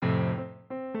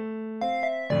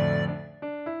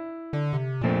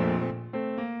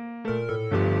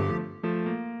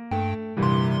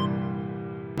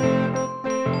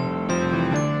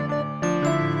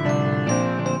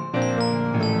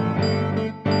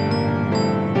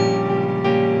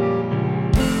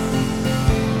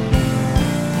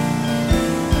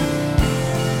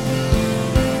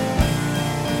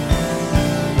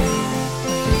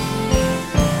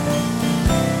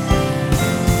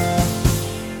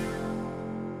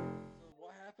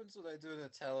happens when I do an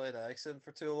Italian accent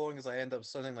for too long is I end up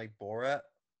sounding like Borat.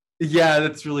 Yeah,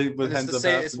 that's really what And it's ends the up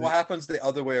same. happening. It's what happens the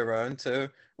other way around too.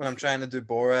 When I'm trying to do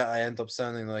Borat, I end up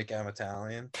sounding like I'm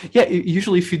Italian. Yeah,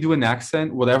 usually if you do an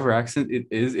accent, whatever accent it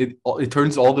is, it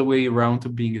turns all the way around to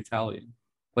being Italian.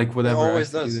 Like It whatever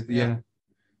always accent does. Yeah. yeah.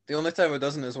 The only time it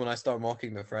doesn't is when I start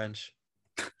mocking the French,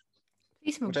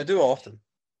 Please smoke which I the do French. often.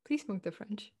 Please smoke the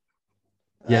French.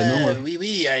 Yeah, no more. Oui,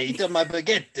 oui, I eat my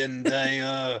baguette and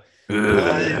I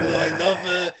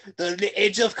love the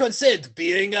age of consent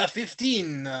being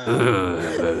 15.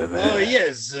 Oh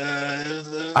yes,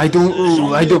 I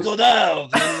don't. I don't.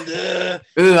 Godard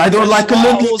and I don't like a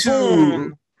François loogie Ozon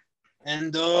too.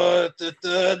 and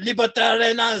the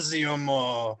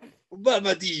Libertarianism.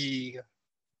 Babadi.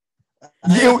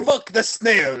 Yeah, Fuck the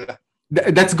snail.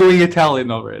 that's going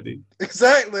Italian already.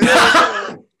 Exactly.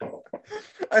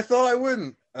 I thought I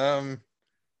wouldn't.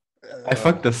 I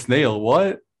fucked the snail.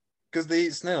 What? Because they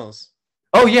eat snails.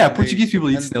 Oh yeah, And Portuguese people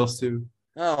eat and- snails too.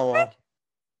 Oh well.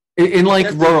 In like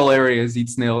Yes, rural areas, eat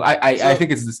snails. I So-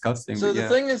 think it's disgusting. So but the yeah.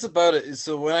 thing is about it is,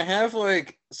 so when I have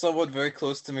like someone very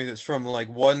close to me that's from like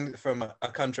from a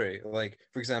country, like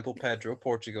for example Pedro,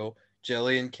 Portugal,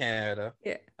 Jillian, Canada.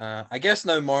 Yeah. I guess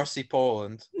now Marcy,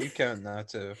 Poland. You count now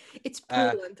too. It's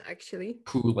Poland, actually.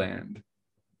 Pooland.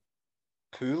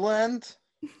 Pooland?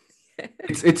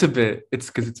 It's a bit. It's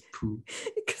because it's poo.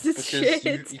 Because it's shit.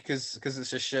 Because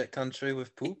it's a shit country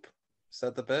with poop. Is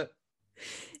that the bit?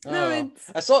 No, Oh.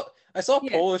 it's I saw a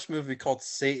yeah. Polish movie called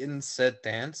Satan Said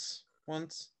Dance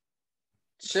once.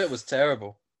 Shit was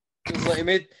terrible. It was like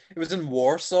it was in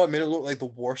Warsaw. It made it look like the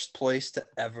worst place to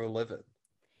ever live in.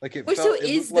 Like it Warsaw felt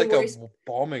is looked the like worst. a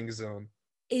bombing zone.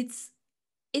 It's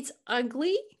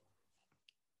ugly.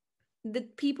 The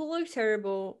people are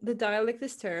terrible. The dialect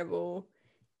is terrible.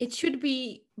 It should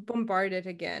be bombarded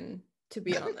again, to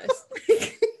be honest.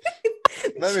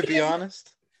 Let me be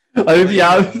honest. I mean,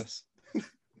 yeah.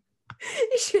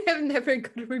 It should have never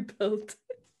got rebuilt.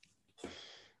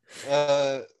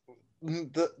 I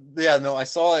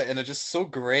saw it and it's just so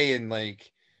gray and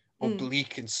like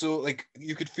oblique and so like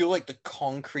you could feel like the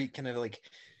concrete kind of like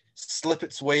slip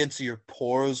its way into your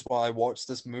pores while I watched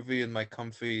this movie in my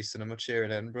comfy cinema chair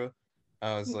in Edinburgh.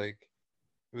 I was like,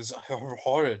 it was a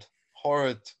horrid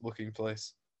looking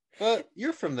place. But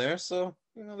you're from there, so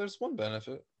you know there's one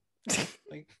benefit.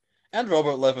 Like, and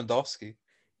Robert Lewandowski,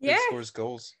 who Yeah, scores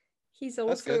goals. he's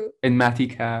That's good. also And Matty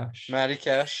Cash. Matty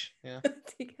Cash, yeah.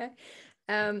 okay.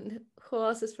 Who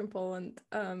else is from Poland?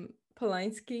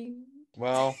 Polanski.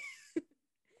 Well,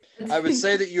 I would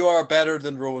say that you are better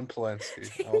than Rowan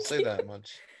Polanski. I'll say that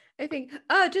much. I think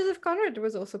Joseph Conrad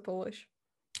was also Polish.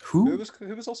 Who Who?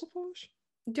 was also Polish?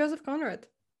 Joseph Conrad,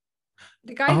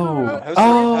 the guy Oh. who wrote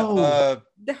Oh.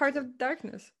 The Heart of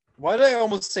Darkness. Why did I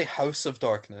almost say House of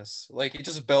Darkness? Like he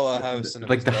just built a house and it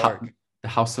Like was the dark. the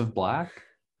House of Black.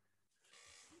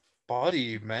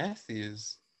 Body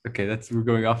Matthews. Okay, we're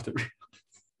going off the.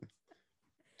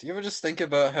 Do you ever just think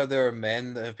about how there are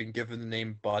men that have been given the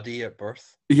name Buddy at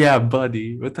birth? Yeah,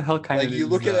 buddy. What the hell kind Like of? you name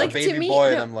look is at that? a Like, to baby me, boy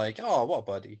and no. I'm like, oh, what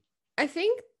Buddy? I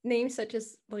think names such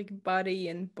as like Buddy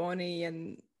and Bonnie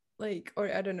and like,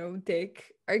 or I don't know,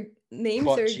 Dick are names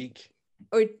Butt are cheek.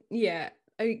 or yeah,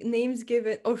 are names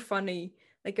given or funny,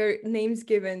 like are names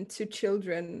given to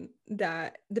children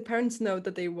that the parents know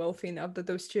that they're wealthy enough that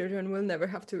those children will never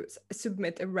have to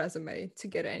submit a resume to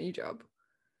get any job.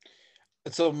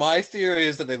 So my theory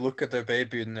is that they look at their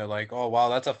baby and they're like, oh wow,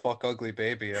 that's a fuck ugly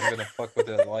baby. I'm gonna fuck with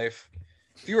it life.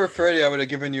 If you were pretty, I would have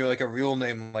given you like a real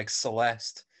name like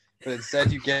Celeste. But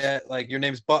instead you get like your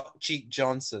name's Butt Cheek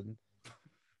Johnson.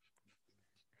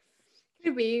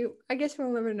 Could be. I guess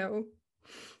we'll never know.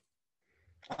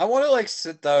 I want to like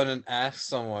sit down and ask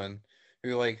someone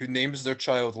who names their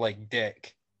child like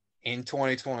Dick in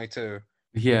 2022.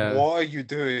 Yeah. What are you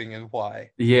doing and why?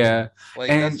 Yeah. Like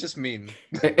And- that's just mean.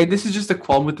 And this is just a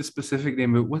qualm with the specific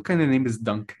name. But what kind of name is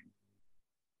Duncan?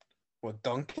 What,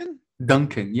 Duncan?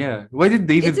 Duncan. Yeah. Why did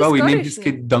David It's a Bowie name Scottish his name.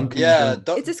 kid Duncan? Yeah,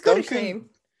 Jones? It's a Scottish Duncan. name.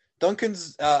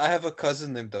 Duncan's. I have a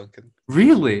cousin named Duncan.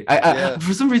 Really? I Yeah.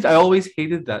 for some reason I always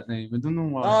hated that name. I don't know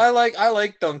Oh, why. I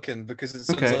like Duncan because it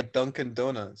sounds Okay. like Dunkin'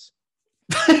 Donuts.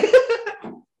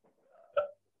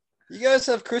 You guys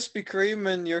have Krispy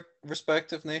Kreme in your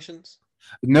respective nations?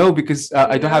 No, because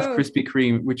I don't have No. Krispy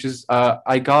Kreme, which is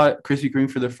I got Krispy Kreme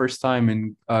for the first time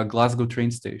in Glasgow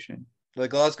train station. The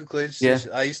Glasgow Clay Yeah.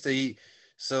 Station. I used to eat.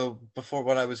 So before,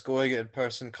 when I was going in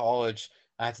person college,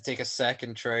 I had to take a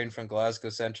second train from Glasgow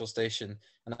Central Station,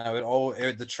 and I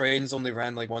would the trains only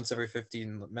ran like once every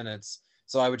 15 minutes.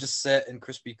 So I would just sit in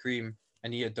Krispy Kreme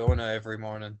and eat a donut every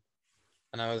morning.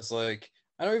 And I was like,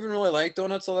 I don't even really like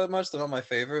donuts all that much. They're not my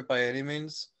favorite by any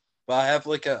means. but I have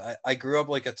like I grew up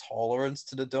like a tolerance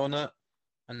to the donut,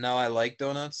 and now I like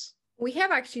donuts. We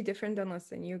have actually different donuts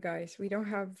than you guys. We don't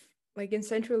have like in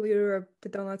Central Europe the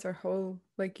donuts are whole.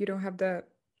 Like you don't have the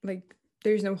like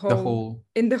there's no The hole whole.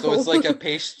 in the So it's hole. like a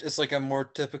paste. It's like a more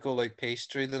typical like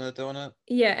pastry than a donut.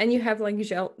 Yeah, and you have like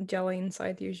jelly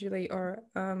inside usually or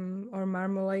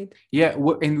marmalade Yeah,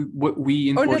 what we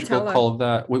in or Portugal Nutella. call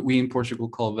that, what we in Portugal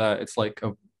call that, it's like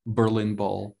a Berlin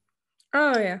ball.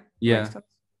 Oh yeah. Yeah. Makes sense.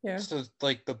 Yeah. So it's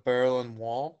like the Berlin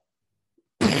Wall.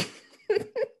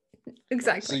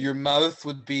 Exactly. So your mouth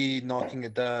would be knocking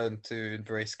it down to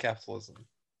embrace capitalism.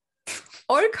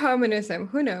 Or communism,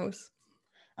 who knows?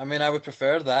 I mean, I would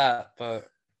prefer that, but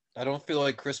I don't feel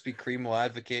like Krispy Kreme will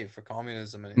advocate for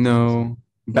communism anytime soon.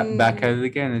 No. Back at it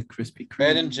again at Krispy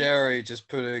Ben and Kreme. Jerry just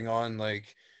putting on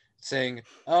like saying,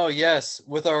 "Oh yes,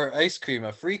 with our ice cream,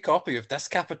 a free copy of Das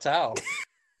Kapital."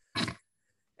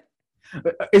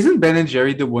 Isn't Ben and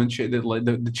Jerry the one chain that like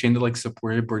the chain that like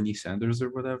supported Bernie Sanders or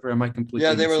whatever? Am I completely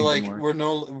Yeah, they were missing the like,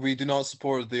 mark? we do not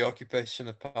support the occupation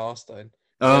of Palestine.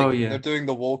 It's Oh like yeah. they're doing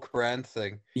the woke brand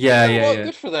thing. Yeah, You know yeah, what? yeah.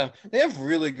 Good for them. They have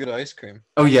really good ice cream.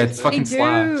 Oh yeah, That's it's the thing. fucking They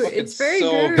slaps. do. Fucking It's very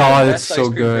so good. God, Best it's so ice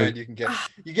cream good. brand you can get.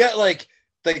 You get like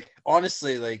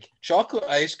honestly, like chocolate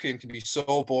ice cream can be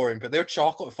so boring, but their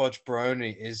chocolate fudge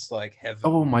brownie is like heaven.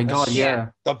 Oh my God, That's yeah.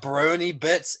 the brownie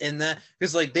bits in there,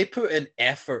 because like they put in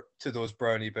effort to those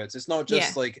brownie bits. It's not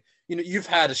just like, you know, you've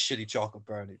had a shitty chocolate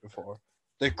brownie before.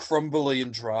 They're crumbly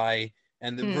and dry,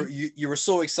 and you were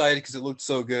so excited because it looked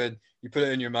so good. You put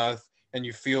it in your mouth and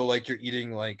you feel like you're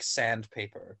eating like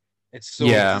sandpaper. It's so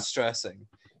distressing.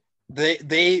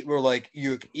 They were like,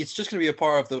 it's just gonna be a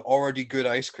part of the already good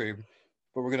ice cream,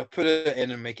 but we're gonna put it in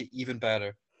and make it even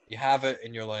better. You have it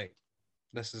and you're like,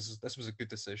 this was a good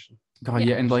decision. God,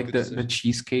 yeah, and like the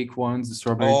cheesecake ones, the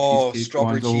strawberry cheesecake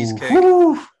strawberry ones. cheesecake.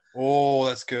 Oh, Oh,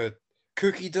 that's good.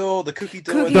 Cookie dough, the cookie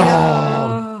dough. Cookie dough.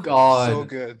 Oh God, so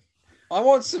good. I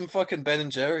want some fucking Ben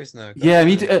and Jerry's now. Yeah,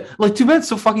 me too. Like, too bad it's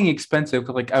so fucking expensive.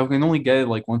 'Cause, like, I can only get it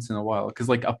like once in a while. Because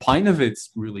like a pint of it's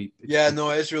really expensive. Yeah, no,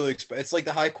 it's really expensive. It's like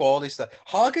the high quality stuff.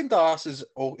 Haagen-Dazs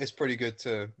is pretty good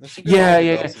too.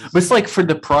 Yeah. But it's like for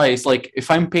the price. Like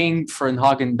if I'm paying for an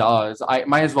Haagen-Dazs, I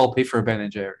might as well pay for a Ben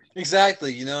and Jerry.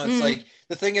 Exactly. You know, it's like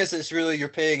the thing is, it's really you're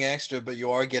paying extra, but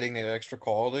you are getting that extra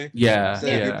quality. Yeah.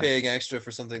 Instead of you're paying extra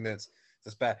for something that's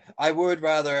bad. I would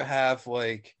rather have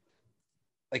like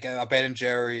a Ben and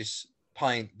Jerry's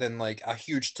pint than like a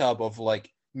huge tub of like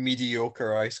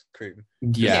mediocre ice cream.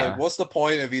 Yeah. Like, what's the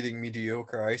point of eating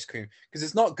mediocre ice cream? Because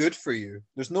it's not good for you.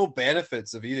 There's no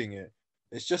benefits of eating it.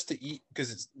 It's just to eat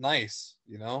because it's nice,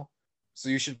 you know? So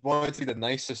you should want to be the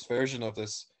nicest version of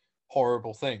this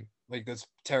horrible thing. Like that's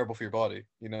terrible for your body,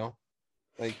 you know?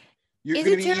 Like you're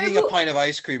gonna be eating a pint of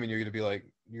ice cream and you're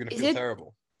gonna feel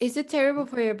terrible. Is it terrible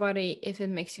for your body if it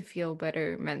makes you feel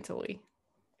better mentally?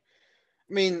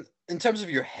 I mean, in terms of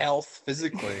your health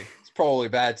physically, it's probably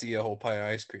bad to eat a whole pint of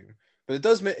ice cream. But it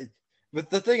does make. But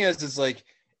the thing is like,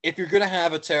 if you're gonna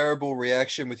have a terrible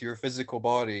reaction with your physical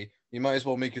body, you might as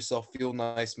well make yourself feel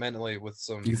nice mentally with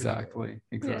some. Exactly.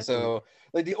 So,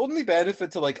 like, the only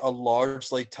benefit to like a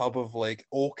large like tub of like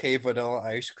okay vanilla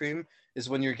ice cream is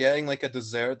when you're getting like a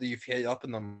dessert that you've heated up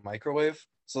in the microwave.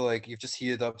 So like you've just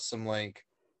heated up some like,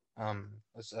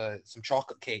 some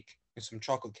chocolate cake. Some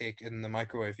chocolate cake in the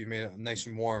microwave. You made it nice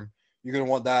and warm. You're gonna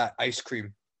want that ice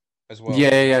cream as well.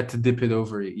 Yeah, to dip it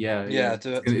over it. Yeah.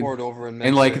 To pour it over and mix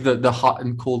and like it. the hot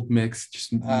and cold mix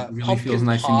just really feels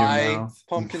nice in your mouth.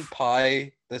 Pumpkin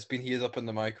pie that's been heated up in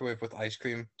the microwave with ice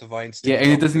cream. Divine. Yeah,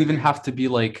 and it doesn't even have to be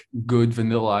like good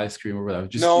vanilla ice cream or whatever.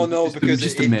 Because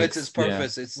it fits its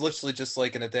purpose. Yeah. It's literally just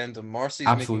like an addendum. Marcy's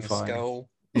making a skull.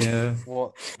 Yeah.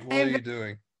 What are you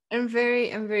doing? I'm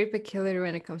very peculiar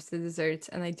when it comes to desserts,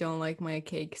 and I don't like my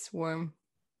cakes warm.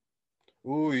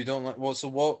 Ooh, you don't like what?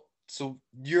 So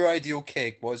your ideal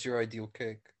cake? What's your ideal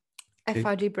cake? A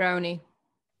fudgy brownie.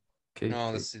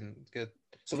 No, this isn't good.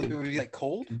 So it would be like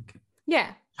cold?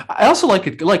 Yeah. I also like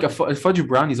it. Like a fudgy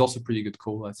brownie is also pretty good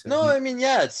cold. I'd say. No, I mean,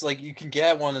 yeah, it's like you can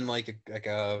get one in like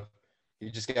a you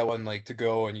just get one like to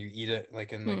go and you eat it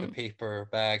like in like the paper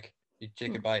bag. You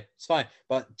take a bite. It's fine,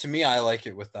 but to me, I like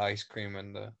it with the ice cream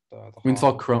and the when it's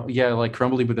all like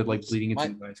crumbly, but then like bleeding into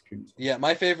the ice cream. Yeah,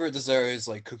 my favorite dessert is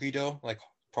like cookie dough, like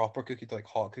proper cookie, like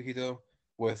hot cookie dough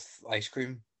with ice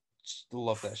cream. Just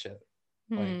love that shit.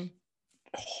 Like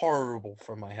horrible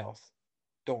for my health.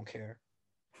 Don't care.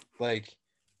 Like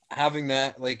having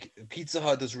that, like Pizza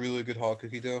Hut does really good hot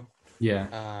cookie dough.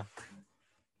 Yeah.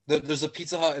 There's a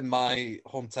Pizza Hut in my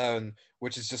hometown,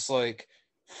 which is just like.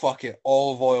 Fuck it,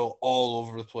 olive oil all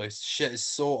over the place. Shit is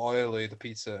so oily, the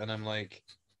pizza, and I'm like,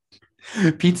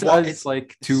 Pizza What? is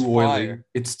like It's too oily. fire.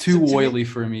 It's too To me, oily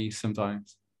for me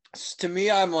sometimes. to me,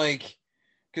 I'm like,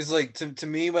 because like to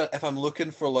me, if I'm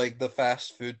looking for like the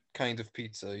fast food kind of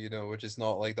pizza, you know, which is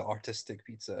not like the artistic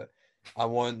pizza, I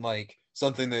want like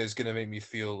something that is gonna make me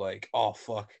feel like, oh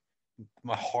fuck,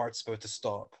 my heart's about to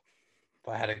stop.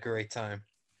 But I had a great time.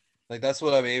 Like that's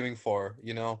what I'm aiming for,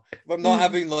 you know. If I'm not Mm,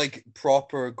 having like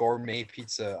proper gourmet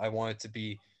pizza, I want it to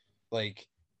be like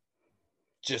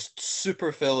just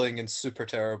super filling and super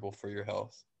terrible for your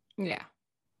health. yeah.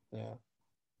 Yeah.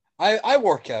 I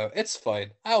work out. It's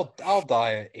fine. I'll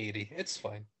die at 80. It's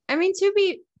fine. I mean, to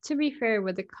be fair,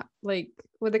 with the like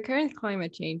with the current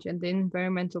climate change and the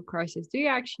environmental crisis, do you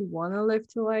actually want to live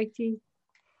till 80?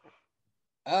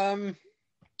 Um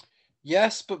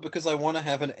yes, but because I want to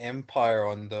have an empire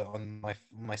on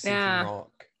my sinking Yeah.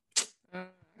 rock. Uh,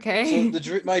 So Okay.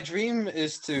 my dream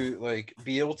is to like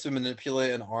be able to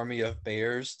manipulate an army of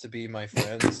bears to be my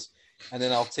friends, and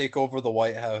then I'll take over the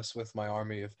White House with my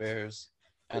army of bears,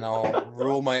 and I'll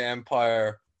rule my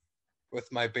empire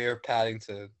with my bear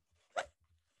Paddington,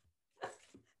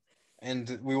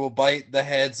 and we will bite the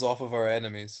heads off of our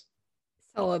enemies.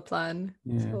 Solid plan.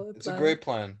 Yeah. Solid It's a plan. great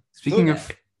plan. Speaking Though-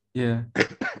 of, yeah.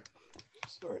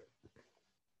 Sorry.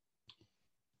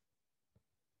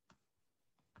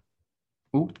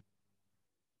 Ooh,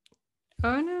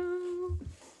 Oh no.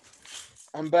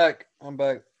 I'm back. I'm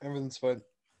back. Everything's fine.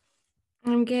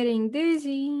 I'm getting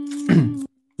dizzy.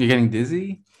 you're getting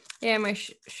dizzy? Yeah, my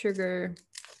sugar,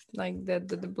 like the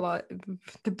blood,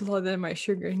 the blood in my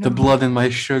sugar. No. The blood in my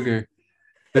sugar.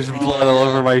 There's Oh, blood all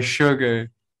over yeah. my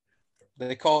sugar.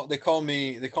 They call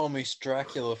me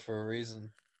Dracula for a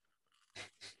reason.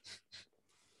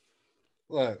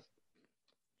 Look,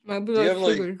 My do you blood have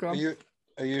sugar like drop.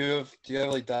 do you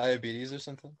have like diabetes or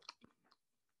something?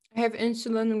 I have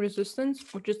insulin resistance,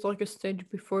 which is like a stage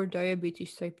before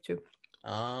diabetes type 2.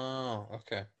 Oh,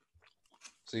 okay.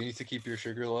 So you need to keep your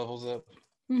sugar levels up.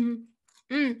 Mm-hmm.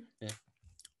 Mm. Yeah.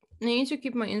 I need to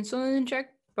keep my insulin in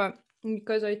check, but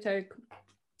because I take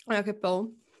like a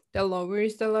pill that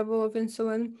lowers the level of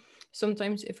insulin,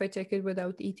 sometimes if I take it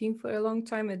without eating for a long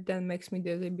time, it then makes me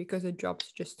dizzy because it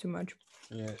drops just too much.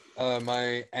 Yeah.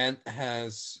 My aunt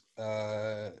has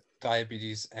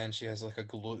diabetes and she has like a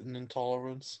gluten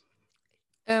intolerance.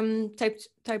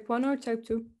 Type 1 or type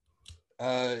 2?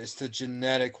 It's the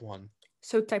genetic one.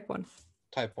 So type 1.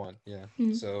 Type 1, yeah.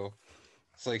 Mhm. So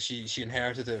it's like she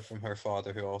inherited it from her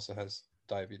father who also has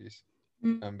diabetes.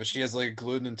 Mm. But she has like a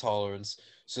gluten intolerance.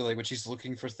 So like when she's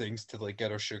looking for things to like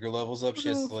get her sugar levels up, she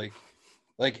has to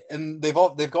and they've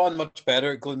gotten much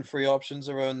better at gluten-free options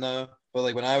around now. But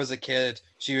like when I was a kid,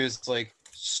 she was like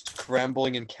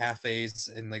scrambling in cafes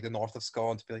in like the north of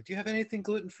Scotland to be like, "Do you have anything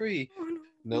gluten-free?" Oh, no.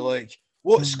 And they're like,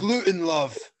 "What's gluten,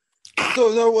 love?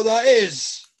 Don't know what that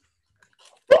is.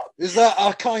 Is that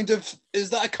a kind of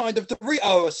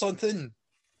Dorito or something?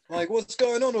 Like, what's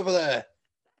going on over there?"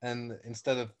 And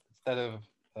instead of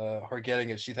her getting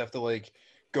it, she'd have to like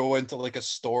go into like a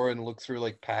store and look through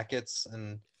like packets,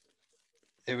 and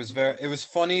it was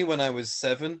funny when I was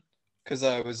 7 because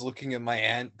I was looking at my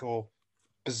aunt go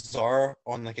bizarre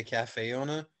on like a cafe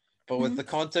owner, but with the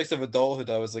context of adulthood,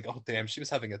 I was like, oh damn, she was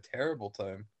having a terrible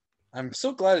time. I'm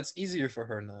so glad it's easier for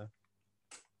her now.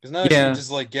 Because now she can Yeah.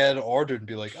 just like get it ordered and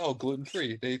be like, oh, gluten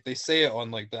free. They say it on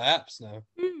like the apps now,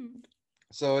 Mm.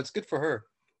 so it's good for her.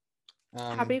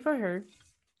 Happy for her.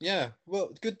 Yeah.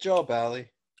 Well, good job,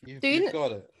 Allie. Do You've you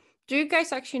got it. do you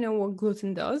guys actually know what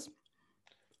gluten does?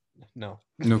 No,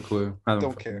 No clue. I don't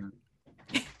don't fucking care. know.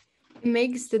 It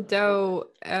makes the dough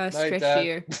Night, Dad.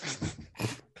 stretchier.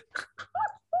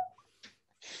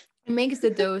 It makes the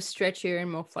dough stretchier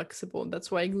and more flexible.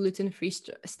 That's why gluten-free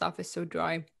stuff is so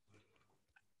dry.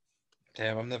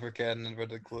 Damn, I'm never getting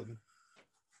rid of gluten.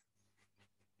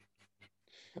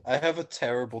 I have a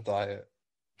terrible diet.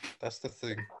 That's the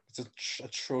thing. It's an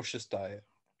atrocious diet.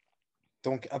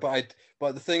 Don't.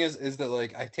 But the thing is that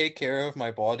like I take care of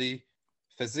my body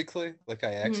physically, like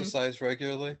I exercise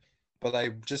regularly, but I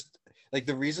just like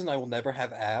the reason I will never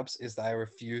have abs is that I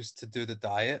refuse to do the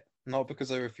diet, not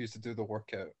because I refuse to do the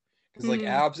workout. Because like Mm.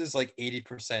 abs is like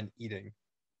 80% eating,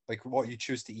 like what you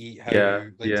choose to eat, how Yeah,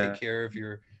 you like yeah. take care of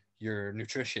your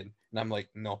nutrition, and I'm like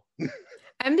no.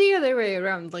 I'm the other way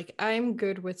around. Like I'm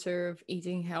good with sort of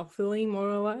eating healthily, more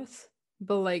or less,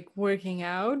 but like working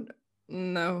out,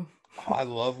 no. Oh, I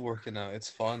love working out. It's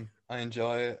fun. I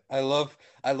enjoy it. I love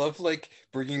like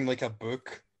bringing like a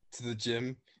book to the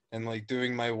gym and like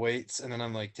doing my weights, and then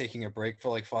I'm like taking a break for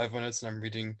like 5 minutes and I'm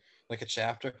reading like a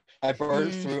chapter. I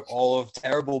burned Mm. through all of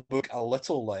terrible book, A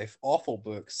Little Life, awful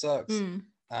book, sucks. Mm.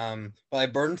 But I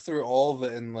burned through all of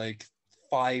it in like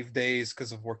 5 days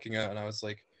because of working out, and I was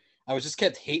like, I was just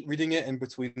kept hate reading it in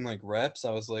between like reps.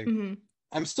 I was like,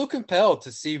 I'm still compelled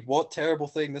to see what terrible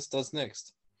thing this does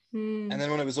next. And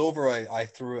then when it was over, I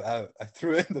threw it out. I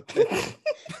threw it in the bin.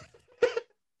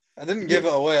 I didn't give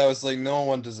it away. I was like, no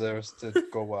one deserves to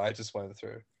go away. I just went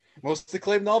through. Most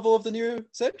acclaimed novel of the new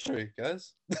century,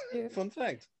 guys. Yeah. Fun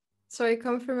fact. So I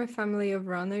come from a family of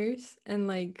runners, and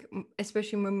like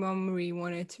especially my mom really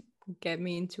wanted to get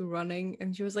me into running,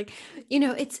 and she was like,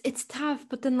 it's tough,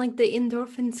 but then like the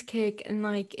endorphins kick, and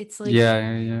like it's like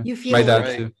Yeah. you My feel dad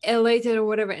like too. elated or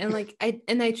whatever, and like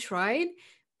I tried,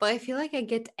 but I feel like I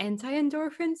get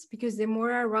anti-endorphins because the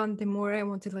more I run, the more I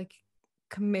want to like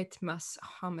commit mass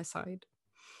homicide.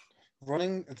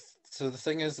 Running. So the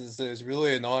thing is that it's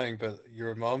really annoying, but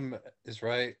your mom is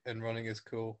right, and running is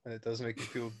cool, and it does make you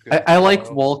feel good. I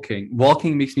like walking.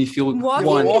 Walking makes me feel Walking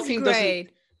one. is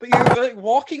great. But you're like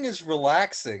walking is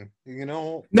relaxing, you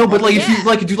know. No, but like if you Yeah.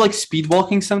 like do like speed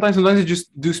walking sometimes I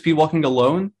just do speed walking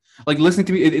alone. Like listening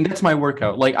to me, and that's my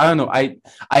workout. Like I don't know,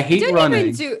 I hate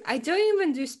running. I don't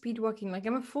even do speed walking. Like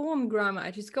I'm a full-on grandma.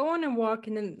 I just go on and walk,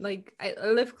 and then like I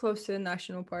live close to a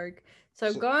national park. So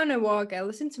I go on a walk, I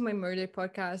listen to my murder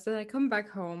podcast, then I come back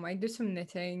home, I do some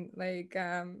knitting, like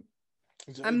I'm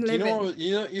living.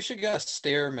 You should get a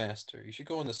stairmaster. You should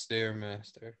go on the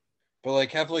stairmaster, but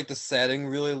like have like the setting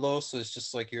really low, so it's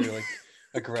just like you're like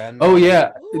a grandma. Oh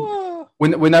yeah. Whoa.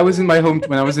 When I was in my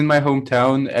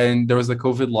hometown and there was a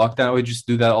COVID lockdown, I would just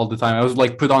do that all the time. I was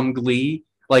like put on Glee.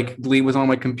 Like Glee was on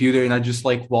my computer, and I just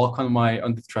like walk on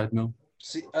the treadmill.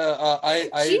 See, Do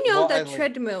you know that like,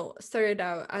 treadmill started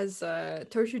out as a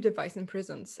torture device in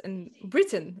prisons in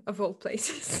Britain, of all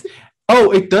places? Oh,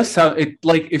 it does sound it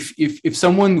like if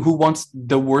someone who wants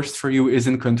the worst for you is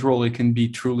in control, it can be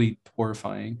truly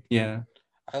horrifying. Yeah.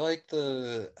 I like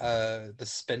the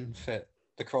spin fit,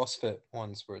 the CrossFit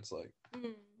ones where it's like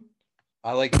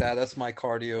I like that. That's my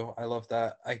cardio. I love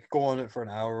that. I go on it for an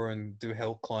hour and do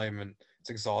hill climb, and it's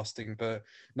exhausting, but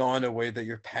not in a way that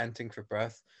you're panting for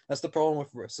breath. That's the problem with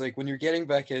it's like when you're getting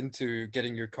back into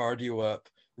getting your cardio up,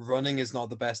 running is not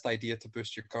the best idea to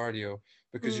boost your cardio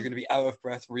because you're going to be out of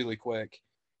breath really quick,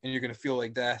 and you're going to feel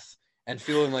like death. And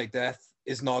feeling like death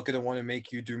is not going to want to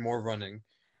make you do more running.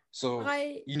 So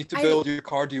you need to build your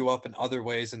cardio up in other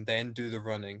ways and then do the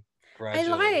running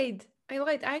gradually. I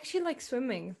lied. I actually like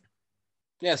swimming.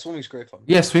 Yeah, swimming's great fun.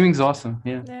 Yeah, swimming's awesome.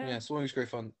 Yeah. Yeah, swimming's great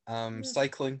fun.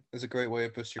 Cycling is a great way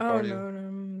to boost your Oh cardio.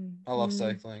 no. I love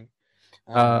cycling.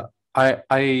 I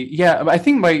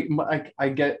think I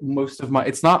get most of my,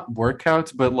 it's not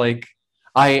workouts, but like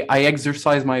I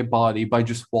exercise my body by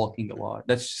just walking a lot.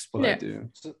 That's just what I do.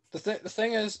 So the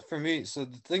thing is for me,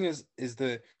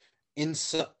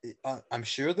 I'm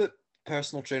sure that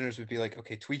personal trainers would be like,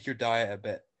 okay, tweak your diet a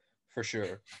bit for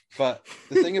sure. But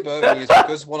the thing about me is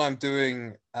because what I'm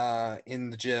doing in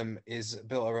the gym is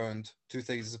built around two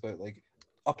things. It's about like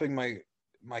upping my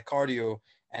cardio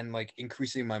and like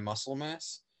increasing my muscle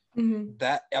mass.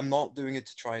 That I'm not doing it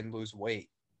to try and lose weight.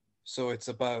 So it's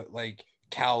about like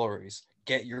calories.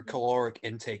 Get your caloric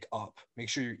intake up. Make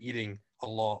sure you're eating a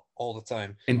lot all the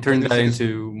time. And turn that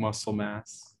into muscle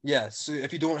mass. Yeah, so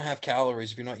if you don't have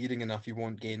calories, if you're not eating enough, you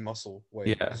won't gain muscle weight.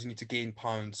 Yeah. Because you need to gain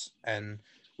pounds, and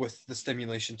with the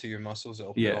stimulation to your muscles,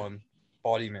 it'll put on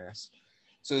body mass.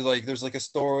 So like there's like a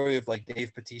story of like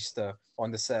Dave Bautista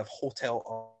on the set of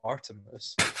Hotel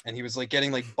Artemis, and he was like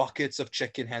getting like buckets of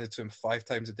chicken handed to him 5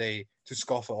 times a day to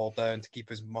scoff it all down to keep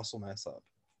his muscle mass up.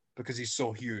 Because he's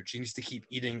so huge, he needs to keep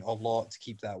eating a lot to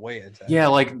keep that weight intact. Yeah,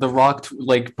 like The Rock,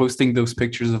 like posting those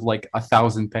pictures of like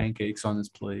 1,000 pancakes on his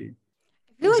plate.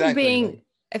 I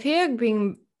feel like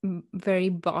being very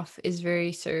buff is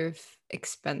very sort of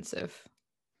expensive.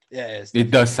 Yeah,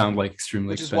 it does sound like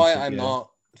extremely expensive. Which is why I'm not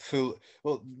full.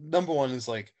 Well, number one is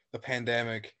like the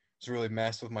pandemic has really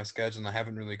messed with my schedule, and I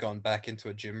haven't really gone back into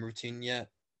a gym routine yet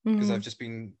because I've just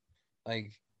been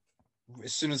like.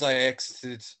 As soon as I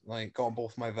exited, like, got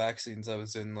both my vaccines, I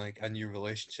was in, like, a new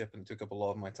relationship and it took up a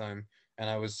lot of my time. And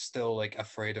I was still, like,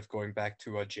 afraid of going back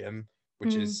to a gym,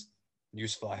 which is,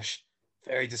 newsflash,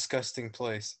 very disgusting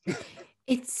place.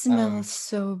 It smells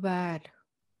so bad.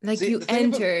 Like, you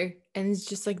enter and it's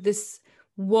just, like, this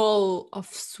wall of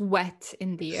sweat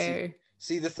in the air.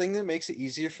 See, the thing that makes it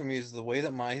easier for me is the way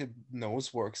that my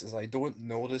nose works is I don't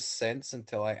notice scents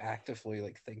until I actively,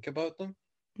 like, think about them.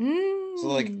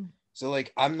 So,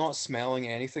 like, I'm not smelling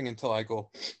anything until I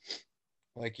go,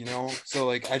 like, you know? So,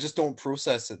 like, I just don't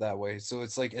process it that way. So,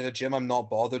 it's like, at a gym, I'm not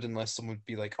bothered unless someone would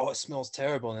be like, oh, it smells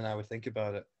terrible, and then I would think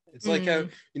about it. It's like how,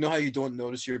 you know how you don't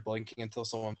notice you're blinking until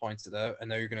someone points it out, and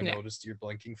now you're going to notice you're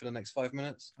blinking for the next 5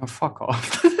 minutes? Oh, fuck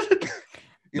off.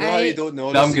 You know how you don't Now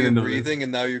I'm notice gonna you're notice. breathing,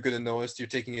 and now you're gonna notice you're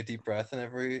taking a deep breath in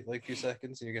every like few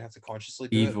seconds, and you're gonna have to consciously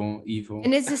do Evil.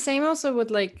 And it's the same also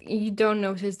with like you don't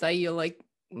notice that you like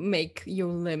make your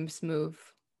limbs move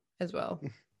as well.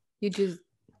 You just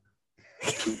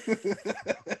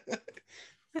it.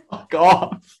 Fuck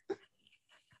off.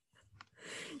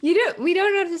 we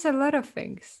don't notice a lot of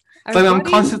things. Our It's like I'm body-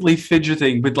 constantly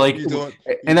fidgeting, but like, You don't-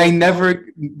 and you I don't never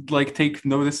like take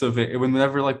notice of it.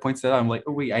 Whenever like points that out, I'm like,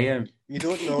 oh wait, I am. You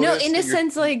don't No, notice. in a that you're-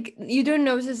 sense, like you don't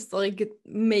notice like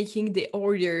making the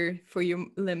order for your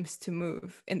limbs to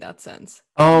move in that sense.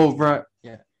 Oh right.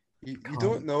 You God.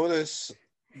 don't notice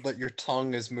that your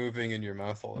tongue is moving in your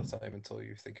mouth all the time until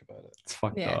you think about it. It's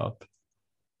fucked Yeah. up.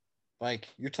 Like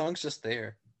your tongue's just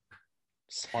there,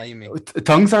 slimy.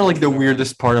 Tongues are like the Moving around.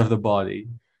 weirdest part of the body.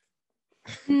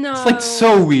 No, It's like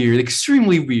so weird,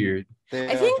 extremely weird. They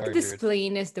I are think very the weird.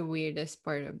 spleen is the weirdest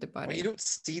part of the Well, body. you don't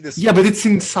see this. Yeah, but it's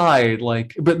inside.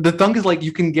 Like, but the tongue is like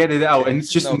you can get it out, and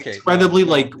it's just Okay, incredibly no.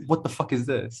 like, what the fuck is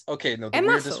this? Okay, no, the A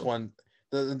weirdest muscle. one,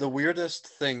 the weirdest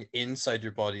thing inside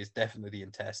your body is definitely the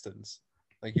intestines.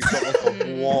 Like you've got like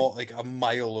a wall, like a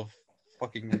mile of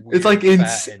fucking. Weird It's like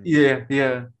fat in you.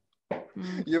 yeah.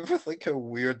 Mm. You ever think how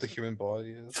weird the human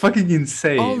body is? It's fucking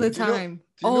insane. All the Do you know- time. do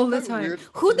you know All the how time. weird-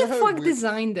 Who do you the know how fuck weird-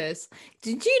 designed this?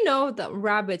 Did you know that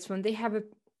rabbits, when they have a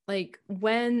like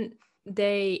when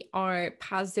they are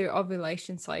past their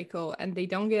ovulation cycle and they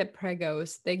don't get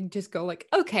pregos, they just go like,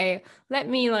 okay, let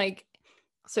me like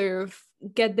sort of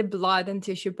get the blood and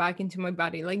tissue back into my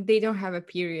body. Like they don't have a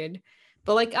period.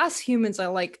 But like us humans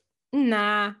are like,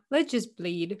 nah, let's just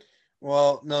bleed.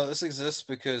 Well, no, this exists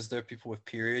because there are people with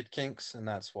period kinks, and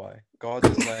that's why God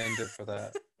designed it for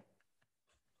that.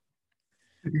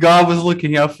 God was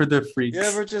looking out for the freaks. You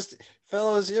ever just,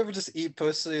 fellas, you ever just eat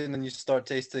pussy and then you start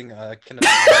tasting kind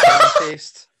of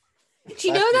taste? Do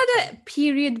you know That's that the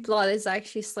period blood is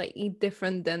actually slightly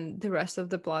different than the rest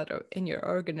of the blood in your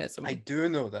organism? I do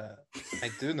know that. I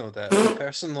do know that. From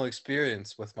personal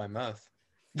experience with my mouth.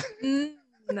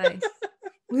 Nice.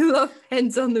 We love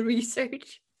hands-on the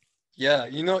research. Yeah,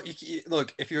 you know,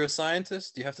 look, if you're a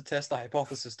scientist, you have to test the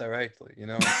hypothesis directly, you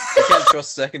know? You can't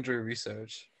trust secondary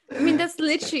research. I mean, that's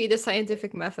literally the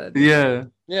scientific method. Yeah.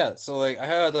 Yeah, so like I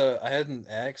had an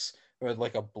ex who had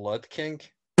like a blood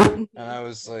kink, and I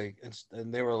was like,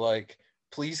 and they were like,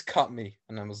 please cut me,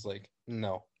 and I was like,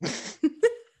 no.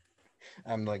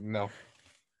 I'm like, no.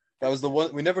 That was the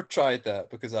one we never tried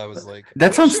that because I was like,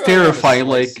 That sounds "Sure, I'm gonna terrifying,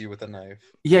 slice like- you with a knife.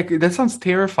 Yeah, that sounds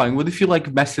terrifying. What if you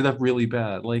like mess it up really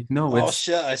bad? Like, no, Oh it's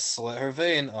shit! I slit her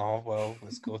vein. Oh well,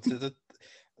 let's go to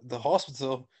the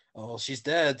hospital. Oh, she's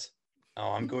dead.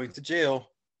 Oh, I'm going to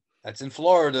jail. That's in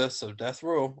Florida, so death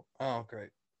row. Oh, great.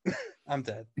 I'm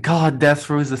dead. God, death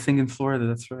row is a thing in Florida.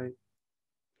 That's right.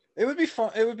 It would be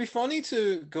fun. It would be funny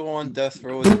to go on death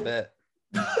row as a bet.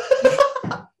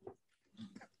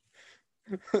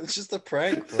 It's just a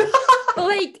prank, bro. But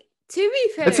like, to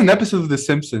be fair, That's an episode of The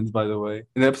Simpsons, by the way.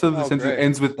 An episode of The Oh, Simpsons great.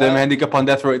 ends with them That- ending up on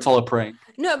death row. It's all a prank.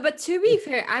 No, but to be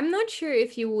fair, I'm not sure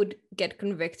if you would get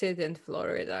convicted in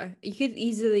Florida. You could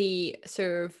easily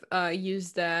sort of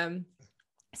use the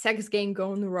sex game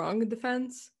gone wrong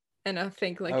defense, and I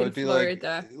think like I in would be like,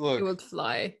 Florida, it look, would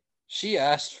fly. she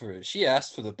asked for it. She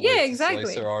asked for the blade to exactly.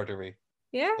 slice her artery.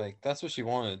 Yeah, Like that's what she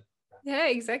wanted. yeah,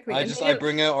 exactly. I And just then I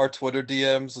bring out our Twitter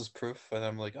DMs as proof, and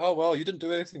I'm like, oh well, you didn't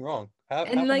do anything wrong. Have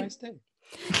And, a like, nice day.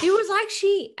 There was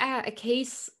actually a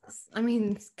case, I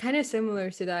mean, kind of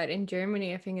similar to that in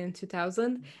Germany, I think in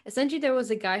 2000. Essentially, there was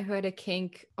a guy who had a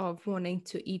kink of wanting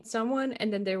to eat someone,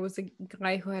 and then there was a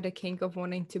guy who had a kink of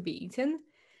wanting to be eaten.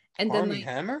 And then, Army like,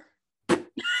 Hammer?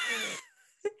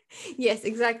 yes,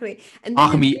 exactly. And then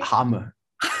Army Hammer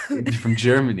from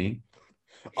Germany.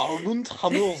 Armand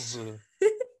Hammers.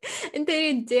 and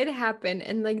then it did happen,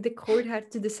 and like the court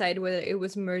had to decide whether it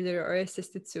was murder or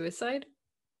assisted suicide.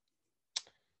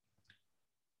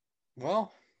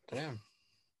 Well, damn.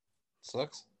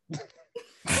 Sucks.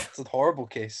 It's a horrible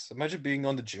case. Imagine being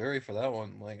on the jury for that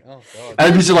one. Like, oh god.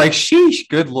 And just like, sheesh,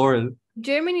 good lord.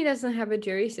 Germany doesn't have a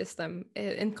jury system.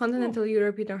 In continental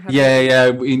Europe, you don't have. Yeah.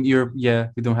 In Europe, yeah,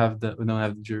 we don't have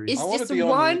the jury. It's I wanna just be on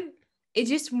one. It's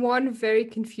just one very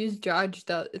confused judge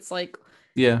that it's like,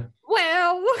 Yeah.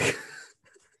 well, I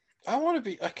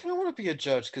kind of want to be a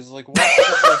judge because, like,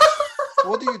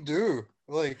 what do you do?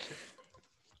 Like,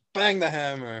 bang the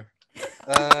hammer.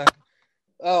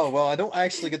 Oh well, I don't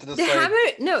actually get to the decide. hammer.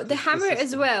 No, the the hammer as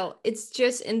system. well. It's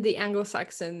just in the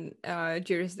Anglo-Saxon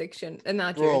jurisdiction, and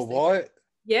not Bro, jurisdiction. what?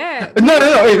 Yeah.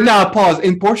 No, pause.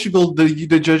 In Portugal,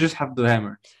 the judges have the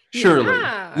hammer. Surely.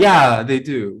 Yeah. Yeah, they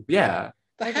do. Yeah.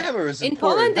 The Okay. hammer is In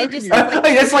important. Poland, they How can just you? have,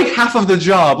 like, That's like half of the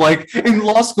job. Like in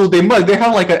law school, they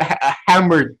have like a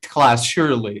hammer class,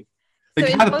 surely. So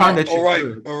Like in how to pound Poland, that shit All right,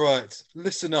 good. all right.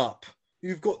 Listen up.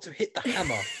 You've got to hit the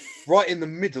hammer right in the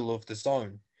middle of the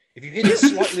zone. If you hit it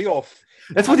slightly off,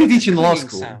 That's have what they a teach in law clicking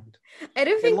school. sound. I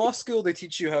don't In think law school, they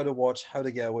teach you how to watch How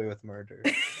to Get Away with Murder.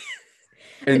 I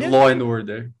In don't Law think- and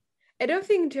Order. I don't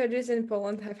think judges in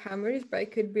Poland have hammers, but I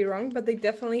could be wrong. But they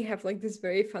definitely have like this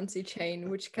very fancy chain,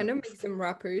 which kind of makes them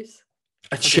rappers.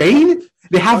 A chain?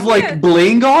 They have like Yeah.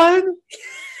 bling on?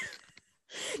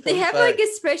 They Fun have like fact.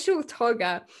 a special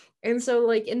toga, and so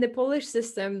like in the Polish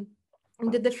system,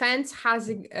 the defense has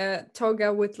a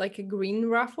toga with like a green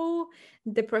ruffle.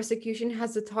 The prosecution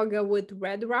has a toga with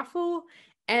red ruffle,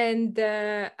 and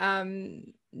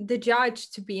the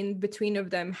judge to be in between of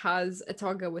them has a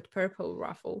toga with purple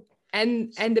ruffle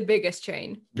and the biggest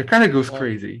chain. It kind of goes Well,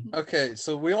 crazy. Okay,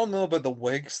 so we all know about the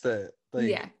wigs that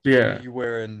Yeah. Yeah. you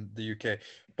wear in the UK,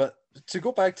 but to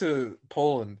go back to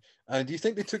Poland, do you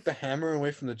think they took the hammer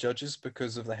away from the judges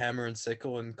because of the hammer and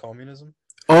sickle in communism?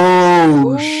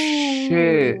 Oh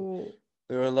shit. Ooh.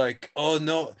 They were like, "Oh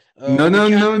no, No, we no,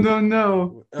 can't- no, no,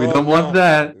 no. We oh, don't want no.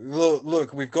 that.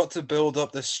 Look, we've got to build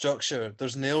up this structure.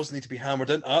 There's nails need to be hammered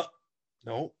in.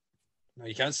 No,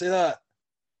 you can't say that.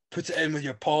 Put it in with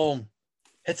your palm.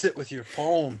 Hit it with your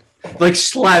palm. Like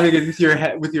slamming it with your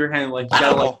head with your hand, like you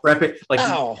gotta Ow. like prep it, like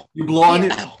Ow! you blow on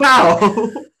it. Ow. Pow!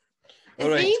 I All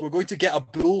right, think- we're going to get a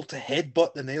bull to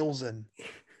headbutt the nails in.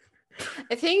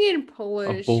 I think in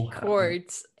Polish bullhammer.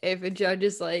 courts, if a judge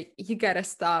is like, you gotta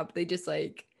stop, they just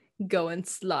like go and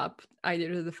slap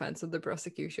either the defense or the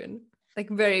prosecution. Like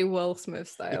very Will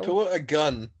Smith They style. pull out a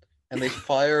gun and they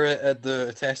fire it at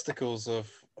the testicles of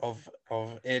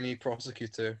any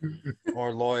prosecutor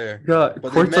or lawyer. God, But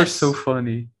they courts are miss. so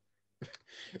funny.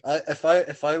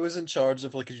 If I was in charge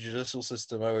of like a judicial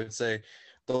system, I would say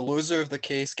the loser of the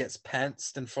case gets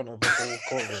pantsed in front of the whole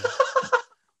courtroom.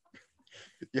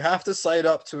 You have to sign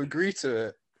up to agree to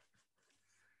it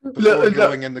before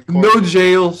going in the No courtroom.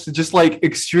 jails, just like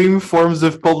extreme forms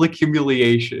of public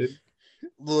humiliation.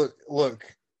 Look.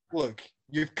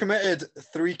 You've committed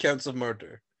 3 counts of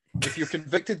murder. If you're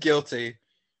convicted guilty,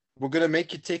 we're gonna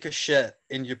make you take a shit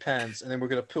in your pants, and then we're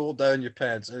gonna pull down your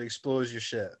pants and expose your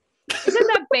shit. Isn't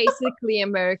that basically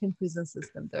American prison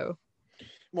system though?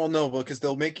 Well, no, because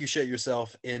they'll make you shit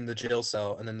yourself in the jail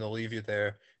cell, and then they'll leave you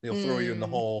there. They'll throw you in the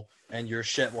Mm. hole, and your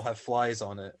shit will have flies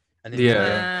on it, and then Yeah. you'll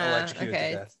get electrocuted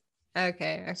Okay. to death.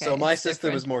 Okay. So my it's system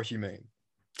is different. more humane.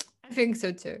 I think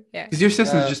so too. Yeah. Because your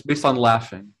system's Uh, just based on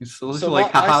laughing. It's literally so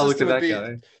like, my haha, look at system would that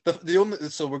be- guy. The only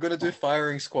so we're gonna do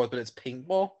firing squad, but it's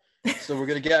paintball. So we're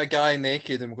gonna get a guy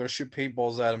naked, and we're gonna shoot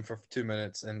paintballs at him for 2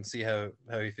 minutes and see how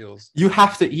he feels. You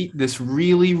have to eat this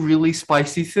really, really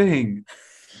spicy thing.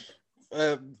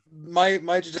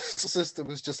 My judicial system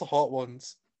was just the hot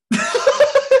ones.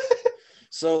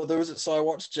 So I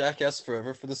watched Jackass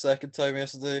Forever for the second time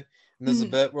yesterday, and there's a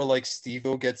bit where like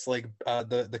Steve-O gets like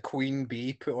the queen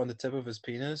bee put on the tip of his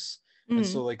penis, and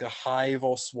so like a hive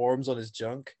all swarms on his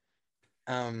junk.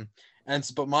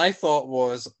 But my thought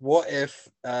was, what if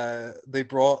they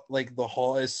brought like the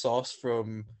hottest sauce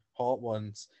from Hot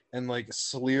Ones and like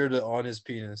smeared it on his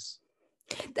penis?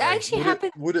 That actually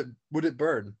happened. Would it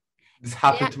burn? This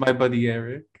happened Yeah. to my buddy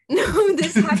Eric. No,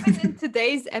 this happened in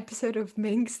today's episode of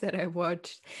Minx that I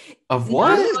watched. Of No.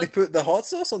 what? Really? They put the hot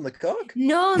sauce on the cock?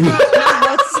 No, not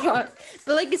hot sauce.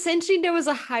 But like essentially there was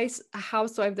a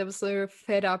housewife that was sort of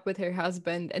fed up with her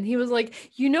husband, and he was like,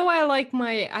 I like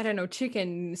my, I don't know,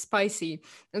 chicken spicy.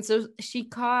 And so she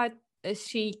what's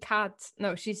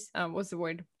the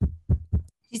word?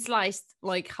 She sliced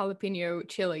like jalapeno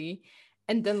chili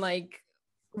and then like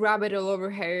rub it all over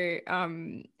her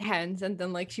hands, and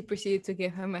then like she proceeded to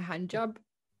give him a hand job,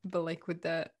 but like with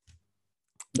the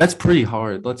That's pretty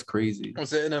hard. That's crazy.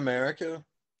 Was it in America?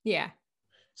 yeah,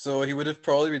 So he would have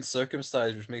probably been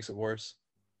circumcised, which makes it worse.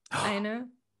 I know.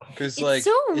 Because It's like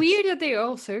so weird that they're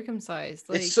all circumcised.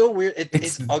 Like, it's so weird.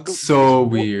 It's It's ugly. so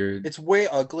it's weird. It's way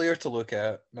uglier to look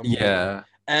at. number one. Yeah.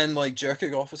 And like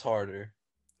jerking off is harder,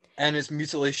 and it's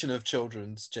mutilation of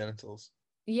children's genitals.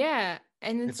 yeah,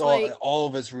 and it's, It's like all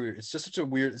of it's weird. It's just such a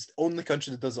weird. It's the only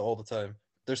country that does it all the time.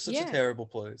 They're such Yeah. a terrible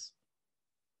place.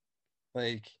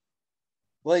 Like,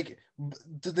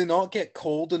 do they not get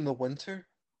cold in the winter?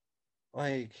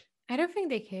 Like, I don't think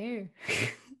they care.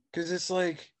 because it's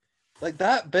like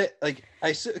that bit. Like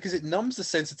because it numbs the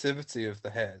sensitivity of the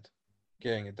head,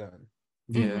 getting it done.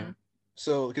 Yeah. Mhm.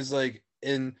 So, because like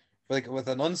with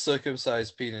an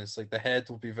uncircumcised penis, like the head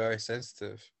will be very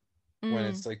sensitive when Mm.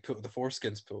 it's like the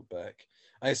foreskin's pulled back.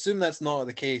 I assume that's not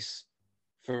the case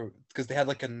because they had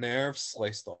like a nerve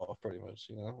sliced off, pretty much.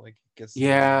 Like it gets.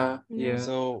 Yeah.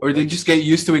 So Or they like, just get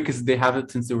used to it because they have it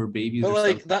since they were babies but or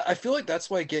like something. that, I feel like that's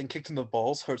why getting kicked in the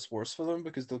balls hurts worse for them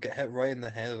because they'll get hit right in the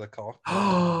head of the cock.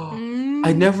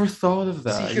 I never thought of See,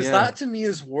 that. because Yeah. that to me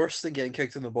is worse than getting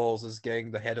kicked in the balls is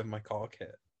getting the head of my cock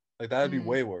hit. Like that would be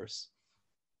way worse.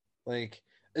 Like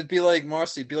it'd be like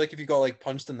Marcy. It'd be like if you got like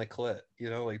punched in the clit,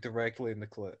 like directly in the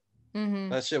clit.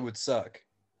 That shit would suck.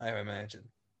 I imagine.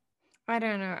 I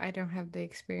don't know. I don't have the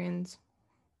experience.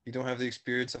 You don't have the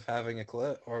experience of having a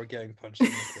clit or getting punched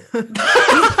in the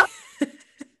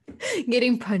clit.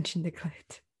 Getting punched in the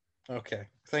clit. Okay.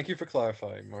 Thank you for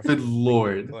clarifying, Marcy. Good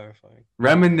lord. Clarifying.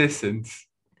 Reminiscence.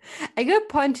 I got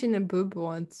punched in the boob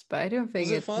once, but I don't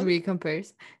think it fun? really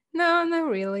compares. No, not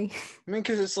really. I mean,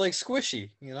 because it's like squishy,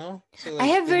 So, I like,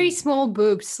 have very small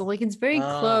boobs, so like it's very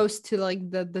close to like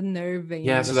the nerving.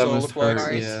 Yeah, so that solar must hurt.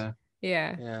 plexus.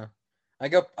 Yeah. Yeah.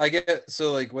 I get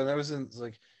so like when I was in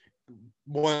like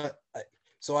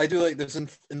so I do like there's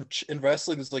in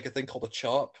wrestling there's like a thing called a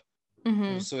chop.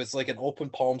 So it's like an open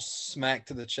palm smack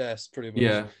to the chest, pretty much.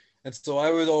 Yeah. And so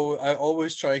I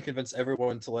always try and convince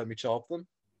everyone to let me chop them.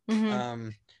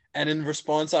 And in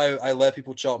response, I let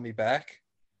people chop me back.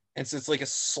 And so it's like a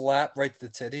slap right to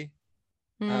the titty.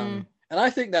 And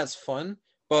I think that's fun,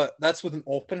 but that's with an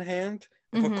open hand.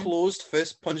 If a closed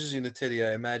fist punches you in the titty,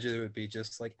 I imagine it would be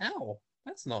just like, ow,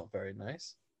 that's not very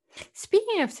nice.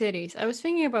 Speaking of titties, I was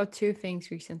thinking about two things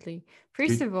recently.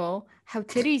 First of all, how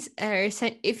titties are,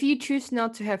 if you choose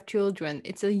not to have children,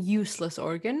 it's a useless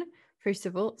organ. First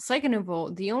of all. Second of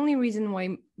all, the only reason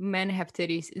why men have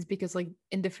titties is because like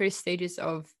in the first stages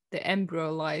of the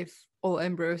embryo life, all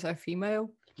embryos are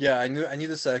female. Yeah, I knew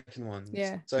the second one.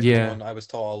 Yeah. Second one I was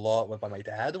taught a lot by my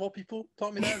dad. Of all people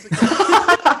taught me that as a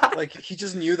kid. Like he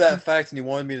just knew that fact and he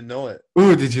wanted me to know it.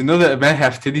 Ooh, did you know that men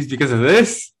have titties because of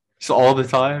this? Just all the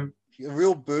time. A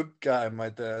real boob guy, my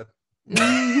dad.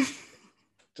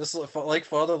 Just like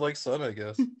father, like son, I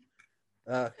guess.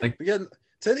 Again,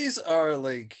 titties are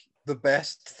like the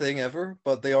best thing ever,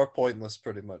 but they are pointless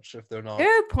pretty much if they're not.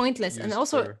 They're pointless, and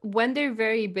also when they're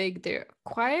very big, they're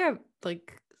quite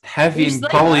like heavy and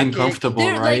probably uncomfortable,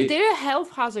 right? They're a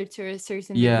health hazard to a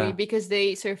certain degree because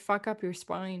they sort of fuck up your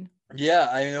spine. Yeah,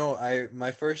 I know.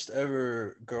 My first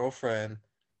ever girlfriend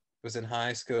was in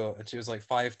high school, and she was like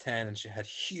 5'10", and she had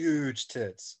huge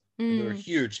tits. They were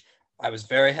huge. I was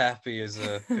very happy as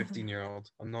a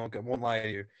 15-year-old. I won't lie to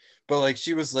you. But like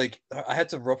she was like, I had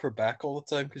to rub her back all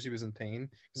the time because she was in pain.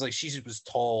 Because like she was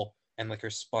tall and like her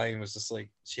spine was just like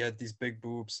she had these big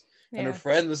boobs, and her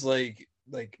friend was like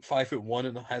 5'1"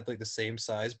 and had like the same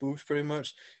size boobs pretty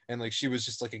much, and like she was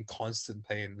just like in constant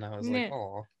pain. And I was like,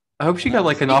 oh. I hope she got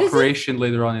like an operation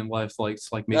later on in life, like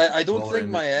make. I don't think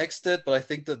my ex did, but I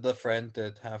think that the friend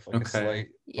did have like a slight.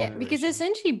 Yeah, because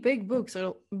essentially big boobs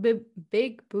or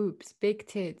big boobs, big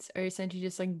tits are essentially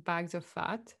just like bags of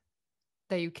fat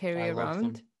that you carry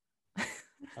around.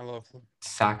 I love them.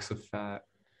 Sacks of fat.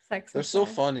 They're so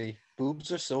funny.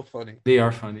 Boobs are so funny. They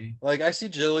are funny. Like I see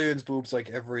Jillian's boobs like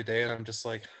every day, and I'm just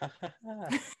like,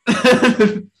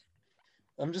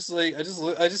 I'm just like, I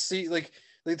just see like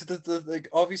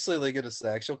obviously like in a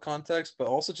sexual context, but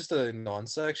also just a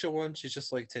non-sexual one. She's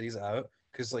just like titties out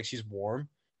because like she's warm,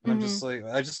 and I'm just like,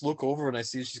 I just look over and I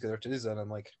see she's got her titties out. And I'm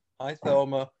like, hi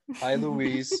Thelma, hi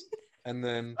Louise,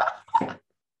 and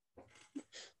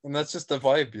that's just the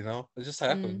vibe, It just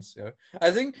happens.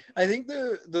 I think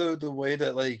the way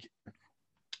that like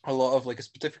a lot of like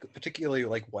particularly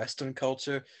like Western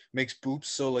culture makes boobs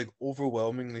so like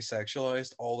overwhelmingly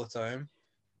sexualized all the time.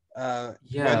 When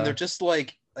they're just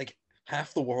like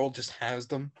half the world just has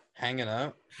them hanging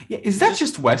out. Yeah, is that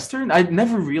just Western? I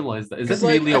never realized that. Is that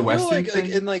really a Western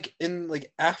thing? Like in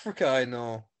Africa, I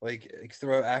know like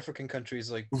throughout African countries,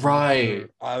 like right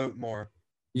out more.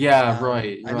 Yeah,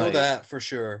 right. I know that for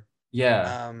sure.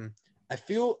 Yeah. I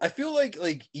feel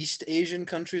like East Asian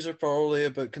countries are probably a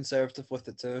bit conservative with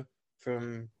it too.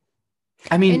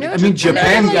 I mean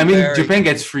Japan. I mean Japan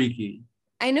gets freaky.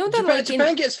 I know that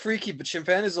Japan gets freaky, but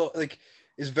Japan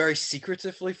is very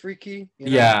secretively freaky.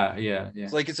 Yeah.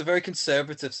 It's like it's a very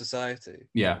conservative society.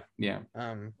 Yeah.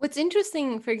 What's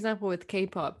interesting, for example, with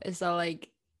K-pop is that like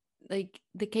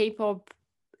the K-pop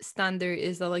standard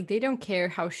is that like they don't care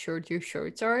how short your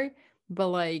shorts are, but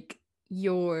like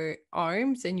your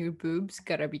arms and your boobs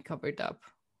gotta be covered up.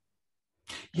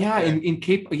 Yeah, in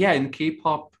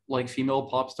K-pop, like female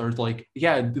pop stars, like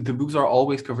the boobs are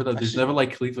always covered up. There's never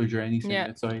like cleavage or anything. Yeah.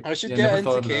 It's like, I should get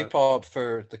into K-pop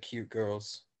for the cute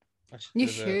girls. You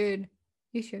should.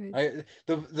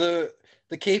 The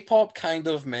K-pop kind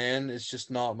of man is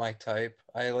just not my type.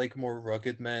 I like more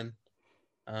rugged men.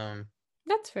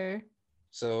 That's fair.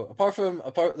 So apart,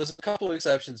 there's a couple of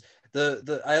exceptions.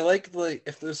 I like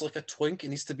if there's like a twink, it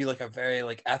needs to be like a very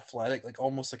like athletic, like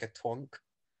almost like a twunk.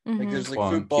 Like Mm-hmm. there's like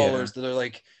Twunk, footballers that are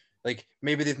like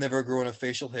maybe they've never grown a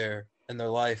facial hair in their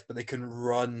life, but they can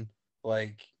run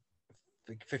like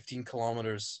 15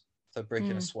 kilometers without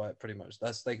breaking a sweat. Pretty much,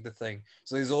 that's like the thing.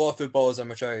 So there's a lot of footballers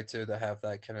I'm attracted to that have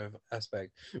that kind of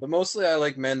aspect. But mostly, I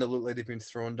like men that look like they've been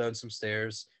thrown down some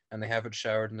stairs and they haven't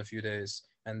showered in a few days,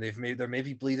 and they're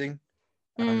maybe bleeding.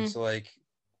 So like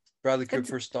Bradley It's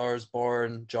Cooper, Stars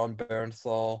Born, John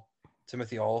Bernthal,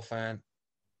 Timothy Oliphant,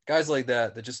 guys like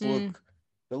that just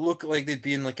look like they'd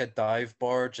be in like a dive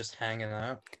bar just hanging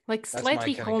out. like That's my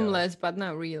slightly kind of guy. homeless, but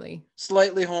not really.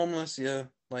 Slightly homeless, yeah.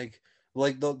 I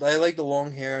like the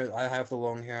long hair. I have the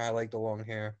long hair. I like the long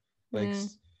hair. Like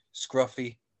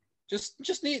scruffy. Just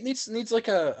needs like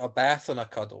a bath and a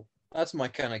cuddle. That's my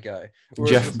kind of guy.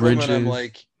 Whereas Jeff with Bridges. women, I'm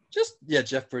like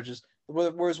Jeff Bridges.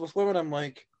 Whereas with women, I'm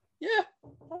like, yeah,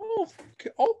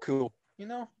 all cool. You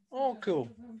know, all cool.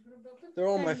 They're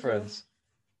all my friends.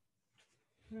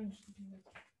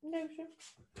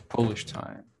 Polish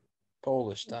time.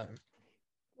 Polish time.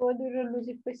 Było dużo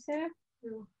ludzi w Polsce?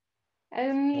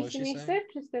 Ale mieliście she miejsce? saying?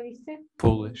 Czy staliście?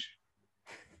 Polish.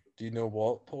 Do you know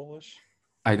what Polish?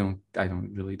 I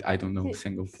don't know a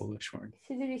single Polish word.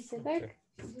 Siedzieliście, tak?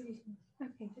 Okay.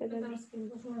 Okej, to dobrze.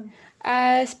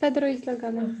 A z Pedro i z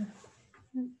Loganem.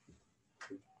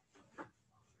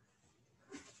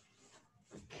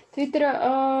 To jutro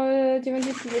o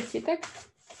 9:30, tak?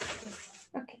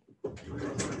 Okej.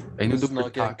 I know This the is not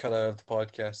word getting tak. cut out of the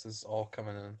podcast. This is all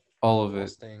coming in. All of All it.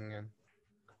 staying in.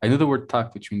 I know the word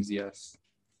tak, which means yes.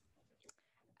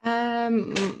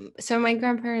 So my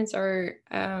grandparents are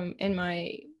in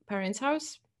my parents'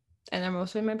 house, and I'm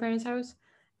also in my parents' house,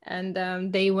 and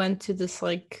they went to this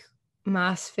like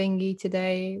mass thingy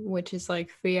today, which is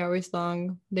like 3 hours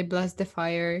long. They blessed the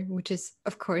fire, which is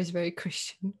of course very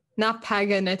Christian, not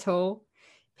pagan at all,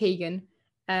 pagan.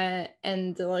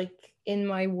 And like in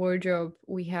my wardrobe,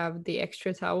 we have the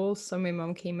extra towels. So my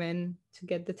mom came in to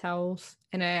get the towels,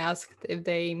 and I asked if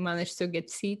they managed to get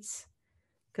seats,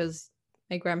 because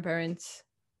my grandparents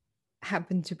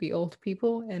happen to be old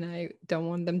people and I don't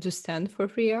want them to stand for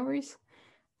 3 hours.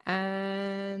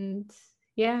 And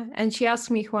yeah, and she asked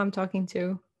me who I'm talking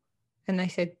to, and I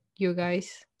said, you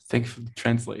guys. Thanks for the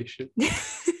translation.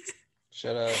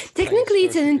 Shut up. Technically,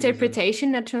 it's Thanks for an confusing.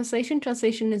 interpretation, not translation.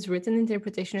 Translation is written,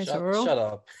 interpretation is oral. Shut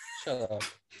up. Shut up.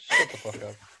 Shut the fuck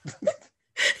up.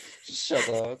 Shut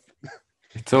up.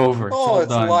 It's over. It's all It's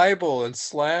done. libel and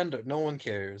slander. No one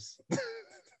cares.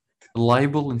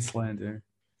 Libel and slander.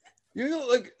 You look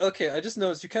like, okay, I just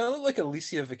noticed you kind of look like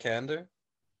Alicia Vikander.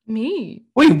 Me?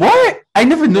 Wait, what? I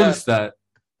never noticed that.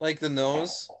 Like the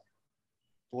nose,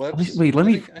 lips. Wait, let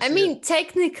me- I mean,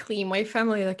 technically, my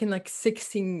family, like in like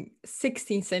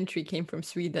 16th century, came from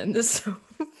Sweden. So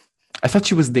I thought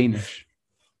she was Danish.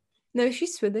 no,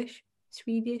 she's Swedish.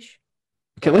 Swedish.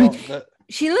 Okay, let me.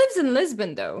 She lives in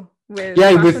Lisbon though. With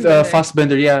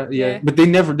Fassbender. Yeah. But they're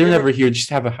never here. Just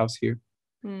have a house here.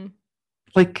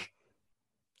 Like,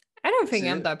 I don't think See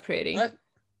I'm it? that pretty.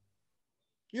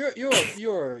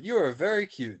 You're very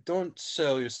cute. Don't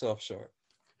sell yourself short.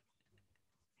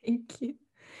 Thank you.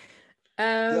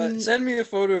 Send me a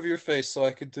photo of your face so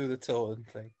I could do the tilting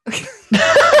thing.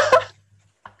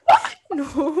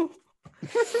 No.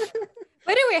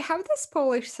 By the way, how does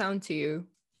Polish sound to you?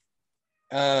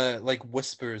 Like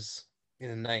whispers in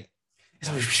the night.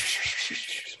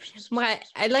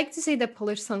 I like to say that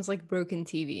Polish sounds like broken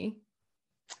TV.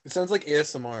 It sounds like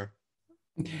ASMR.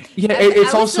 yeah, I it's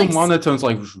was, also like, monotone. It's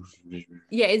like.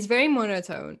 Yeah, it's very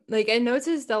monotone. Like I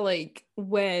noticed that like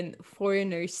when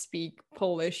foreigners speak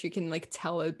Polish, you can like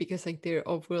tell it because like they're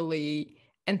overly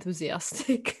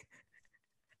enthusiastic.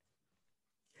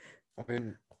 I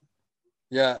mean,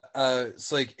 yeah.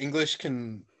 It's like English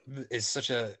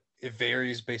it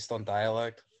varies based on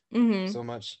dialect so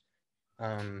much.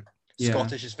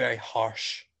 Scottish is very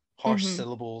harsh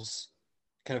syllables,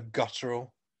 kind of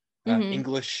guttural.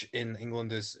 English in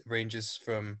England ranges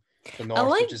from the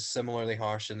north, which is similarly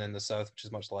harsh, and then the south, which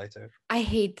is much lighter. I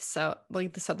hate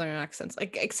the southern accents,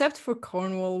 like except for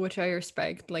Cornwall, which I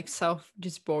respect. Like south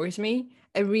just bores me.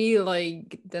 I really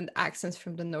like the accents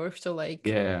from the north, so like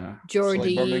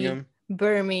Geordie, so like Birmingham,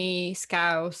 Burmese,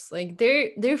 Scouse, like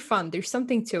they're fun. There's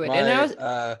something to it.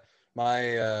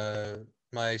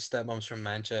 My stepmom's from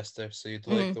Manchester, so you'd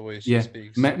like the way she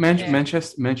speaks.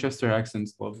 Manchester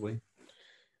accent's lovely.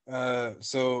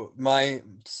 So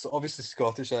obviously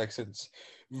Scottish accents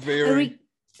I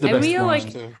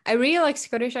really like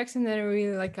Scottish accent and I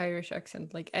really like Irish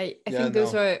accent. Like I think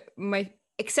those are my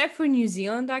except for New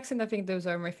Zealand accent, I think those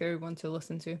are my favorite ones to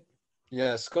listen to.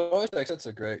 Yeah, Scottish accents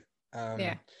are great.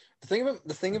 Yeah. The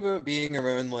thing about being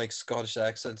around like Scottish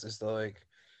accents is that like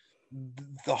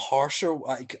the harsher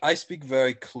I speak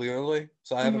very clearly,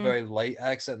 so I have a Mhm. very light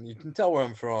accent, and you can tell where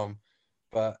I'm from,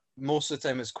 but most of the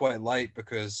time it's quite light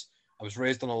because I was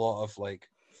raised on a lot of like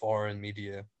foreign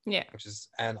media, Yeah.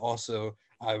 and also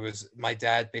my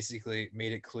dad basically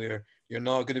made it clear you're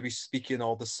not going to be speaking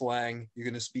all the slang, you're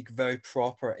going to speak very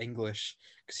proper English,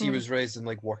 because he Mm. was raised in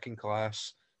like working class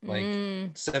like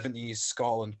 70s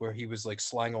Scotland, where he was like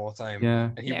slang all the time, Yeah.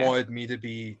 and he Yeah. wanted me to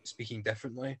be speaking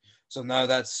differently. So now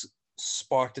that's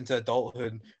sparked into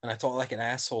adulthood, and I talk like an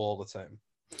asshole all the time.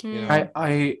 You know?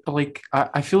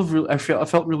 I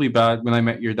felt really bad when I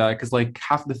met your dad, because like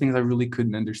half the things I really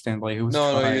couldn't understand. Like, it was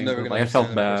No, you're trying, never but gonna like I felt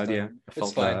understand it the first bad. Yeah, time. I It's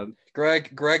felt fine. bad.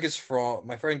 Greg is from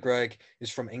my friend Greg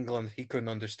is from England. He couldn't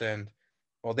understand.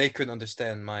 Well, they couldn't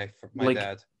understand my Like-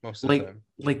 dad most of the time.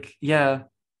 Yeah.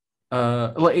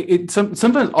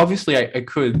 Sometimes obviously I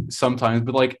could sometimes,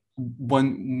 but like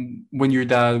when your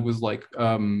dad was like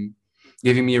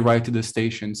giving me a ride to the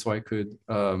station so I could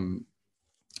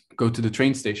go to the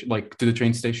train station, like to the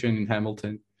train station in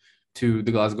Hamilton to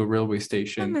the Glasgow railway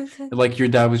station. Hamilton. Like your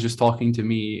dad was just talking to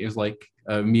me. It was like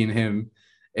me and him.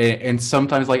 And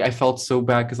sometimes like I felt so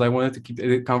bad because I wanted to keep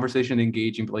the conversation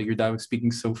engaging, but like your dad was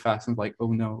speaking so fast and like,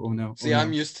 oh no, oh no. See, oh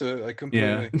I'm no. used to it, like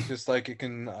Yeah. completely. Just like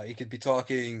he could be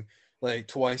talking like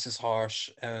twice as harsh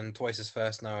and twice as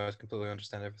fast. Now I completely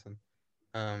understand everything.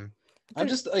 I'm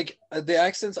just like the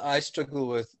accents I struggle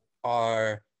with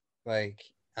are like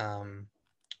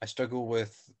I struggle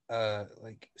with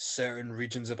like certain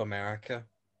regions of America,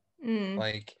 Mm.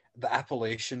 like the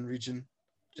Appalachian region.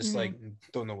 Just Mhm. like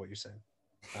don't know what you're saying.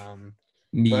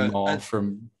 Meme But all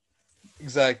from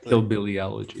exactly. Hillbilly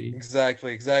Elegy.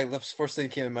 Exactly. That's the first thing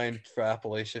that came to mind for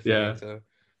Appalachia for Yeah. me too.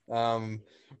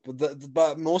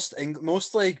 But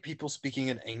most like people speaking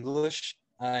in English,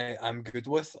 I'm good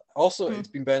with. Also, Hmm. it's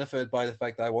been benefited by the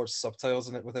fact that I watch subtitles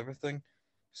in it with everything,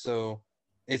 so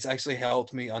it's actually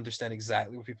helped me understand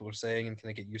exactly what people are saying and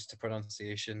kind of get used to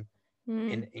pronunciation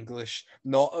in English,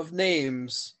 not of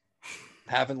names.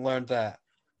 Haven't learned that,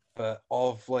 but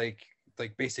of like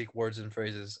basic words and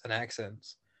phrases and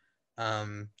accents.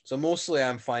 So mostly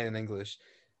I'm fine in English.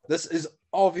 This is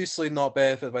obviously not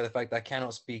benefited by the fact that I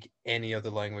cannot speak any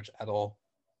other language at all.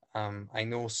 I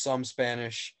know some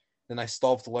Spanish, then I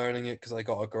stopped learning it because I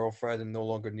got a girlfriend and no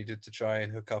longer needed to try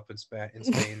and hook up in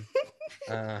Spain.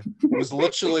 It was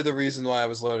literally the reason why I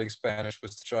was learning Spanish,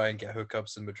 was to try and get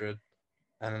hookups in Madrid.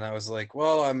 And then I was like,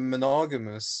 well, I'm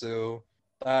monogamous, so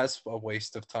that's a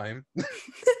waste of time.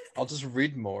 I'll just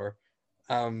read more.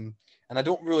 And I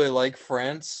don't really like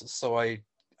France, so I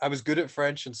was good at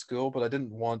French in school, but I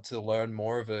didn't want to learn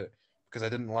more of it because I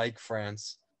didn't like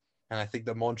France, and I think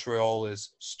that Montreal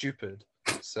is stupid.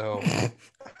 So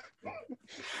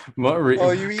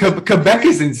Quebec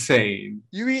is insane.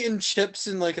 You eating chips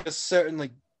in like a certain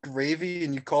like gravy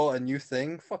and you call it a new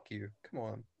thing? Fuck you! Come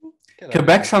on.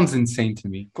 Quebec sounds insane to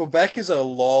me. Quebec is a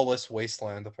lawless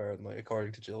wasteland, apparently,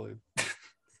 according to Jillian.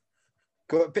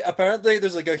 Apparently,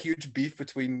 there's like a huge beef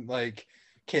between like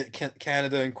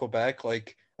Canada and Quebec,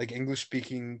 like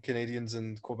English-speaking Canadians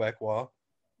and Quebecois.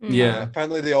 Yeah.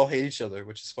 Apparently, they all hate each other,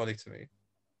 which is funny to me.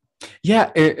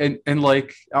 Yeah, and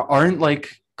like, aren't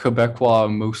like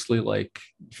Quebecois mostly like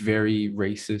very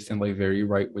racist and like very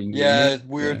right-wing? Yeah,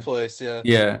 weird place. Yeah.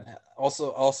 Yeah.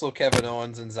 Also Kevin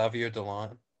Owens and Xavier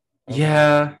Dolan.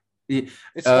 Yeah. It's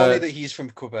funny that he's from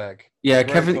Quebec. Yeah,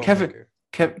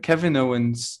 Kevin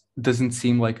Owens doesn't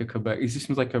seem like a Quebec. He just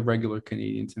seems like a regular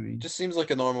Canadian to me. Just seems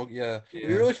like a normal. Yeah. It'd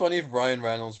be really funny if Ryan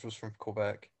Reynolds was from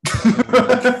Quebec.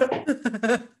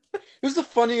 Who's the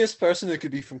funniest person who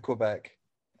could be from Quebec,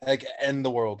 like in the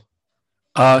world?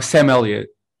 Sam Elliott.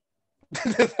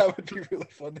 That would be really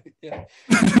funny. Yeah.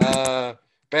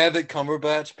 Benedict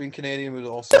Cumberbatch being Canadian would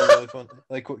also be really funny.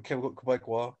 Like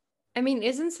Quebecois. I mean,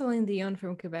 isn't Celine Dion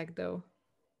from Quebec though?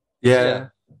 Yeah.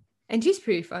 And she's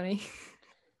pretty funny.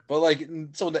 But like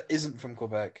someone that isn't from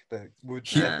Quebec, that would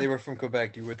if they were from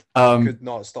Quebec, you could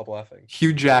not stop laughing.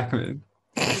 Hugh Jackman.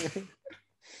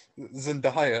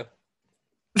 Zendaya.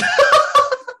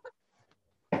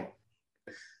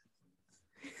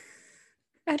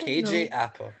 KJ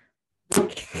Apa.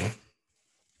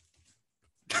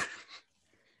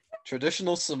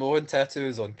 Traditional Samoan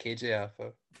tattoos on KJ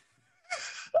Apa.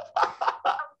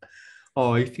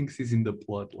 Oh, he thinks he's in the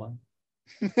bloodline.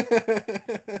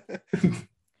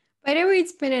 By the way,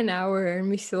 it's been an hour and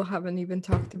we still haven't even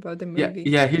talked about the movie.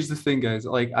 Yeah. Here's the thing, guys.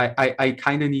 Like, I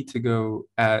kind of need to go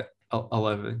at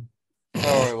 11.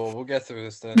 All right, well, we'll get through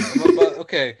this then. But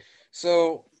okay,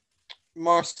 so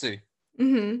Marcy,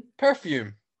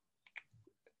 perfume.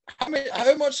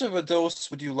 How much of a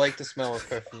dose would you like to smell of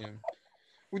perfume?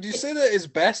 Would you say that it's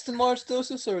best in large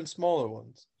doses or in smaller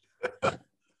ones? I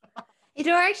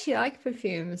don't actually like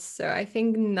perfumes, so I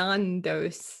think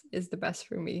non-dose is the best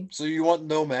for me. So you want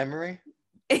no memory?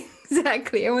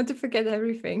 Exactly. I want to forget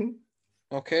everything.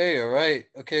 Okay, all right.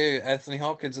 Okay, Anthony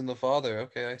Hopkins and the Father.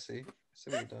 Okay, I see. I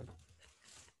see what you've done.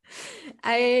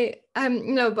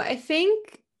 No, but I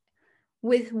think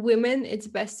with women it's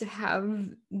best to have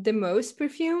the most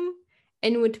perfume,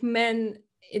 and with men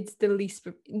it's the least.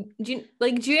 Do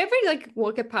you ever like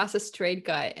walk past a straight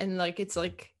guy and like it's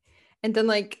like, and then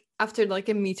like after like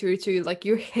a meter or two, like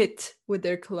you're hit with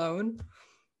their cologne?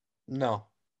 No,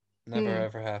 never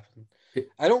ever happened.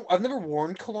 I've never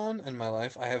worn cologne in my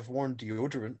life. I have worn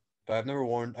deodorant, but I've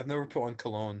never put on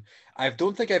cologne. I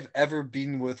don't think I've ever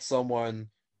been with someone,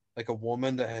 like a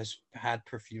woman, that has had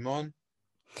perfume on,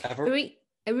 ever.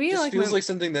 I really just like feels like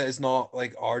something that is not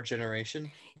like our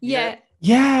generation. Yeah.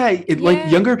 Yeah,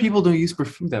 like younger people don't use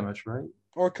perfume that much, right?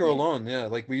 Or cologne, yeah.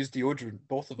 Like we use deodorant,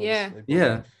 both of us. Yeah. Like,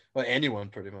 Yeah. Well, anyone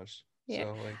pretty much. Yeah.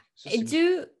 So like,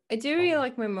 I do really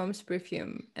like my mom's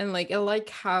perfume, and like I like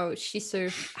how she sort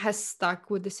of has stuck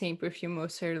with the same perfume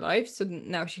most of her life. So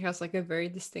now she has like a very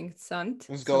distinct scent.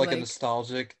 It's got like a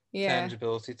nostalgic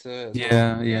tangibility to it.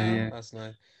 Yeah. That's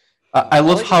nice. I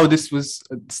love how this was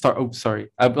sorry.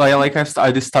 I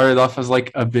just started off as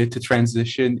like a bit to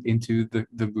transition into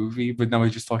the movie, but now we're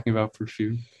just talking about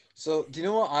perfume. So do you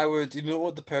know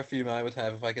what the perfume I would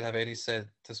have if I could have any scent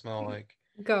to smell like?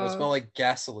 Go. It would smell like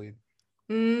gasoline.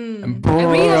 I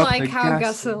really like how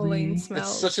gasoline smells.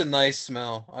 It's such a nice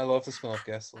smell. I love the smell of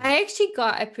gasoline. I actually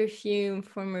got a perfume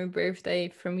for my birthday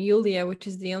from Yulia, which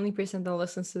is the only person that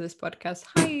listens to this podcast.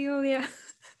 Hi, Yulia.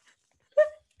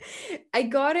 I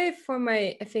got it for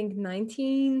my, I think,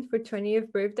 19th or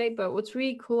 20th birthday, but what's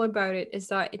really cool about it is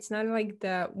that it's not like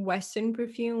the Western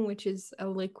perfume, which is a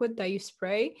liquid that you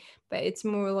spray, but it's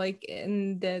more like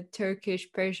in the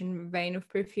Turkish Persian vein of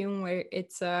perfume, where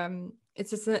it's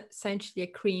essentially a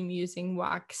cream using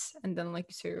wax, and then like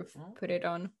you sort of put it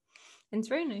on, and it's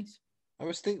very nice.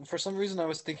 For some reason I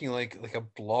was thinking like a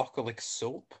block of like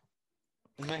soap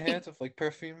in my head of like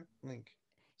perfume, like.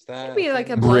 Maybe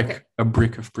like a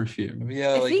brick of perfume. Yeah,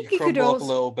 like you crumble up a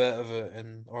little bit of it,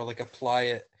 or like apply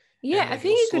it. Yeah, I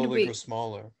think it could be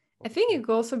smaller. I think it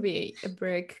could also be a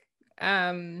brick.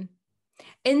 And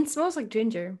it smells like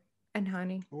ginger and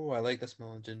honey. Oh, I like the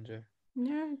smell of ginger.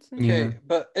 Yeah, it's nice. Okay,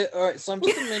 but all right. So I'm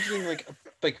just imagining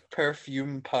like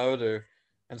perfume powder,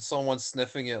 and someone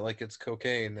sniffing it like it's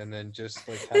cocaine, and then just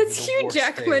like that's Hugh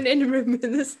Jackman in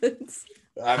Reminiscence.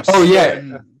 I'm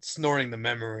snoring the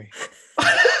memory.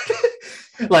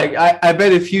 Like I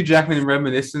bet if Hugh Jackman in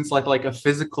Reminiscence like a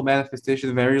physical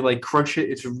manifestation, very like crush it,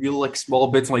 it's real like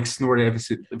small bits and like snort it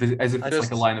as if it's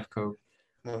like a line of coke.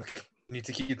 Look, we need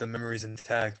to keep the memories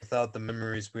intact. Without the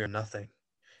memories, we are nothing,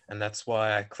 and that's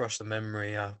why I crush the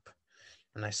memory up,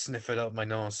 and I sniff it up my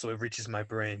nose so it reaches my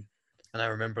brain, and I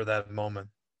remember that moment.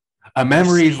 A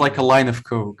memory is like a line of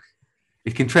coke.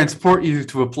 It can transport you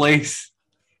to a place,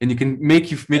 and you can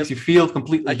makes you feel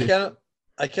completely different.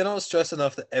 I cannot stress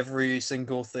enough that every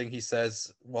single thing he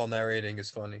says while narrating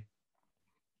is funny.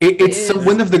 It's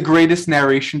one of the greatest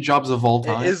narration jobs of all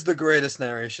time. It is the greatest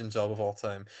narration job of all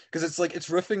time, because it's like it's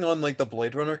riffing on like the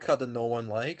Blade Runner cut that no one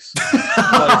likes,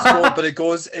 but it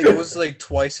goes like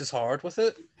twice as hard with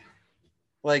it.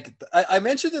 Like I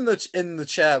mentioned in the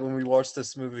chat when we watched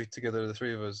this movie together, the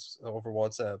three of us over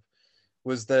WhatsApp,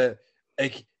 was that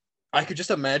like I could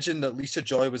just imagine that Lisa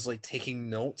Joy was like taking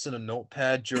notes in a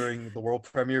notepad during the world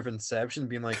premiere of Inception,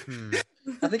 being like,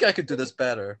 I think I could do this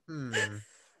better.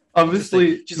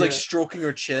 Obviously, she's like stroking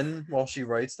her chin while she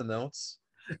writes the notes.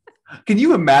 Can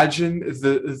you imagine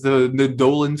the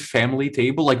Nolan family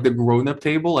table, like the grown-up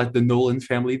table at the Nolan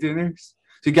family dinners?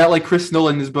 So you got like Chris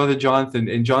Nolan, his brother Jonathan,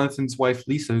 and Jonathan's wife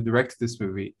Lisa, who directed this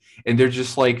movie, and they're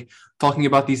just like talking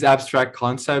about these abstract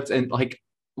concepts and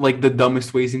like the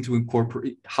dumbest ways to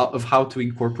incorporate how to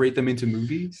incorporate them into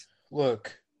movies.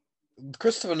 Look,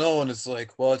 Christopher Nolan is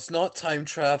like, well, it's not time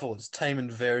travel, it's time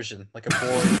inversion, like a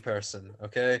boring person,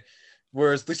 okay?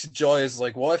 Whereas Lisa Joy is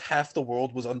like, what if half the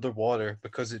world was underwater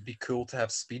because it'd be cool to have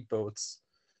speedboats?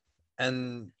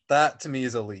 And that to me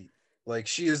is elite. Like,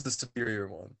 she is the superior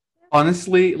one.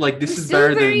 Honestly, like this is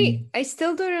better than. I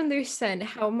still don't understand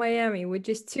how Miami with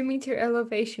just 2-meter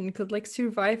elevation could like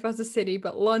survive as a city,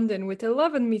 but London with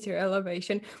 11-meter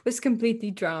elevation was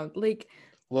completely drowned. Like,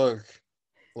 look,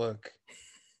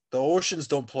 the oceans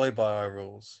don't play by our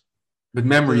rules, but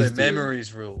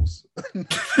memories rules.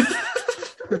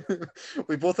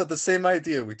 We both had the same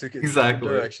idea. We took it in Exactly.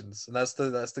 different directions, and that's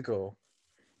the goal.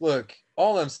 Look,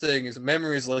 all I'm saying is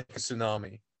memory is like a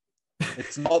tsunami.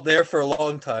 It's not there for a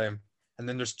long time, and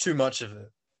then there's too much of it.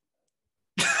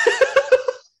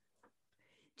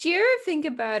 Do you ever think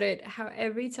about it? How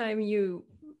every time you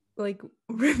like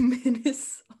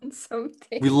reminisce on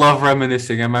something, We love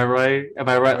reminiscing. Am I right? Am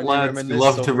I right, When you lads? We reminisce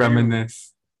love to over you.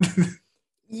 reminisce.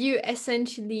 you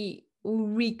essentially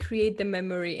recreate the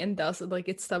memory, and thus like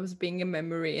it stops being a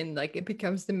memory, and like it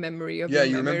becomes the memory of Yeah, your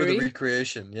you remember the memory.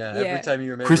 recreation. Yeah, Yeah. every time you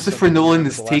remember Christopher something, you Nolan remember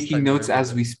is the last taking time you notes remembered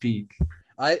as it. we speak.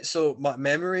 So my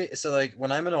memory, so like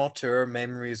when I'm an author,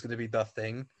 memory is going to be the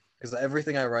thing, because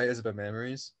everything I write is about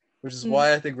memories, which is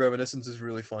why I think Reminiscence is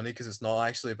really funny, because it's not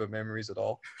actually about memories at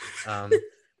all.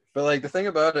 But like the thing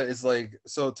about it is like,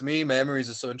 so to me, memories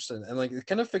is so interesting, and like the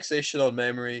kind of fixation on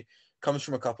memory comes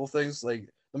from a couple things. Like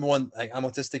number one, like I'm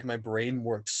autistic, my brain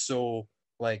works so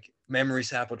like memories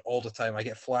happen all the time. I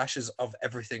get flashes of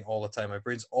everything all the time. My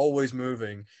brain's always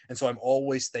moving, and so I'm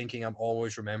always thinking, I'm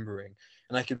always remembering,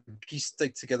 and I can piece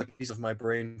together pieces of my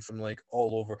brain from like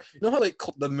all over. You know how like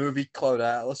the movie Cloud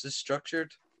Atlas is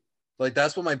structured? Like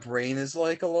that's what my brain is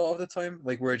like a lot of the time,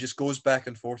 like where it just goes back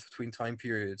and forth between time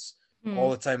periods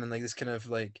all the time, and like this kind of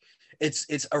like it's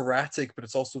erratic, but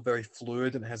it's also very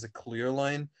fluid and has a clear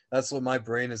line. That's what my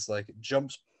brain is like. It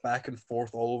jumps back and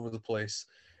forth all over the place,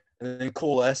 and then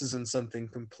coalesces in something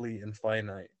complete and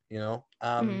finite.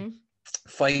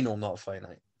 Final, not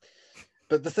finite.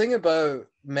 But the thing about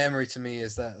memory to me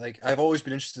is that like I've always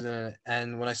been interested in it,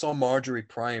 and when I saw Marjorie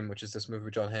Prime, which is this movie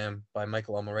with John Hamm by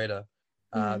Michael Almereyda,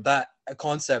 that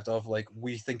concept of like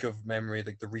we think of memory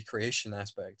like the recreation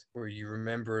aspect, where you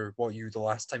remember the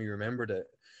last time you remembered it,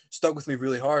 stuck with me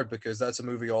really hard, because that's a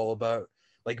movie all about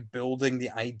like building the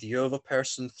idea of a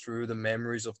person through the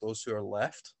memories of those who are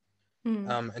left.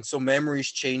 And so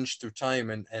memories change through time,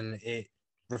 and it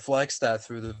reflects that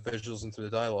through the visuals and through the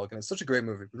dialogue, and it's such a great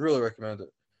movie. Would really recommend it.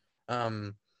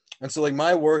 And so like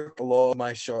my work, a lot of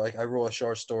my short, like I wrote a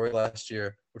short story last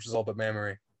year which is all about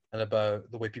memory and about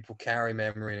the way people carry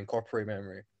memory and incorporate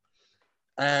memory.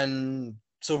 And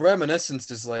so Reminiscence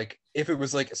is like, if it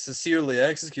was like sincerely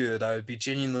executed, I would be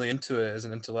genuinely into it as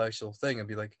an intellectual thing. I'd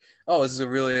be like, oh, this is a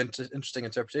really interesting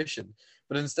interpretation.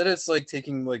 But instead it's like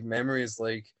taking like memories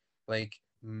like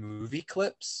movie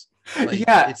clips. Like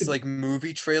Yeah. it's like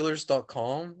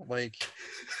movietrailers.com. Like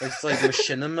it's like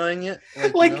machinimaing it.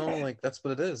 Like, Like- you know, like that's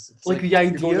what it is. It's like the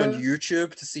you're going on idea.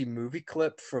 YouTube to see movie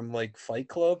clip from like Fight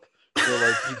Club, where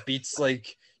like he beats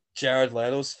like Jared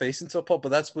Leto's face into a pulp, but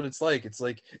that's what it's like. It's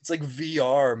like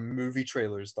VR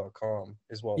movietrailers.com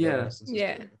is what Yeah. Reminiscence is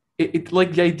Yeah. doing. It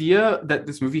like the idea that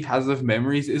this movie has of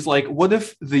memories is like, what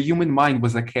if the human mind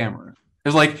was a camera?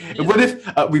 It's like, Yeah. what if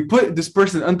we put this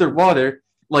person underwater,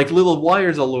 like little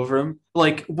wires all over him?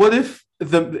 Like, what if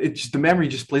the memory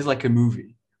just plays like a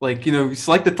movie? Like, you know, it's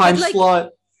like the time like-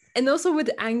 slot. And also with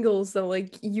angles that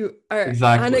like you are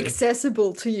Exactly.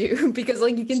 inaccessible to you because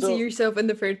like you can So- see yourself in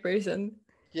the third person.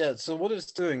 Yeah, so what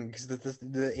it's doing, because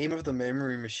the aim of the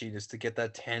memory machine is to get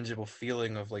that tangible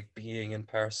feeling of like being in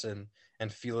person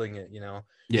and feeling it, you know?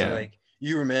 Yeah. So like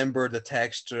you remember the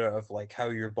texture of like how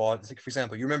your body, like for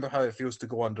example, you remember how it feels to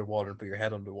go underwater and put your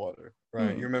head underwater,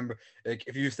 right? You remember, like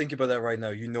if you think about that right now,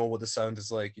 you know what the sound is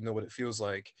like, you know what it feels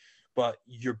like, but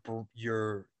you're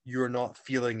not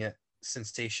feeling it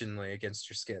sensationally against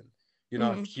your skin. You're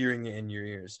not hearing it in your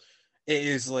ears. It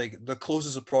is like the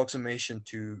closest approximation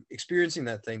to experiencing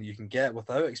that thing that you can get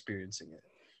without experiencing it.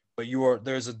 But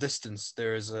there's a distance,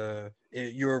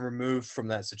 you're removed from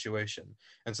that situation.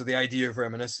 And so the idea of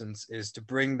reminiscence is to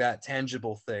bring that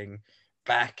tangible thing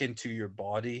back into your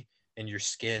body and your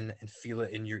skin and feel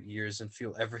it in your ears and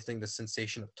feel everything, the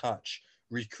sensation of touch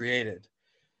recreated.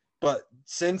 But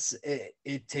since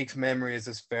it takes memory as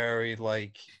this very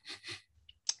like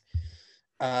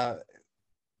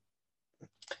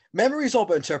memory is all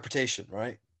about interpretation,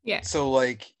 right? Yeah. So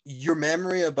like your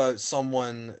memory about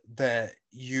someone that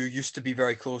you used to be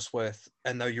very close with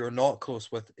and now you're not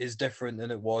close with is different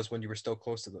than it was when you were still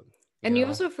close to them. And you know?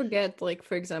 also forget, like,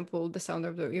 for example, the sound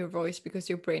of your voice because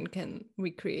your brain can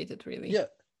recreate it really. Yeah,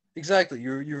 exactly.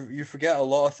 You forget a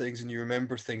lot of things and you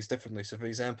remember things differently. So for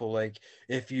example, like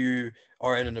if you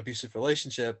are in an abusive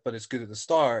relationship but it's good at the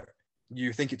start,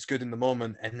 you think it's good in the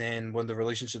moment, and then when the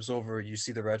relationship's over, you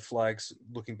see the red flags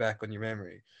looking back on your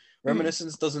memory.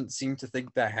 Reminiscence doesn't seem to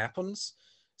think that happens.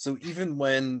 So even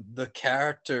when the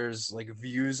characters' like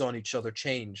views on each other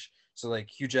change, so like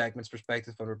Hugh Jackman's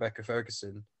perspective on Rebecca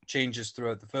Ferguson changes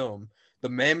throughout the film, the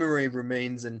memory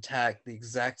remains intact the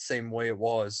exact same way it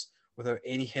was without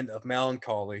any hint of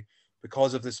melancholy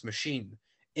because of this machine.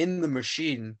 In the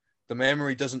machine, the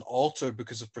memory doesn't alter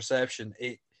because of perception.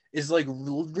 It is like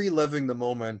reliving the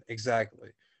moment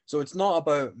exactly. So it's not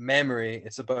about memory,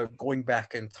 it's about going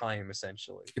back in time,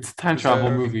 essentially. It's a time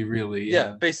travel movie, really.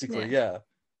 Yeah, basically, yeah.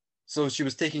 So she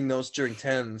was taking notes during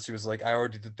 10, and she was like, I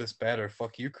already did this better.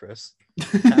 Fuck you, Chris.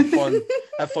 Have fun.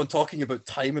 Have fun talking about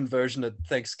time inversion at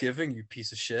Thanksgiving, you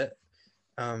piece of shit.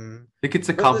 I think it's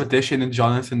a competition, and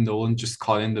Jonathan Nolan just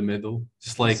caught in the middle.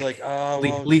 Just like, well,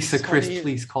 Lisa, Chris, honey,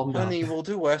 please calm down. honey, we'll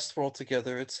do Westworld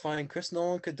together. It's fine. Chris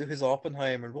Nolan could do his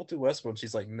Oppenheimer, and we'll do Westworld. And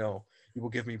she's like, no, you will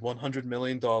give me $100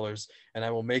 million, and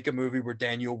I will make a movie where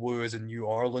Daniel Wu is a New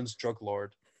Orleans drug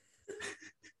lord.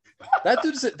 That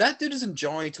dude is in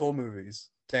Johnny To movies.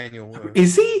 Daniel Wu.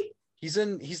 Is he? He's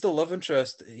the love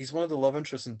interest. He's one of the love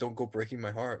interests in Don't Go Breaking My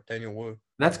Heart. Daniel Wu.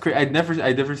 That's crazy. I'd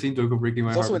never seen Don't Go Breaking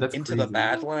My He's Heart. also But that's Into crazy. the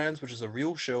Badlands, which is a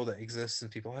real show that exists and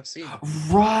people have seen.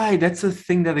 Right, that's a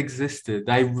thing that existed.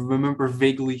 I remember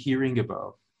vaguely hearing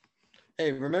about.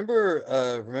 Hey,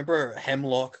 remember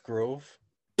Hemlock Grove?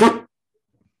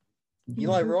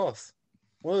 Eli Roth,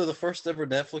 one of the first ever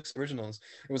Netflix originals.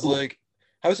 It was like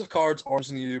House of Cards, Orange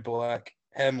is the New Black,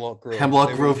 Hemlock Grove.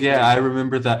 Hemlock Grove, yeah, I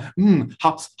remember that.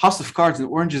 House of Cards and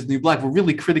Orange is the New Black were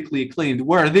really critically acclaimed.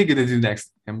 What are they gonna do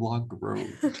next? Hemlock Grove.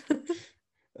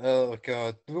 Oh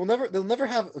god, they'll never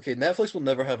have. Okay, Netflix will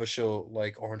never have a show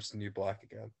like Orange is the New Black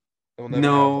again. They'll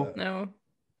never have that. No.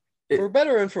 For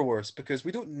better and for worse, because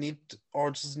we don't need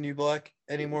Orange is the New Black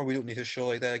anymore. We don't need a show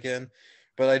like that again.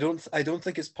 But I don't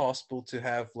think it's possible to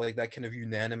have like that kind of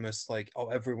unanimous, like, oh,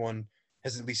 everyone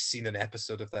has at least seen an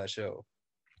episode of that show.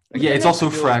 Like, yeah, it's also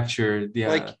fractured. Yeah,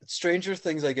 like Stranger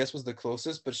Things, I guess, was the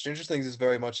closest, but Stranger Things is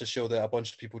very much a show that a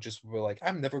bunch of people just were like,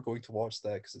 I'm never going to watch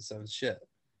that because it sounds shit.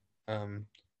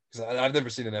 Because I've never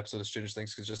seen an episode of Stranger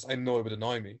Things because just I know it would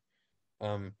annoy me.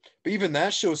 But even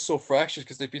that show is so fractured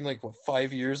because they've been like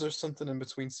 5 years or something in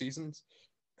between seasons.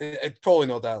 It's probably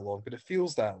not that long, but it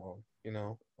feels that long, you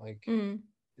know, like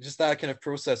just that kind of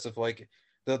process of like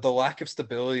the lack of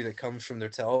stability that comes from their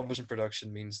television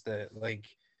production means that like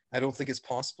I don't think it's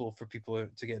possible for people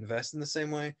to get invested in the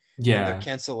same way. Yeah, and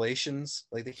their cancellations,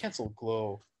 like they canceled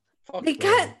Glow. Fuck They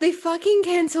Glow. they fucking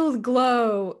canceled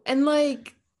Glow, and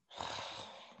like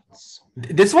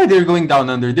that's why they're going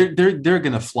down under. They're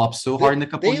gonna flop so hard in a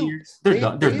couple years. They're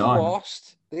done. They're done.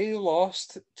 They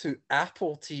lost to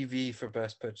Apple TV for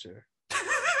Best Picture.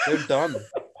 They're done.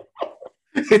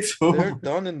 They're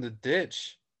done in the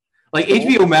ditch. Like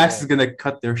HBO Max is gonna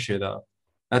cut their shit up.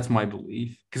 That's my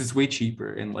belief because it's way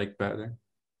cheaper and like better.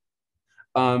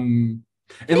 And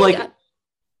like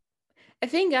I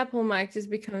think Apple Max is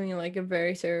becoming like a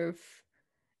very sort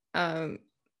of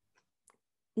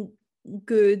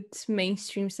good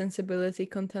mainstream sensibility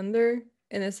contender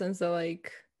in a sense that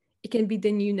like it can be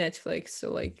the new Netflix.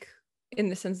 So like in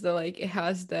the sense that like it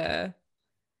has the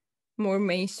more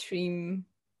mainstream.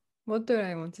 What do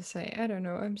I want to say? I don't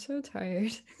know. I'm so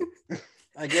tired.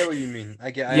 I get what you mean. I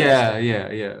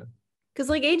yeah. Because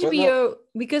like HBO,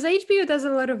 because HBO does a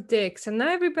lot of dicks, and not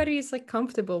everybody is like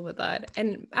comfortable with that.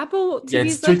 And Apple TV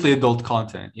it's strictly adult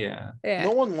content. Yeah.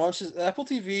 No one watches Apple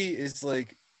TV. Is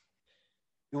like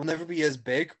it will never be as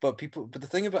big, but the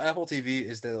thing about Apple TV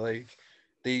is that like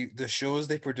the shows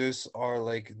they produce are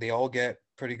like they all get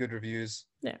pretty good reviews.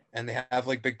 Yeah. And they have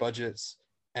like big budgets.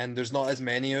 And there's not as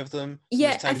many of them. So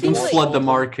yeah, I think like, flood the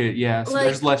market. Yeah, so like,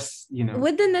 there's less, you know.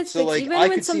 With the Netflix, so like even I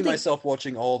could see myself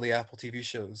watching all the Apple TV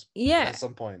shows. Yeah. At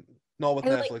some point, not with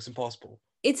Netflix, like, impossible.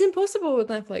 It's impossible with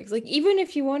Netflix. Like even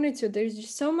if you wanted to, there's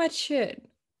just so much shit.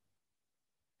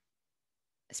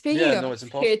 Speaking of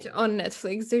shit on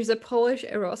Netflix, there's a Polish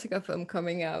erotica film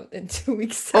coming out in 2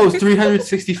 weeks. Oh,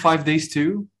 365 Days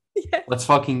too? Yeah. Let's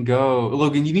fucking go.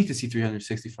 Logan, you need to see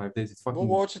 365 Days. It's fucking... We'll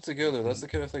watch it together. That's the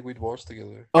kind of thing we'd watch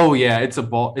together. Oh yeah, it's a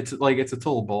ball. It's a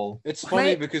total ball. It's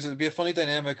funny because it'd be a funny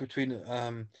dynamic between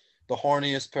the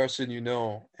horniest person you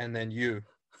know and then you.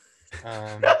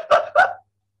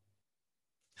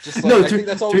 Just like, I think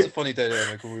that's always a funny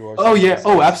dynamic when we watch. Oh yeah,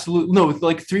 oh absolutely. No,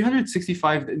 like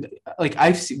 365. Like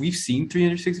we've seen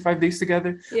 365 Days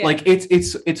together. Yeah. Like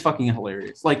it's fucking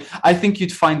hilarious. Like I think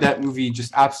you'd find that movie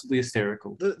just absolutely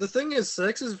hysterical. The thing is,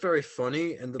 sex is very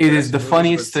funny, and it is the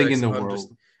funniest thing in the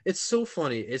world. It's so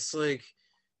funny. It's like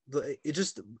it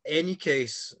just any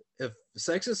case if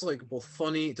sex is like both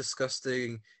funny,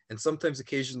 disgusting, and sometimes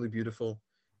occasionally beautiful,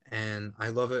 and I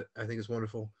love it. I think it's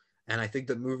wonderful. And I think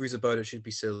that movies about it should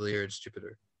be sillier and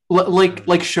stupider. Like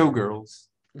Showgirls.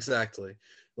 Exactly.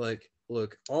 Like,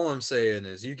 look, all I'm saying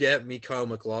is you get me Kyle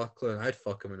MacLachlan, I'd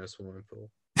fuck him in a swimming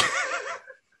pool.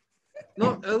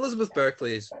 No, Elizabeth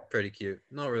Berkley is pretty cute.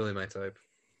 Not really my type.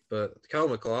 But Kyle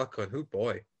MacLachlan,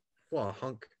 boy. What a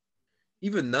hunk.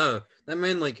 Even now, that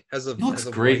man like has a He looks has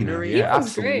a great now. winery. Yeah, He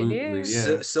looks great, absolutely. yeah.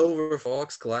 Yeah. Silver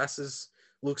fox glasses.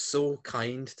 Looks so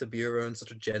kind to be around,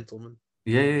 such a gentleman.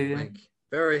 Yeah, yeah, yeah. Like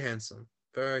very handsome,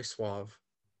 very suave.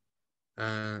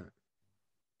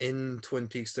 In Twin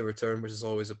Peaks: The Return, which is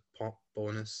always a pop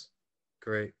bonus.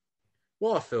 Great.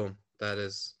 What a film that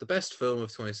is. The best film of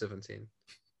 2017.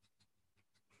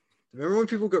 Remember when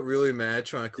people got really mad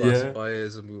trying to classify it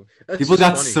as a movie? That's People just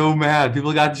got funny. so mad.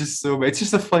 People got just so mad. It's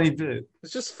just a funny bit.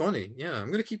 It's just funny. Yeah, I'm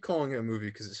gonna keep calling it a movie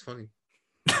because it's funny.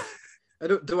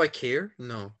 Do I care?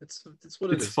 No. It's what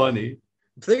it It's is. funny.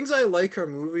 Things I like are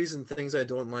movies, and things I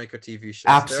don't like are TV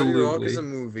shows. 30 Rock is Absolutely. a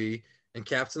movie, and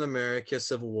Captain America: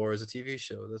 Civil War is a TV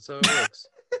show. That's how it works.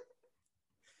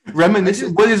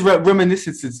 Reminiscence. What is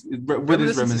reminiscence? What is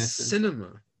Reminiscence reminiscence?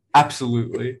 cinema.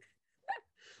 Absolutely.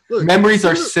 Look, Memories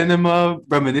are cinema- cinema.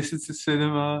 Reminiscence is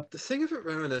cinema. The thing about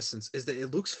Reminiscence is that it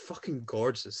looks fucking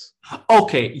gorgeous.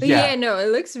 Okay, But yeah. yeah, no,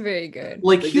 it looks very good.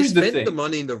 Like They here's the spent thing. the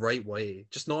money in the right way,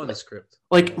 just not in the script.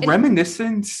 Like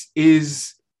Reminiscence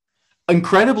is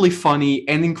incredibly funny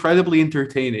and incredibly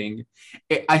entertaining.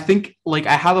 I think like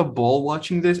I had a ball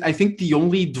watching this. I think the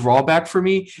only drawback for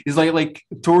me is like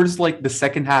towards like the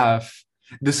second half,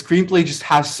 the screenplay just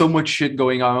has so much shit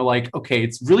going on. Like, okay,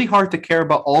 it's really hard to care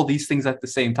about all these things at the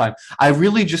same time. I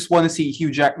really just want to see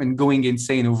Hugh Jackman going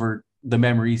insane over the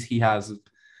memories he has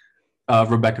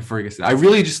of Rebecca Ferguson. I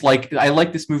really just I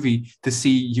like this movie to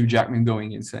see Hugh Jackman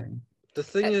going insane. The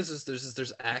thing is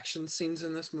there's action scenes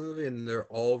in this movie, and they're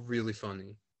all really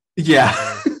funny.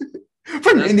 Yeah.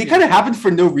 And they kind of happen for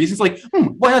no reason. It's like,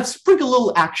 why not sprinkle a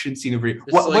little action scene over here?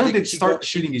 Why don't they start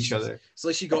shooting each other? It's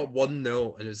like she got one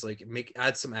note, and it's like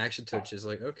add some action touches.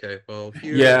 Like, okay, well,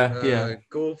 here,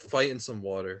 go fight in some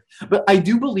water. But I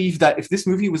do believe that if this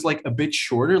movie was like a bit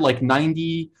shorter, like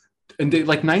 90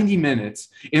 minutes,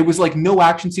 it was like no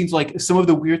action scenes, like some of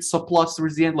the weird subplots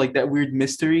towards the end, like that weird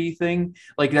mystery thing,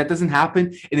 like that doesn't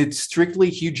happen, and it's strictly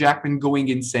Hugh Jackman going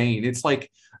insane. It's like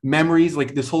memories,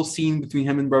 like this whole scene between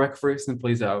him and Rebecca Ferguson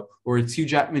plays out, or it's Hugh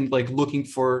Jackman like looking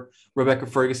for Rebecca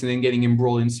Ferguson and getting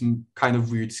embroiled in some kind of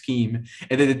weird scheme,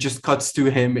 and then it just cuts to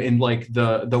him in like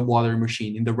the water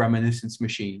machine, in the reminiscence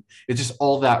machine. It's just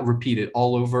all that repeated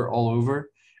all over.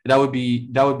 That would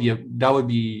be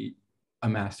a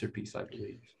masterpiece, I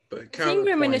believe. But I think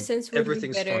Reminiscence would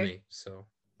everything's be better. funny. So.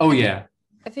 Oh yeah.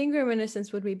 I think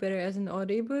Reminiscence would be better as an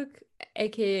audiobook,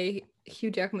 aka Hugh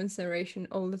Jackman's narration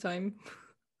all the time.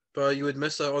 But you would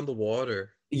miss out on the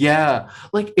water. Yeah,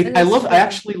 like I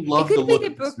actually love the look. It could be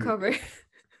the book cover.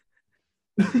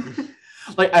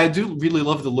 Like I do really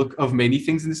love the look of many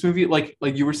things in this movie. Like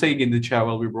you were saying in the chat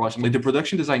while we were watching, like the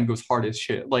production design goes hard as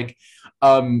shit. Like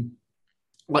I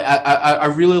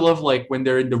really love like when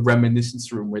they're in the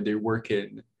reminiscence room where they work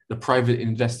in, the private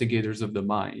investigators of the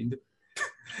mind.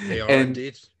 They are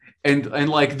indeed. And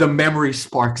like the memory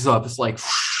sparks up. It's like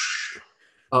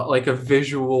a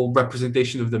visual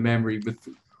representation of the memory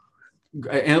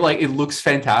and like it looks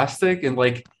fantastic, and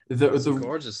like it's a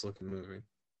gorgeous looking movie.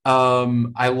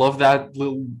 I love that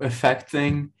little effect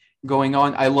thing going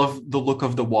on. I love the look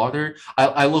of the water.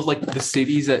 I love like the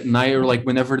cities at night, or like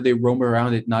whenever they roam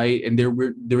around at night and they're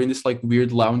in this like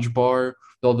weird lounge bar with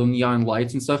all the neon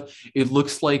lights and stuff. It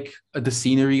looks like the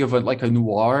scenery of a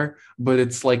noir, but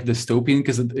it's like dystopian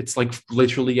because it's like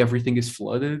literally everything is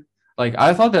flooded. Like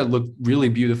I thought that looked really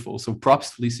beautiful. So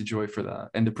props to Lisa Joy for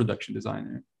that and the production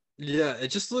designer. Yeah,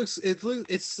 it's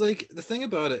like the thing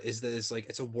about it is that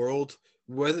it's a world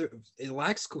whether it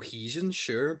lacks cohesion,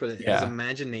 sure, but it has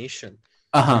imagination.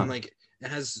 And like it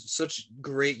has such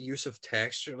great use of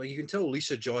texture. Like you can tell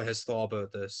Lisa Joy has thought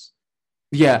about this.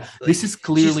 Yeah, like, this is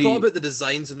clearly she's thought about the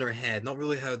designs in her head, not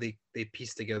really how they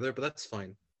piece together, but that's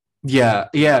fine. Yeah.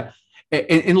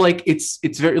 And like it's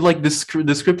very like the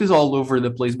script is all over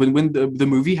the place, but when the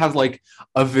movie has like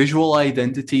a visual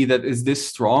identity that is this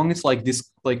strong, it's like this,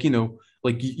 like, you know,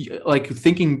 like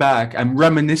thinking back, I'm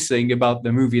reminiscing about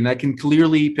the movie, and I can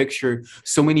clearly picture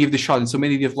so many of the shots and so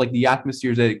many of like the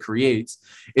atmospheres that it creates.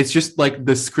 It's just like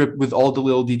the script with all the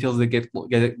little details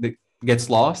that gets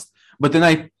lost. But then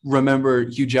I remember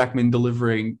Hugh Jackman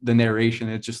delivering the narration.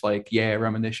 It's just like, yeah,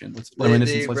 reminiscence.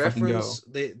 Let's fucking go.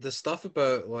 The stuff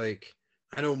about like,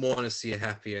 I don't want to see a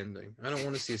happy ending. I don't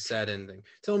want to see a sad ending.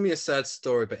 Tell me a sad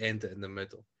story, but end it in the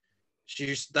middle.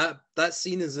 That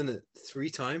scene is in it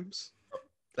 3 times.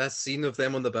 That scene of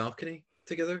them on the balcony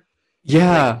together.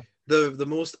 Yeah. Like, the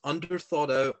most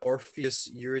underthought out Orpheus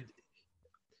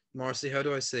Marcy, how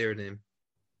do I say her name?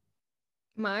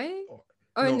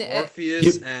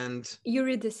 Orpheus and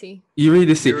Eurydice.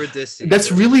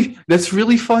 That's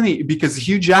really funny because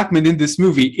Hugh Jackman in this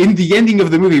movie, in the ending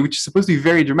of the movie, which is supposed to be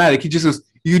very dramatic, he just goes,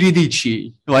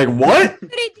 Eurydice. Like what?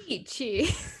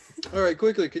 Eurydice. All right,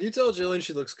 quickly, can you tell Jillian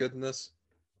she looks good in this?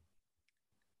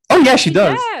 Oh yeah, she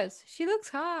does. Yes, she looks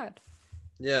hot.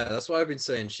 Yeah, that's what I've been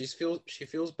saying. She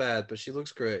feels bad, but she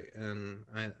looks great, and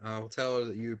I'll tell her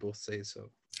that you both say so.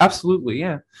 Absolutely,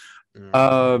 yeah.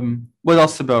 Mm. What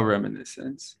else about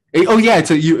Reminiscence? Oh yeah,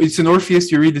 it's an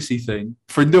Orpheus Eurydice thing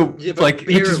for no Yeah, but like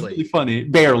which is barely. really funny.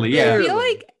 Barely, yeah.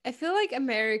 Barely. I feel like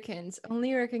Americans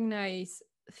only recognize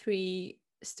 3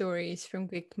 stories from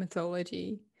Greek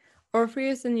mythology: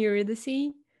 Orpheus and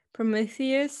Eurydice,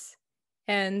 Prometheus,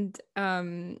 and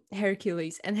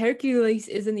Hercules. And Hercules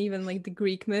isn't even like the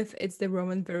Greek myth; it's the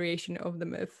Roman variation of the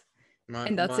myth.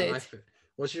 And that's it.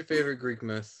 What's your favorite Greek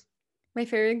myth? My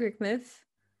favorite Greek myth.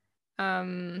 I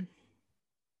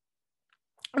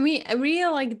mean, I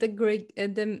really like the Greek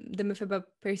the myth about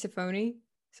Persephone.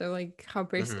 So like how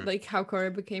like how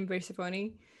Cora became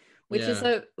Persephone, which is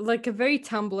a very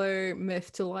Tumblr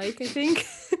myth to like, I think.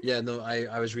 Yeah, no,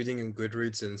 I was reading in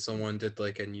Goodreads and someone did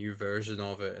like a new version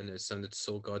of it and it sounded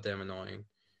so goddamn annoying.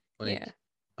 Like,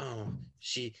 oh,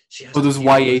 she has those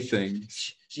YA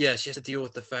things. She has to deal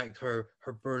with the fact her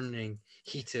burning,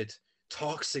 heated,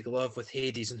 toxic love with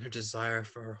Hades and her desire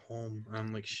for her home.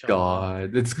 I'm like, shut up.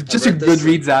 It's just a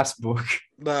Goodreads ass book.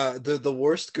 The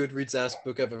worst Goodreads ass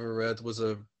book I've ever read was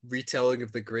a retelling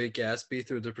of The Great Gatsby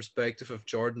through the perspective of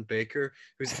Jordan Baker,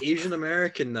 who's Asian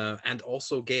American now and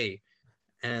also gay.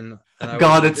 And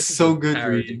God, it's so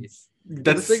Goodreads.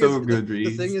 That's so Goodreads.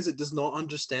 The thing is, it does not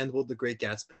understand what The Great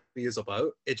Gatsby is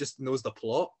about. It just knows the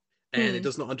plot, and it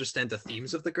does not understand the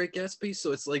themes of The Great Gatsby.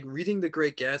 So it's like reading The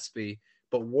Great Gatsby,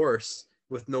 but worse,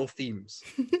 with no themes.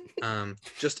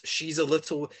 Just she's a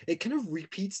little. It kind of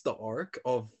repeats the arc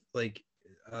of like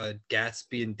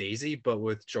Gatsby and Daisy, but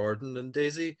with Jordan and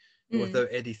Daisy, without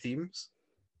any themes.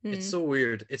 It's so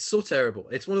weird. It's so terrible.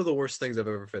 It's one of the worst things I've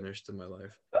ever finished in my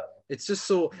life. It's just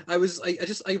so. I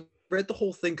read the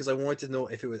whole thing because I wanted to know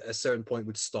if it would at a certain point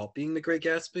would stop being The Great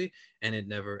Gatsby, and it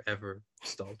never ever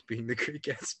stopped being The Great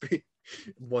Gatsby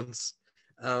once.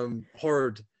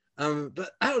 Horrid.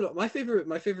 But I don't know. My favorite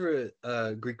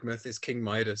Greek myth is King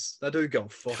Midas. That dude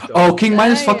got fucked up. Oh, King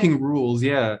Midas fucking rules,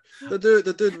 yeah. The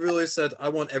dude really said, "I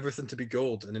want everything to be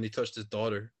gold," and then he touched his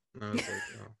daughter. And I was like,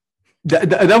 oh.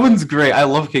 That one's great. I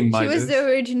love King Midas. She was the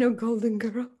original golden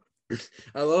girl.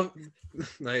 I love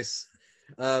nice.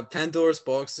 Pandora's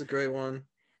Box is a great one.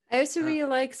 I also really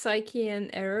like Psyche and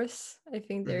Eros. I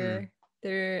think they're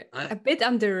a bit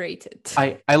underrated.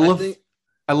 I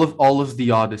love all of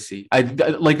the Odyssey.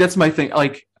 Like that's my thing.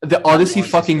 Like the Odyssey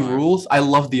fucking rules. I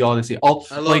love the Odyssey.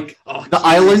 The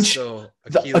island.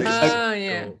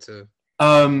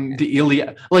 The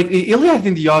Iliad. Like the Iliad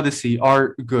and the Odyssey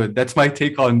are good. That's my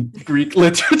take on Greek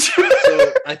literature.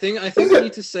 So I think we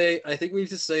need to say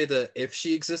that if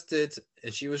she existed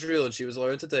and she was real and she was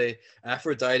alive today,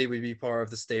 Aphrodite would be part of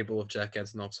the stable of Jack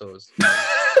Antonoff's hoes.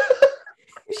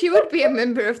 She would be a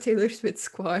member of Taylor Swift's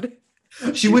squad.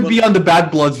 She would be on the Bad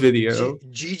Bloods video.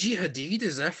 Gigi Hadid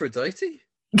is Aphrodite?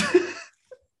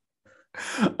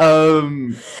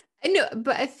 I know,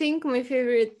 but I think my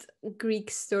favorite Greek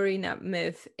story, not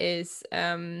myth, is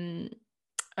gosh,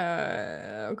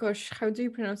 how do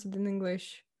you pronounce it in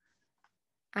English?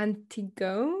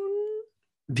 Antigone?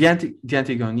 The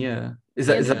Antigone, yeah. Is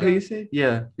that how you say?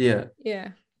 Yeah.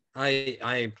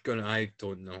 I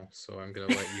don't know, so I'm gonna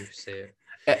let you say it.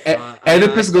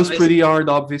 Oedipus goes pretty hard,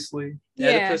 obviously. Yeah.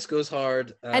 Oedipus goes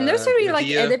hard. And there's really like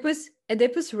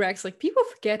Oedipus Rex. Like people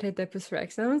forget Oedipus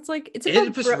Rex, and it's like it's about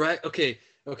Oedipus Rex.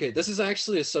 Okay, this is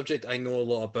actually a subject I know a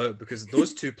lot about because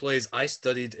those 2 plays I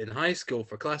studied in high school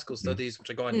for classical studies,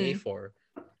 which I got an A for.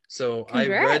 So I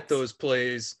read those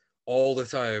plays all the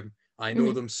time. I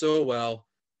know them so well.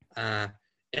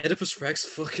 Oedipus Rex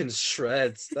fucking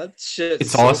shreds. That shit.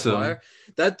 It's so awesome. Fire.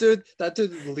 That dude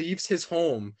leaves his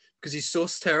home because he's so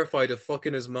terrified of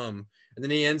fucking his mum, and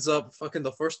then he ends up fucking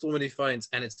the first woman he finds,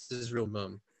 and it's his real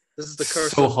mum. This is the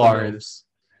curse. So of hard.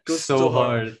 So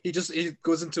hard. He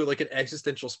goes into like an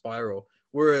existential spiral.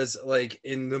 Whereas like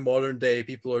in the modern day,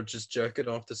 people are just jerking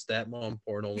off to stepmom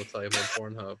porn all the time on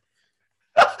Pornhub.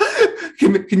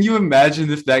 Can you imagine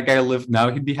if that guy lived now?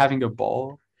 He'd be having a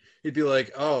ball. He'd be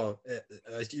like, "Oh,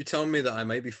 you telling me that I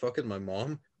might be fucking my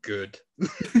mom? Good."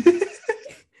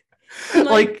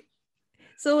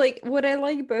 So what I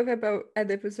like both about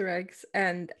Oedipus Rex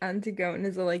and Antigone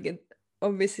is like it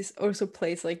obviously also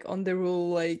plays like on the rule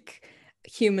like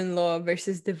human law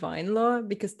versus divine law,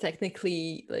 because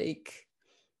technically like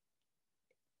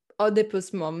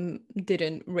Oedipus' mom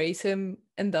didn't raise him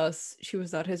and thus she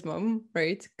was not his mom,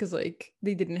 right? Because like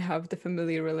they didn't have the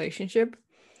familiar relationship.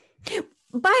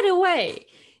 By the way,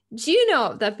 Do you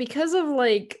know that because of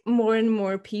like more and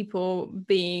more people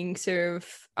being sort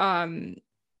of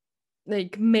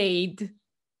like made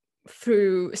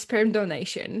through sperm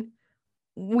donation,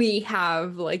 we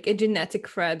have like a genetic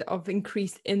threat of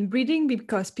increased inbreeding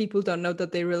because people don't know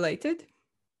that they're related?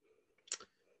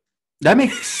 That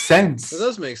makes sense. It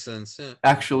does make sense, yeah.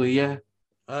 Actually, yeah.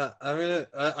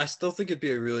 I still think it'd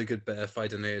be a really good bet if I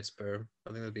donated sperm. I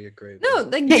think that'd be a great No,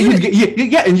 bet. like Yeah, do you'd it.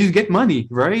 get, and you'd get money,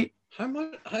 right? How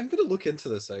much? I'm gonna look into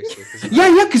this actually.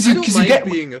 Yeah, because I you don't because you mind get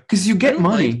being a, because you I get don't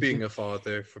money. mind being a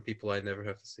father for people I never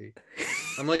have to see.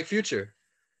 I'm like Future.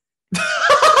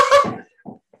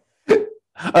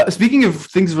 Speaking of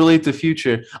things related to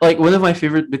future, like one of my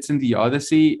favorite bits in the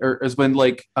Odyssey is when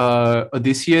like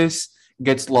Odysseus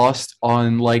gets lost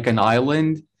on like an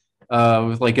island,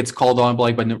 with like gets called on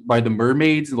by the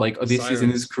mermaids, like Odysseus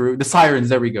and his Sirens. crew, the sirens.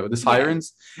 There we go, the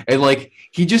sirens, and like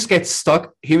he just gets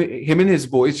stuck. Him and his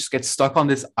boys just get stuck on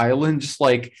this island, just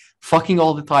like fucking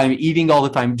all the time, eating all the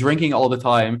time, drinking all the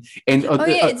time, and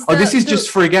It's Odysseus the just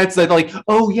forgets that, like,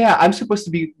 oh yeah, I'm supposed to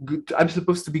be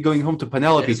going home to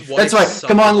Penelope. his That's wife right.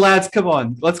 Come on, suffers. lads, come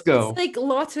on, let's go. it's like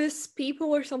Lotus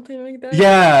people or something like that.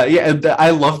 Yeah, yeah, and I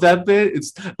love that bit.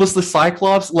 It's plus the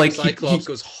Cyclops, like Cyclops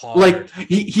goes hard. like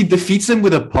he defeats him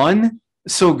with a pun.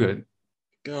 So good.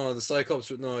 Oh, the Cyclops.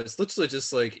 No, it's literally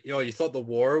just like, yo, you thought the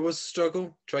war was a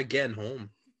struggle? Try getting home.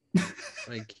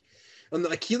 Like, and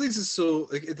Achilles is so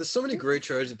like, there's so many great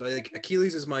tragedies, but like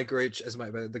Achilles is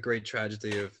the great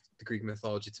tragedy of the Greek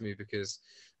mythology to me, because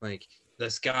like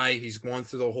this guy, he's gone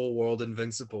through the whole world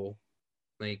invincible,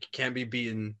 like can't be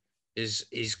beaten,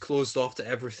 he's closed off to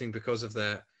everything because of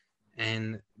that,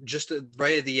 and just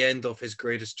right at the end of his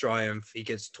greatest triumph, he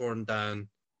gets torn down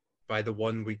by the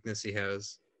one weakness he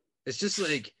has. It's just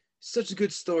like such a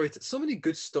good story. So many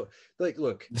good story. Like,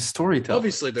 look, The storytelling.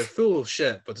 obviously they're full of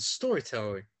shit, but the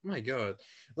storytelling, my god,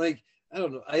 like I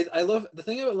don't know. I love the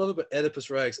thing I love about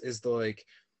Oedipus Rex is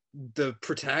the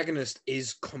protagonist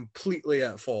is completely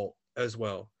at fault as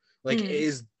well. Like it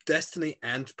is destiny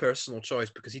and personal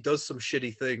choice, because he does some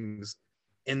shitty things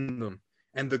in them,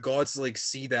 and the gods like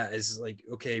see that as like,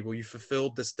 okay, well, you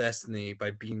fulfilled this destiny by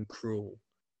being cruel.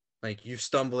 Like you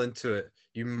stumble into it,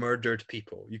 you murdered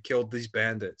people, you killed these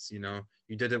bandits,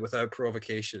 you did it without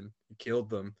provocation, you killed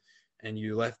them, and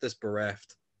you left this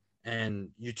bereft, and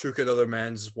you took another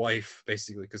man's wife,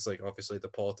 basically, because like obviously the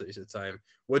politics at the time,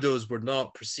 widows were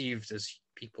not perceived as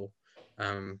people,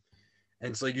 and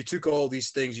so you took all these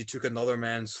things, you took another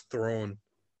man's throne,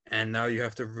 and now you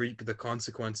have to reap the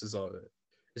consequences of it.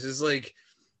 This is like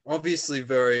obviously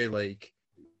very like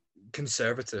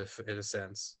conservative in a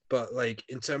sense, but like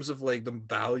in terms of like the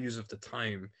values of the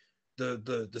time,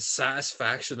 the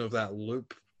satisfaction of that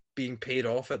loop being paid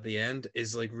off at the end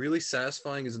is like really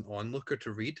satisfying as an onlooker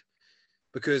to read,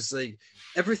 because like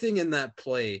everything in that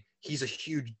play, he's a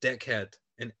huge dickhead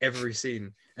in every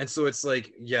scene, and so it's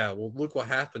like, yeah, well, look what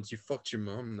happens, you fucked your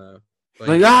mom now.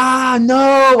 Like,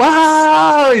 no,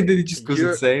 and then he just goes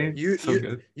insane.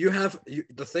 Good.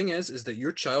 The thing is that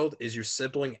your child is your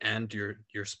sibling and your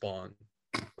spawn.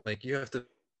 Like you have to.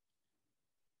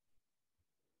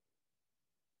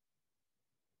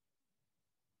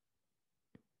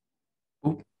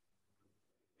 Oop.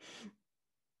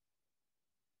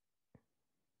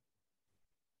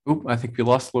 Oop, I think we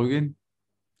lost Logan.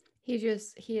 He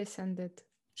ascended.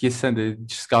 He ascended,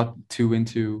 just got too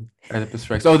into Oedipus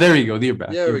Rex. Oh, there you go. You're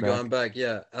back. Yeah, there we go. I'm back.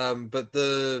 Yeah. But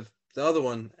the other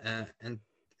one,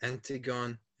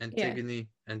 Antigone, Yeah.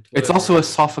 and it's also a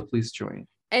Sophocles joint.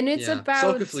 And it's about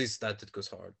Sophocles, that goes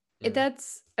hard. Yeah.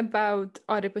 That's about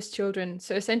Oedipus' children.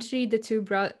 So essentially, the two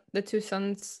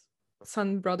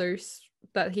son brothers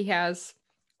that he has,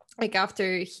 like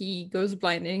after he goes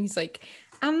blind and he's like,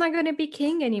 I'm not gonna be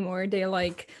king anymore. They're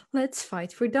like, let's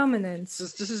fight for dominance.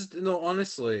 This is no,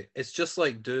 honestly, it's just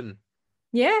like Dune.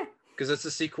 Yeah. Because that's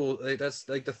a sequel. Like, that's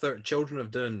like the third Children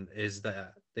of Dune is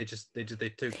that they took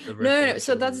the no.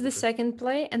 So that's the second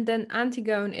play, and then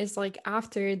Antigone is like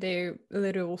after their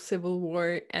literal civil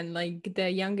war, and like the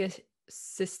youngest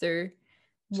sister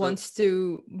wants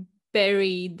to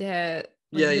bury the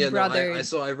brother.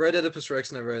 No, I read Oedipus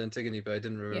Rex and I read Antigone, but I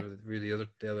didn't remember really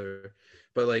the other.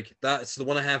 But like that's the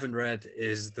one I haven't read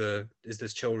is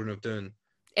this Children of Dune.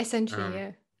 Essentially,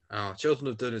 yeah. Oh, Children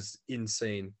of Dune is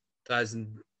insane. That is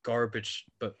garbage,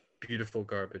 but beautiful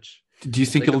garbage. Do you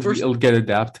think Like, the first- it'll get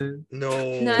adapted?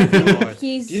 No, No, I think God.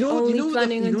 he's Do you know- do only you know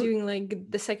planning you on know- doing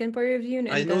like the second part of Dune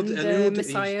and I know, then I the know that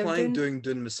Messiah he's of planning Dune.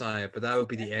 doing Messiah, but that would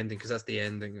be the ending because that's the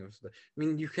ending of the. I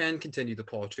mean, you can continue the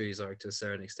Paul Atreides arc to a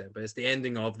certain extent, but it's the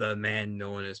ending of the man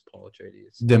known as Paul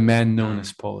Atreides. The man known Um,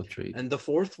 as Paul Atreides. And the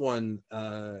fourth one,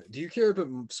 do you care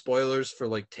about spoilers for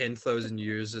like 10,000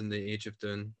 years in the Age of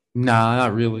Dune? Nah,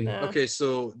 not really. No. Okay,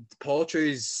 so Paul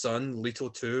Atreides' son, Leto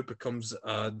 2, becomes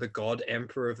the god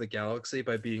emperor of the galaxy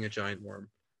by being a giant worm.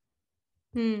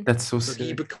 Hmm. That's so So he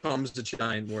sick. becomes a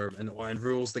giant worm and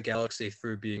rules the galaxy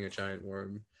through being a giant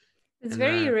worm. It's And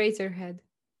very that- Razorhead.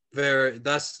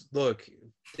 Look,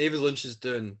 David Lynch's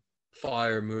doing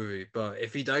fire movie, but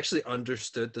if he'd actually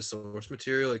understood the source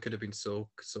material, it could have been so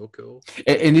cool.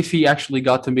 And if he actually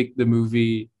got to make the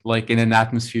movie like in an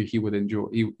atmosphere he would enjoy,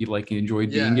 he like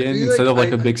enjoyed being Yeah, if in he, instead like, of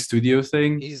like I- a big studio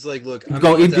thing. He's like, look, He'd I'm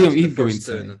go- not he'd go- adapting the he'd go first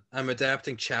insane. Dune. I'm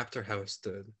adapting Chapter House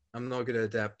Dune. I'm not gonna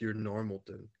adapt your normal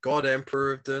Dune. God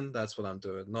Emperor of Dune, that's what I'm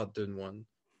doing, not Dune 1.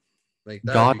 Like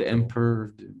that would God be cool. Emperor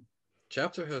of Dune.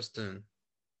 Chapter House Dune.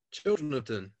 Children of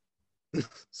Dune.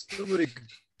 So many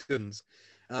Dunes.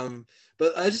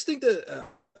 But I just think that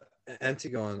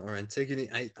Antigone or Antigone,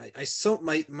 I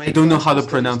don't know how to classical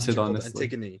pronounce studies it, teacher called honestly.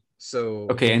 Antigone. So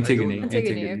Okay, I don't Antigone. know. Antigone,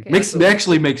 Antigone. okay. Makes That's a-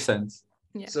 actually makes sense.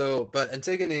 Yeah. So, but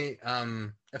Antigone,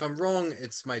 if I'm wrong,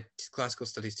 it's my classical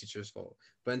studies teacher's fault.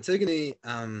 But Antigone,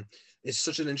 is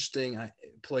such an interesting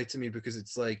play to me because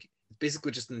it's like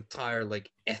basically just an entire like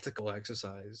ethical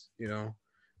exercise, you know?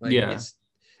 Like Yeah.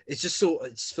 it's just so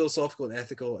it's philosophical and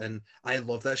ethical, and I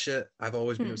love that shit. I've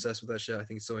always been Hmm. obsessed with that shit. I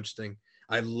think it's so interesting.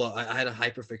 I had a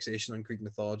hyper fixation on Greek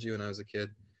mythology when I was a kid.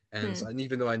 And, Hmm. and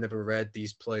even though I never read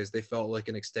these plays, they felt like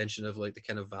an extension of like the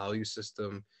kind of value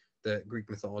system that Greek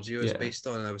mythology was Yeah. based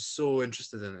on, and I was so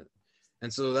interested in it.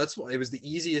 And so that's why it was the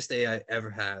easiest A I ever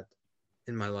had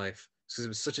in my life, because it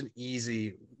was such an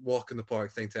easy walk in the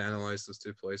park thing to analyze those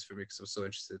two plays for me because I was so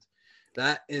interested.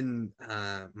 That in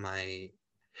my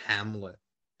Hamlet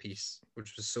piece,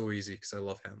 which was so easy because I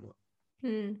love Hamlet.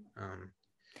 Hmm.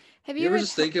 Have You you ever read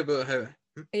just think about how?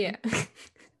 Yeah.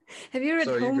 Have you read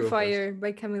Sorry, you Home go Fire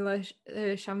by Camilla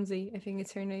Shamsi? I think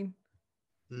it's her name.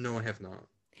 No, I have not.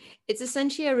 It's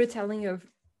essentially a retelling of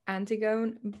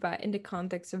Antigone, but in the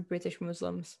context of British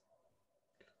Muslims.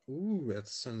 Ooh, that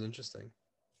sounds interesting.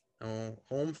 Oh,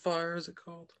 Home Fire is it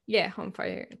called? Yeah, Home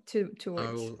Fire. Two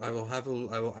words. I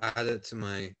will add it to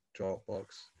my Dropbox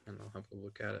and I'll have a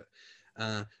look at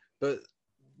it. But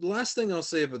the last thing I'll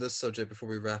say about this subject before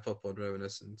we wrap up on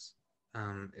Reminiscence,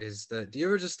 is that do you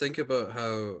ever just think about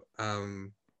how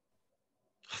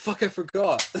fuck, I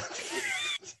forgot.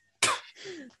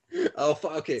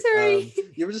 Okay. Sorry.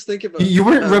 You ever just think about You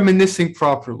weren't reminiscing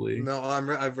properly. No,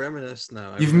 I've reminisced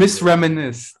now. You've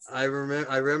misreminisced. I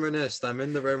reminisced. I'm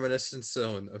in the reminiscence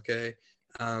zone. Okay.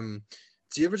 Do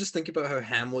you ever just think about how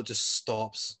Hamlet just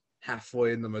stops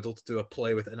halfway in the middle to do a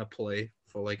play within a play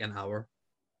for like an hour,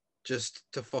 just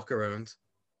to fuck around?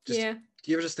 Yeah.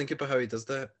 Do you ever just think about how he does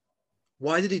that?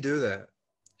 Why did he do that?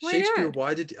 Why Shakespeare. not?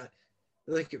 Why did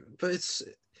like? But it's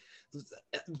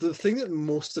the thing that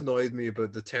most annoyed me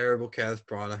about the terrible Kenneth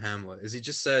Branagh Hamlet is he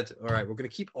just said, "All right, we're going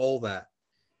to keep all that,"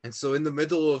 and so in the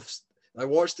middle of, I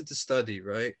watched it to study,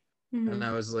 right, Mhm. and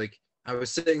I was like, I was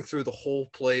sitting through the whole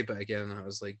play back again, and I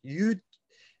was like, you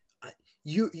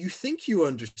think you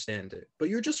understand it, but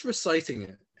you're just reciting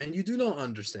it, and you do not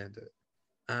understand it.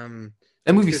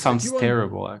 That movie because if sounds you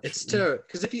terrible, actually. It's terrible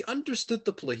because if he understood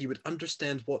the play, he would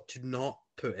understand what to not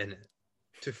put in it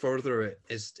to further it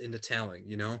is in the telling,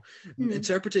 you know.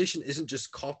 Interpretation isn't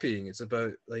just copying, it's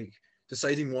about like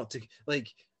deciding what to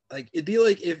like it'd be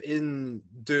like if in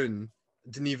Dune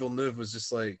Denis Villeneuve was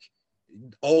just like,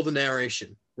 all the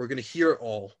narration, we're going to hear it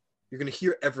all, you're going to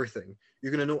hear everything,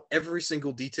 you're going to know every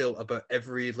single detail about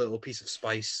every little piece of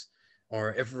spice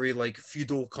or every like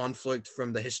feudal conflict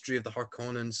from the history of the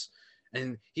Harkonnens,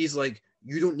 and he's like,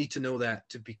 you don't need to know that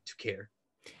to care.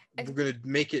 We're going to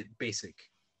make it basic.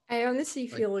 I honestly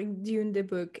feel like Dune the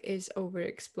book is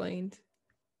over-explained.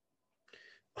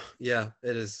 Yeah,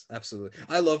 it is, absolutely.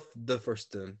 I love the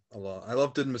first Dune a lot. I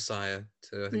love Dune Messiah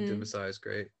too. I think Dune Messiah is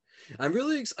great. I'm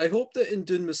really I hope that in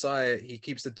Dune Messiah he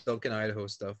keeps the Duncan Idaho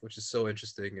stuff, which is so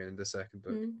interesting in the second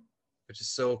book, which is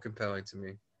so compelling to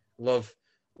me. Love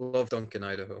Duncan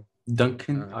Idaho.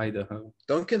 Duncan Idaho.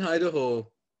 Duncan Idaho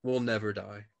will never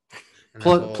die. And that's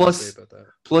all I'll say about that.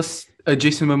 Plus,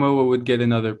 Jason Momoa would get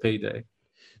another payday.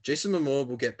 Jason Momoa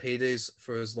will get paydays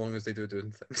for as long as they do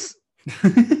doing things.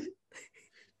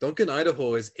 Duncan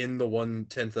Idaho is in the one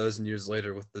 10,000 years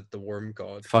later with the worm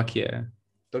god. Fuck yeah.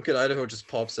 Duncan Idaho just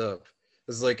pops up.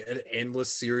 There's like an endless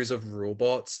series of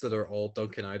robots that are all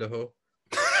Duncan, Idaho.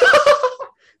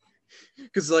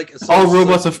 Because like all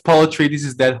robots of Paul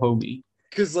Atreides' dead homie.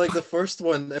 Because like the first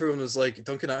one, everyone was like,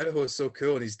 Duncan, Idaho is so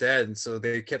cool, and he's dead, and so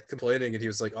they kept complaining, and he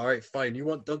was like, all right, fine, you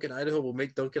want Duncan, Idaho? We'll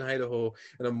make Duncan, Idaho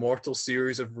an immortal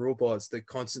series of robots that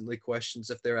constantly questions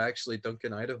if they're actually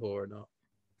Duncan, Idaho or not.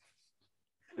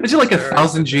 Imagine like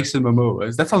 1,000 Jason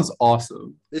Momoas. That sounds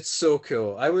awesome. It's so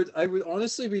cool. I would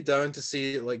honestly be down to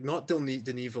see like not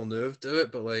Denis Villeneuve do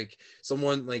it, but like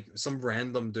someone like some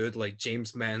random dude like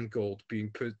James Mangold being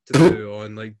put to do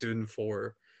on like Dune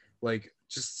 4, like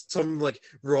just some like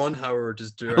Ron Howard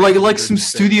just doing like some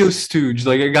studio stooge,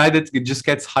 like a guy that just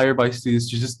gets hired by studios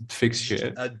to just fix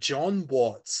shit. John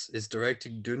Watts is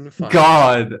directing Dune 5.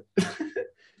 God.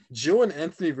 Joe and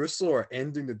Anthony Russo are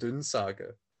ending the Dune saga.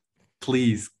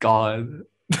 Please, God.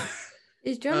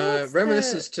 Is John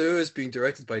Reminiscence 2 is being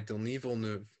directed by Denis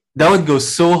Villeneuve. That would go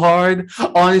so hard.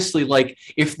 Honestly, like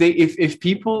if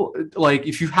people like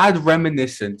if you had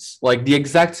Reminiscence, like the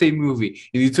exact same movie,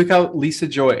 and you took out Lisa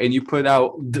Joy and you put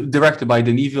out directed by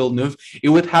Denis Villeneuve, it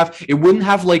wouldn't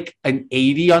have like an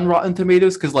 80 on Rotten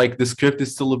Tomatoes because like the script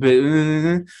is still a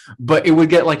bit, but it would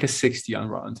get like a 60 on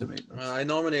Rotten Tomatoes. I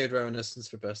nominated Reminiscence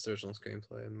for best original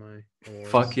screenplay in my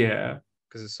awards. Fuck yeah,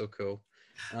 because it's so cool.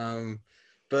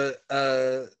 But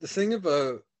the thing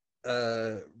about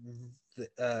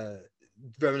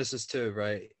Reminiscence 2,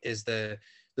 right, is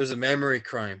there's a memory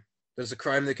crime. There's a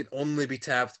crime that can only be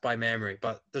tapped by memory,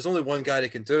 but there's only one guy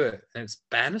that can do it, and it's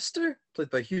Bannister, played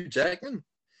by Hugh Jackman.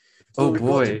 So oh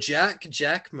boy, Jack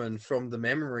Jackman from the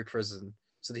memory prison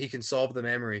so that he can solve the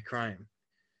memory crime.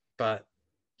 But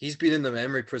he's been in the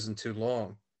memory prison too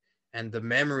long, and the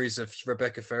memories of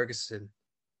Rebecca Ferguson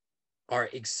are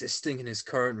existing in his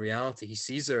current reality. He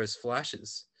sees her as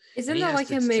flashes. Isn't that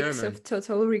like a mix of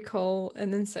Total Recall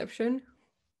and Inception?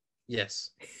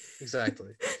 Yes,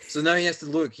 exactly. So now he has to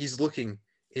look. He's looking.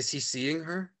 Is he seeing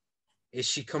her? Is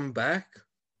she come back?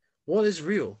 What is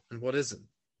real and what isn't?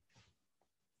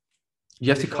 You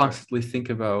have to constantly think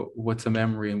about what's a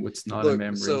memory and what's not a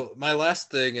memory. So my last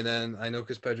thing, and then I know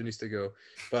because Pedro needs to go,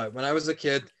 but when I was a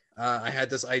kid, I had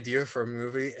this idea for a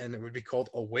movie, and it would be called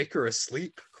 "Awake or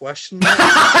Asleep?" ?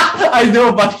 I know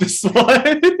about this one.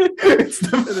 It's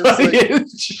the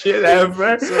funniest shit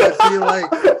ever. So it'd be like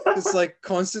it's like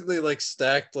constantly like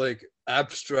stacked like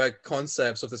abstract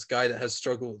concepts of this guy that has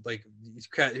struggled, like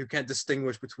who can't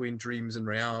distinguish between dreams and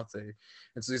reality,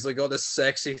 and so he's like got this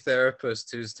sexy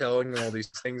therapist who's telling him all these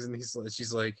things, and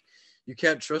she's like, you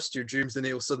can't trust your dreams, and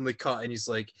he'll suddenly cut, and he's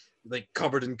like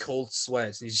covered in cold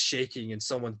sweats, and he's shaking, and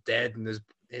someone dead in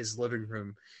his living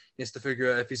room. He has to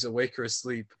figure out if he's awake or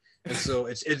asleep, and so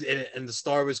and the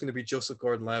star was going to be Joseph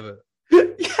Gordon-Levitt.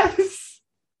 Yes,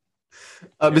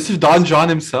 Mr. Don John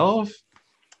himself.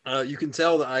 You can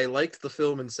tell that I liked the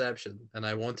film Inception, and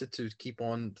I wanted to keep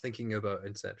on thinking about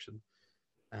Inception.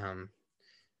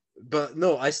 But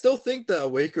no, I still think that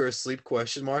Awake or Asleep ?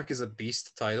 Is a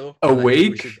beast title.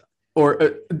 Awake or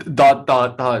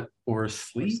or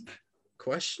asleep ?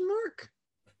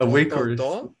 Awake or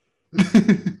dot?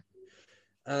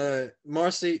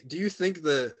 Marcy, do you think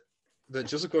that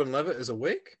Joseph Gordon-Levitt is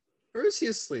awake, or is he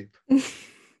asleep?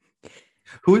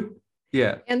 Who?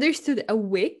 Yeah. I understood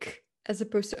awake as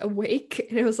opposed to awake,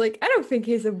 and I was like, I don't think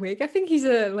he's awake. I think he's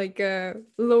a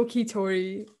low-key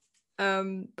Tory.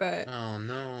 But oh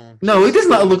no, he does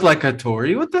not look like a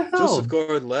Tory. What the hell? Joseph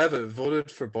Gordon-Levitt voted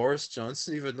for Boris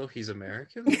Johnson even though he's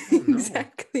American. Oh, no.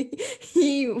 Exactly.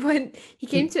 When he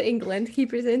came to England, he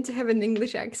pretended to have an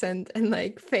English accent and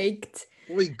faked.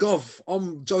 Oi, Gov,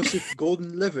 I'm Joseph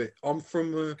Gordon-Levitt. I'm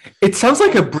from. It sounds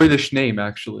like a British name,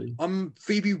 actually. I'm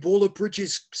Phoebe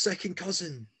Waller-Bridge's second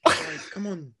cousin. Come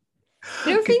on.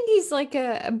 I don't think he's like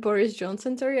a Boris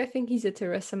Johnson Tory. I think he's a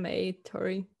Theresa May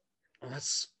Tory. Oh,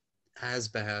 that's as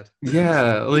bad.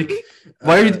 Yeah,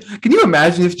 why are you? Can you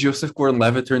imagine if Joseph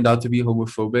Gordon-Levitt turned out to be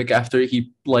homophobic after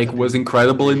he was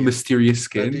incredible in Mysterious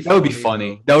Skin? That would be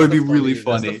funny. That would be really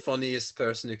funny. That's the funniest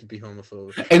person who could be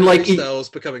homophobic. And Styles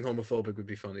becoming homophobic would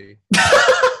be funny.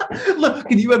 Look,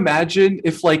 can you imagine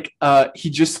if he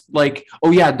just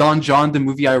oh yeah, Don John, the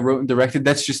movie I wrote and directed,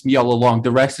 that's just me all along.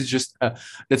 The rest is just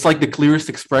that's the clearest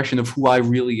expression of who I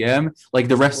really am.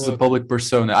 The rest is a public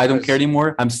persona. I don't care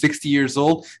anymore. I'm 60 years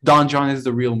old. Don John is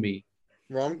the real me.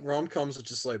 Rom-coms are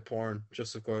just like porn.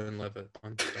 Joseph Gordon-Levitt.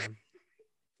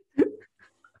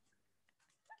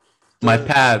 My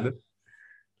pad.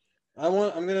 I'm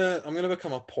gonna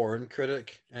become a porn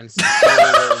critic and see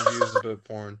reviews about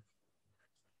porn.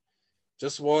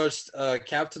 Just watched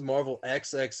Captain Marvel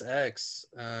XXX.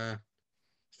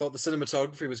 Thought the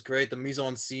cinematography was great. The mise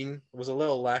en scene was a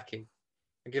little lacking.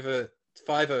 I give it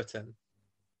 5 out of 10.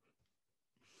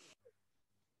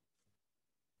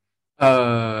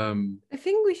 I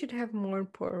think we should have more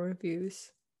porn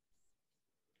reviews.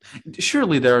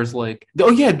 Surely there's like,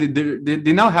 oh yeah,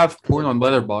 they now have porn on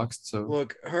Letterboxd. So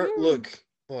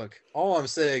Look. All I'm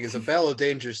saying is a Bella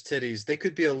Danger's titties. They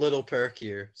could be a little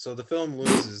perkier, so the film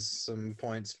loses some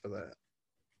points for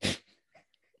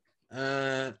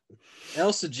that.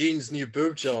 Elsa Jean's new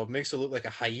boob job makes her look like a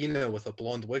hyena with a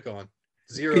blonde wig on.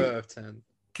 0 out of 10.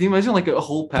 can you imagine like a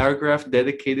whole paragraph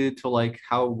dedicated to like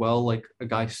how well like a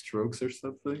guy strokes or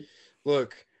something?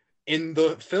 Look, in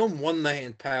the film One Night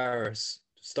in Paris,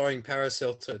 starring Paris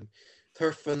Hilton,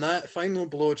 her final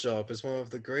blowjob is one of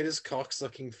the greatest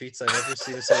cocksucking feats I've ever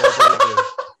seen a celebrity do.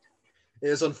 It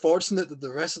is unfortunate that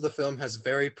the rest of the film has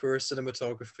very poor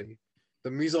cinematography. The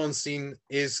mise-en-scene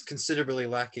is considerably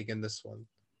lacking in this one.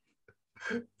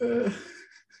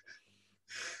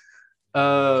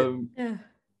 Yeah.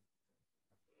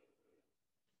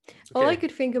 All I Okay.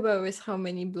 could think about is how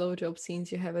many blowjob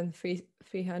scenes you have in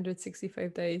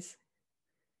 365 days.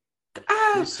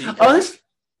 You see, Honest,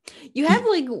 You have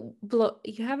like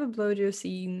you have a blowjob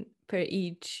scene per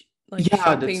each like Yeah,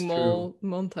 shopping that's mall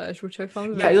montage, which I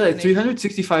found yeah, very like funny.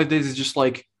 365 days is just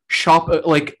like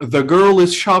like the girl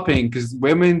is shopping because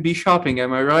women be shopping,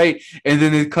 am I right? And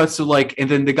then it cuts to like, and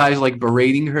then the guy's like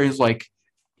berating her. Is like,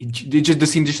 the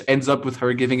scene just ends up with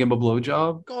her giving him a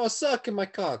blowjob. go suck in my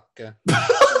cock.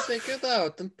 Take it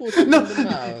out and put it No, in the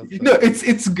mouth. no,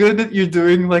 it's good that you're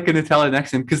doing like an Italian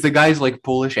accent because the guy's like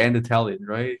Polish and Italian,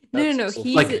 right? No, That's so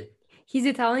he's like- he's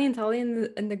Italian,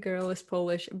 and the girl is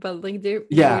Polish, but like they're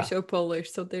Yeah. more so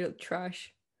Polish, so they're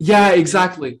trash. Yeah,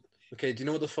 exactly. Okay, do you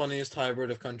know what the funniest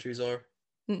hybrid of countries are?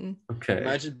 Mm-mm. Okay.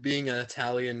 Imagine being an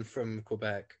Italian from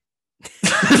Quebec.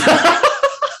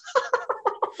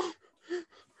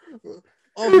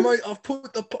 I've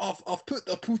put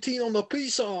the poutine on the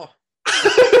pizza.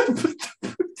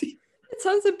 It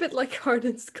sounds a bit like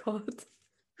Hardin Scott.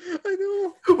 I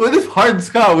know. What if Hard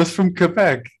Scott was from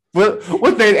Quebec?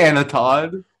 What name Anna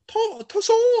Todd?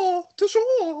 Tesoro.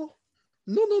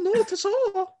 No,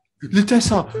 Tesoro. Le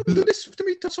Tesson. Listen to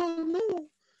me, Tesoro.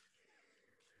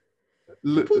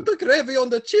 No. Put the gravy on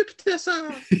the chip,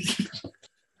 Tessa.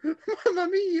 Mamma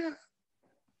mia.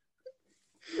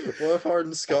 What if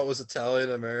Hardin Scott was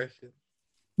Italian American?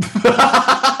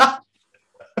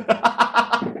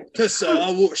 Tessa,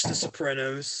 I watched The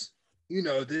Sopranos. You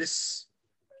know this.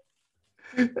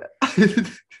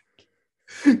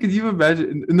 Can you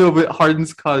imagine? No, but Hardin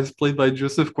Scott is played by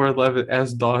Joseph Gordon-Levitt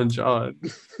as Don John.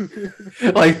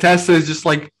 Like Tessa is just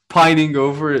like pining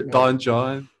over it, Don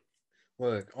John.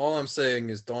 Look, all I'm saying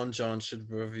is Don John should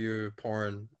review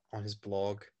porn on his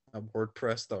blog at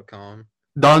wordpress.com.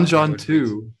 Don John would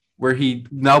 2, where he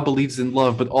now believes in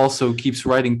love, but also keeps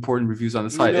writing porn reviews on the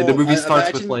side. And the know, movie I starts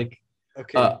imagine- with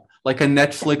Okay. like a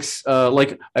Netflix,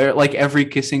 like every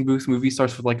Kissing Booth movie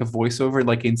starts with like a voiceover,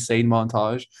 like insane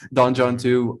montage. Don John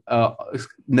 2,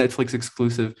 Netflix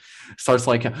exclusive, starts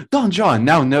like Don John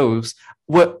now knows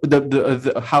what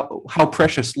the how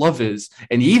precious love is,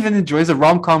 and he even enjoys a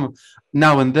rom-com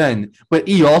now and then. But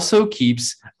he also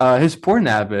keeps his porn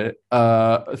habit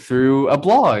through a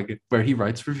blog where he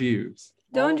writes reviews.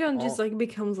 Don John just like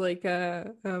becomes like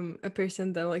a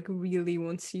person that like really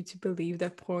wants you to believe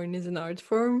that porn is an art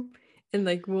form and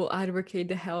like will advocate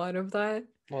the hell out of that.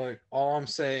 Like, all I'm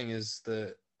saying is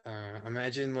that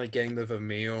imagine like getting the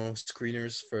Vimeo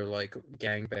screeners for like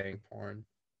gangbang porn.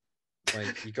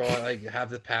 Like you gotta like have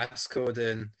the passcode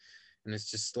in, and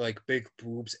it's just like big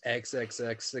boobs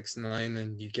XXX69,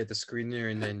 and you get the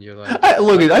screener, and then you're like,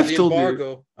 Logan, "I've got I've the told you.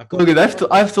 embargo. Logan,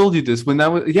 I've told you this when I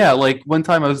was like one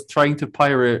time I was trying to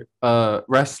pirate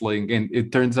wrestling, and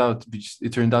it turned out to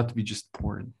be just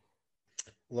porn.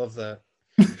 Love that.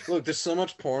 Look, there's so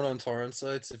much porn on torrent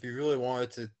sites. If you really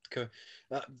wanted to,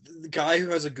 the guy who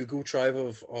has a Google Drive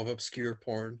of obscure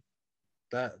porn,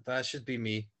 that should be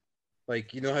me.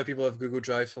 Like, you know how people have Google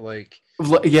Drive for like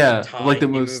Yeah, Thai like the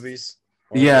most. movies,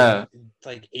 or Yeah.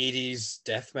 like 80s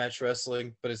deathmatch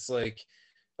wrestling, but it's like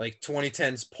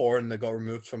 2010s porn that got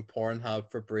removed from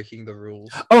Pornhub for breaking the rules.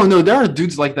 Oh no, there are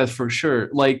dudes like that for sure.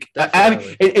 Like,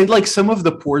 Definitely. and like some of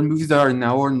the porn movies that are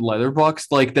now on Letterboxd,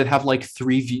 like that have like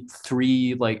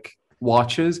three like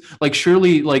watches. Like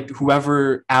surely, like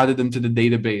whoever added them to the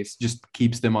database just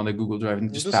keeps them on the Google Drive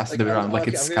and just passes them around like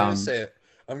it's scam.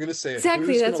 I'm gonna say it. Exactly,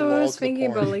 Who's that's gonna what I was log the thinking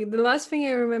about. porn? Like the last thing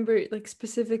I remember, like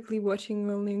specifically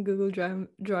watching only in Google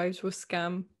Drives was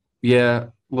Scam. Yeah,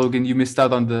 Logan, you missed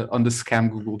out on the scam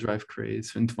Google Drive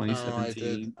craze in Oh, I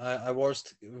did. 2017. I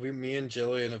watched. Me and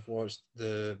Jillian have watched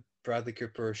the Bradley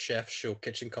Cooper chef show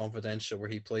Kitchen Confidential, where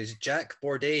he plays Jack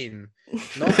Bourdain,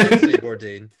 not Anthony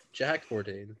Bourdain, Jack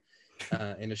Bourdain,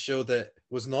 in a show that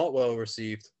was not well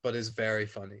received but is very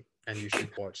funny, and you should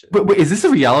watch it. But wait, is this a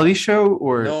reality show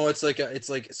or? No, it's like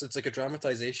a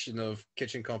dramatization of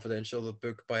Kitchen Confidential, the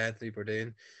book by Anthony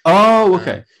Bourdain. Oh,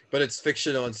 okay. But it's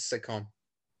fictional and sitcom.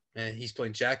 And he's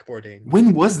playing Jack Bourdain.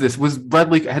 When was this? Was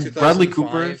Bradley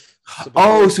Cooper? So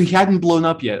Oh, so he hadn't blown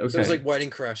up yet. Okay. So it was like Wedding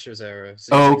Crashers era.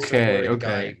 So okay.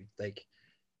 Guy, like.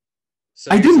 So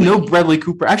I didn't know Bradley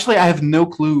Cooper. Actually, I have no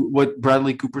clue what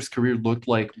Bradley Cooper's career looked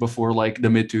like before like the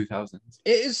mid 2000s.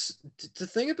 It is the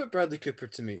thing about Bradley Cooper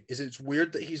to me is it's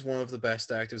weird that he's one of the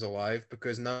best actors alive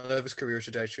because none of his career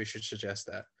trajectory should suggest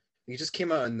that. He just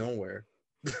came out of nowhere.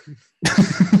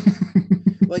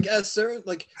 Like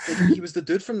he was the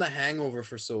dude from The Hangover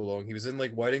for so long. He was in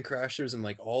like Wedding Crashers and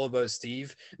like All About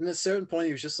Steve. And at a certain point,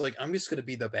 he was just like, I'm just gonna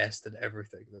be the best at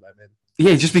everything that I'm in.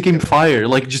 Yeah, he just became fire.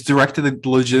 Like, just directed a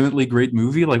legitimately great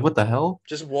movie. Like, what the hell?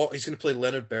 He's gonna play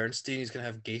Leonard Bernstein. He's gonna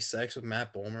have gay sex with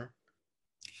Matt Bomer.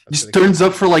 Just turns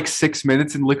up for like 6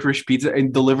 minutes in Licorice Pizza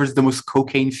and delivers the most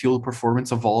cocaine-fueled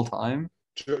performance of all time.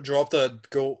 Dropped a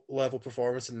GOAT level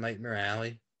performance in Nightmare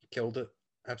Alley. He killed it.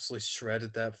 Absolutely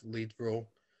shredded that lead role.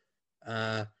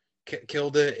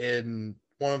 Killed it in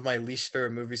one of my least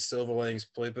favorite movies, Silver Linings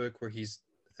Playbook, where he's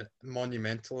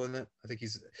monumental in it. I think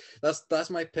that's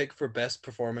my pick for best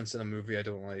performance in a movie I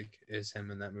don't like, is him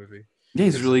in that movie. Yeah,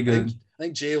 he's really good. I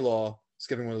think J-Law is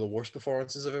giving one of the worst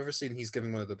performances I've ever seen. He's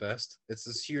giving one of the best. It's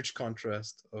this huge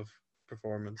contrast of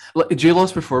performance.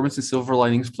 J-Law's performance in Silver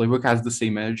Linings Playbook has the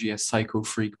same energy as Psycho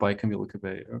Freak by Camila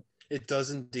Cabello. It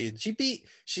does indeed. She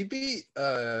beat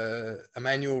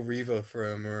Emmanuel Riva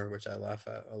for Amour, which I laugh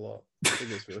at a lot. I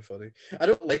think it's really funny. I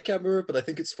don't like Amour, but I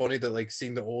think it's funny that like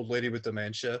seeing the old lady with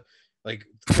dementia like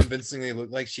convincingly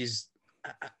look like she's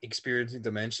experiencing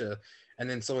dementia, and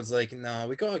then someone's like, "No,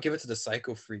 we gotta give it to the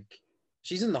Psycho Freak.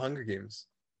 She's in the Hunger Games."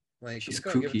 Like, she's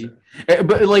kooky.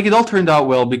 But like it all turned out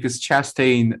well because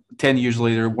Chastain 10 years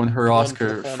later won her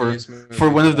Oscar for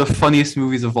one of the funniest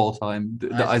movies of all time,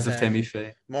 The Eyes of Tammy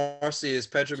Faye. Marcy is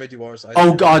Pedro Meduar's Eyes.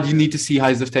 Oh god, you need to see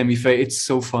Eyes of Tammy Faye. It's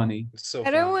so funny. It's so I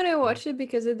don't want to watch it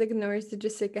because it ignores the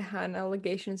Jessica Hahn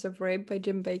allegations of rape by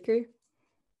Jim Baker.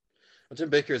 Well, Jim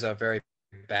Baker is a very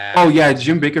bad. Oh yeah,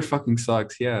 Jim Baker fucking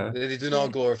sucks. Yeah. They do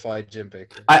not glorify Jim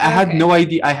Baker. I had no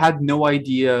idea. I had no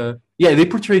idea. Yeah, they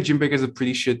portray Jim Baker as a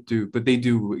pretty shit dude, but they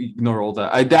do ignore all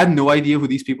that. I had no idea who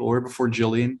these people were before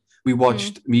Jillian. We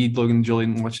watched me, Logan, and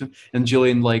Jillian watched them, and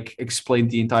Jillian like explained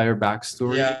the entire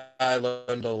backstory. Yeah, I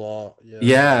learned a lot.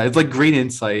 Yeah, it's like great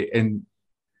insight, and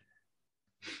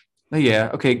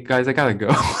yeah. Okay, guys, I gotta go.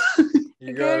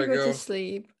 I gotta go to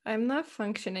sleep. I'm not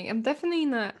functioning. I'm definitely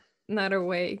not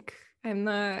awake. I'm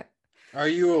not. Are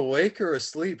you awake or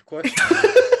asleep? Question.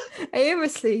 I am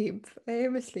asleep.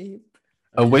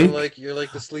 Awake? You're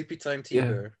like the sleepy time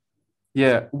tea-bear.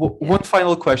 Yeah. One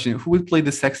final question: who would play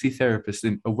the sexy therapist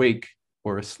in Awake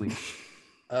or Asleep?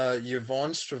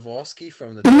 Yvonne Stravosky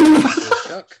from the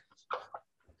Chuck.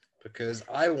 Because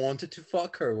I wanted to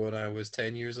fuck her when I was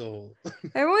 10 years old.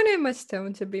 I want Emma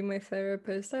Stone to be my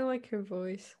therapist. I like her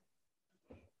voice.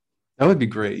 That would be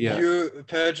great. Yeah. You,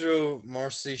 Pedro,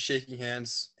 Marcy, shaking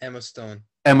hands. Emma Stone.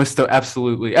 Emma Stone,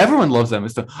 absolutely. Everyone loves Emma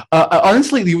Stone.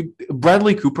 Honestly,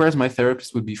 Bradley Cooper as my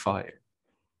therapist would be fire.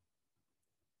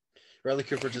 Bradley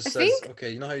Cooper just says, "Okay,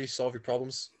 you know how you solve your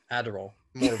problems? Adderall.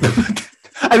 More of it."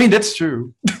 I mean, that's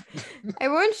true. I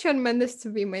want Shawn Mendes to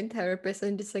be my therapist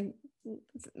and just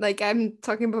like I'm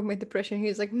talking about my depression.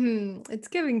 He's like, it's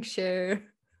giving Cher.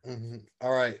 Mm-hmm.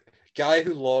 All right, guy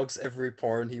who logs every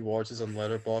porn he watches on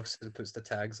Letterboxd and puts the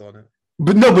tags on it.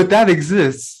 But that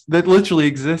exists. That literally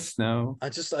exists now. I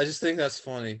just think that's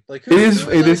funny. Like it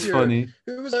is funny.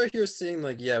 Who was out here saying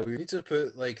like, yeah, we need to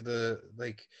put like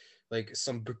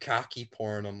some bukkake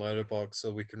porn on Letterboxd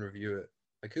so we can review it.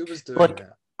 Like who was doing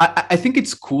that? I think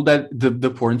it's cool that the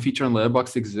porn feature on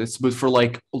Letterboxd exists, but for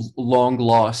like long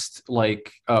lost,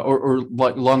 like or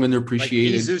like long underappreciated. Like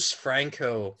Jesus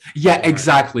Franco. Yeah,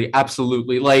 exactly,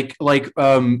 absolutely. Like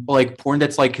porn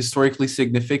that's like historically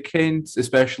significant,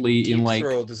 especially Deep in like.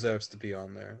 Throat deserves to be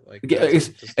on there. Like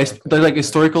like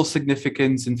historical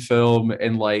significance in film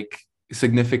and like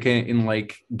significant in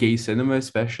like gay cinema,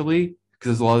 especially because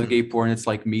there's a lot of gay porn that's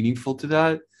like meaningful to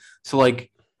that. So like.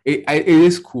 It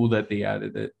is cool that they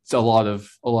added it. It's a lot of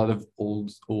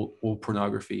old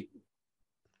pornography.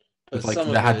 With like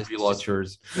that had to be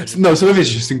launchers. No, some of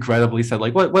it's just incredibly sad.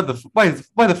 Like why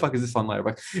the fuck is this on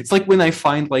Letterboxd? It's like when I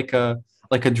find like a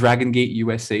Dragon Gate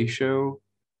USA show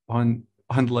on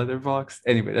Letterboxd.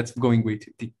 Anyway, that's going way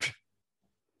too deep.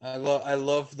 I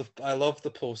love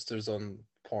the posters on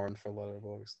porn for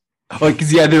Letterboxd. Oh,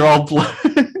 because yeah, they're all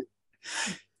blurred.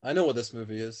 I know what this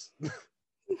movie is.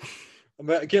 I'm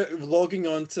logging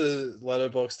on to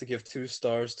Letterboxd to give 2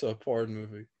 stars to a porn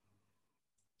movie.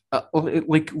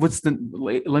 What's the?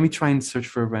 Let me try and search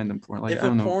for a random porn. Like, If I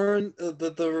don't know. porn,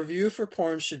 the review for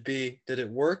porn should be: did it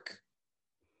work?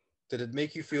 Did it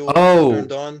make you feel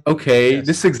turned on? Okay, Yes.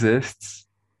 this exists.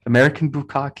 American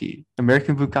Bukkake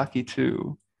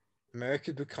 2.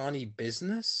 American Bukkake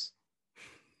Business?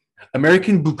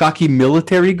 American Bukkake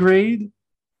military grade?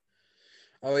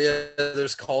 Oh yeah,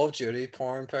 there's Call of Duty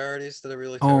porn parodies that are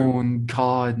really terrible. Oh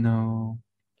God, no.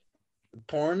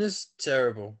 Porn is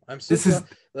terrible. I'm so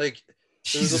like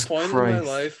there was Jesus a point Christ. in my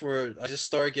life where I just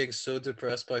started getting so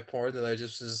depressed by porn that I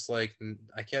just was like,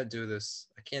 I can't do this.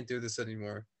 I can't do this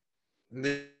anymore. And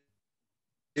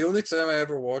the only time I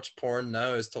ever watch porn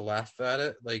now is to laugh at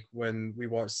it, like when we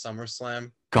watched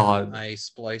SummerSlam. God. I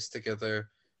spliced together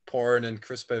porn and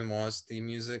Chris Benoit's theme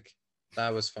music.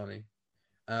 That was funny.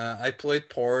 I played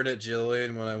porn at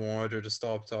Jillian when I wanted her to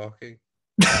stop talking.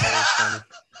 That was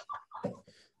funny.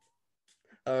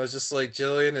 I was just like,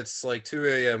 Jillian, it's like 2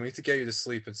 a.m. We need to get you to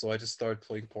sleep. And so I just started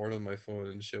playing porn on my phone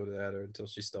and showed it at her until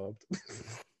she stopped.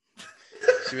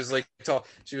 She was like,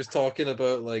 she was talking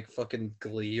about like fucking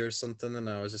Glee or something. And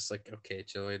I was just like, okay,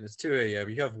 Jillian, it's 2 a.m.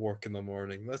 You have work in the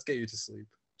morning. Let's get you to sleep.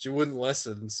 She wouldn't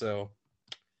listen. So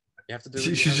you have to do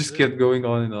She just kept going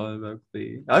on and on about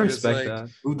Glee. I respect that.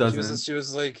 Who doesn't? She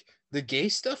was like, the gay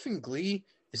stuff in Glee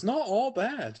is not all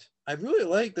bad. I really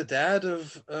like the dad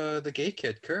of the gay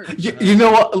kid, Kurt. You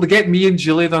know what? Get me and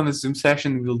Jillian on the Zoom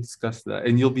session and we'll discuss that.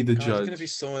 And you'll be the judge. We're going to be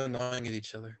so annoying at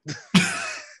each other.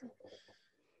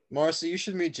 Marcy, you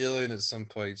should meet Jillian at some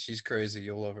point. She's crazy.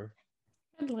 You'll love her.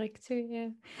 I'd like to, yeah.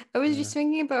 I was just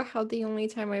thinking about how the only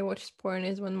time I watch porn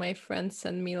is when my friend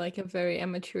sent me like a very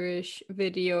amateurish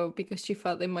video because she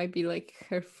thought it might be like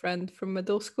her friend from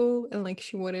middle school and like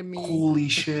she wanted me. Holy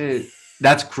shit.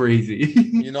 That's crazy.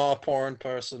 You're not a porn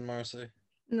person, Marcy.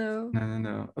 No.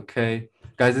 No. Okay.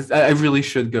 Guys, I really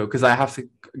should go because I have to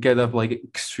get up like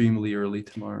extremely early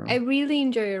tomorrow. I really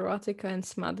enjoy erotica and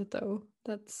smut though.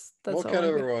 That's what all kind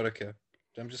of erotica?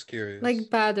 I'm just curious.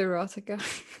 Like bad erotica.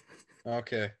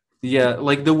 Okay. Yeah,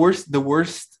 like the worst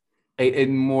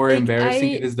and more like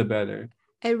embarrassing it is, the better.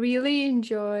 I really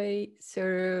enjoy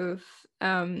sort of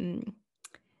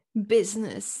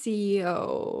business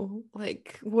CEO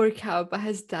like workout but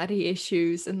has daddy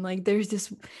issues and like there's this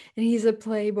and he's a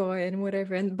playboy and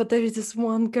whatever but there's this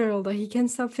one girl that he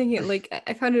can't stop thinking like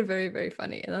I found it very, very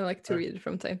funny and I like to read it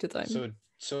from time to time.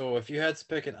 So if you had to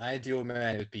pick an ideal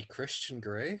man, it would be Christian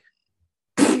Grey?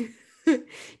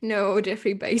 No,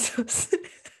 Jeffrey Bezos.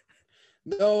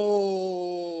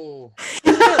 No.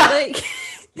 Like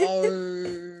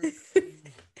No.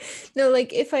 No,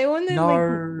 like if I want to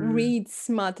like read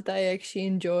smut that I actually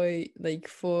enjoy, like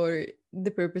for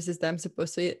the purposes that I'm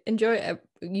supposed to enjoy, I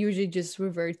usually just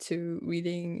revert to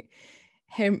reading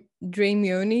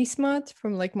Hermione smut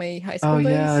from like my high school days. Oh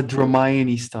yeah,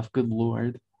 Hermione stuff. Good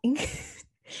lord.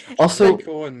 Also,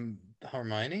 Draco and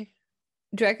Hermione.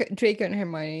 Draco and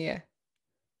Hermione, yeah.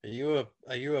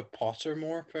 Are you a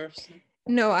Pottermore person?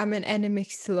 No, I'm an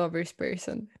enemies to lovers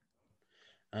person.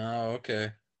 Oh,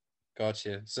 okay.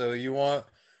 Gotcha. So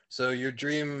your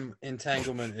dream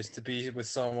entanglement is to be with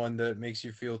someone that makes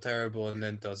you feel terrible and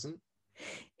then doesn't?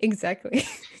 Exactly.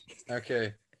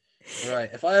 Okay. Right.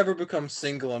 If I ever become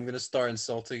single, I'm going to start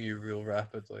insulting you real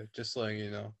rapidly, just so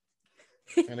you know.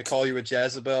 I'm going to call you a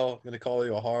Jezebel. I'm going to call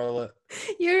you a harlot.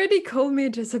 You already called me a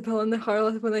Jezebel and a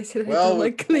harlot when I said I don't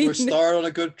like clean. We're start on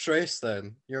a good trace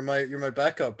then. You're my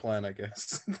backup plan, I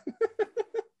guess.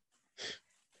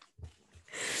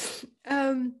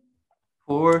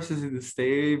 Horses in the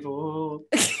stable.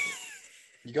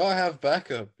 You gotta have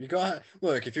backup.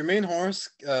 Look. If your main horse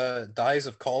dies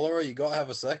of cholera, you gotta have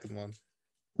a second one.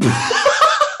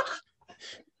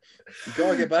 You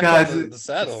gotta get back on the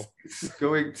saddle.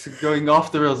 Going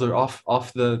off the rails or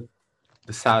off the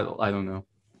saddle. I don't know.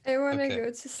 I want to go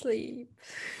to sleep.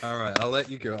 All right, I'll let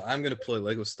you go. I'm gonna play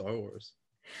Lego Star Wars.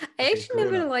 I actually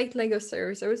never liked Lego Star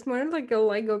Wars. I was more like a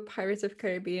Lego Pirates of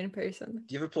Caribbean person.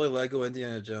 Do you ever play Lego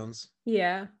Indiana Jones?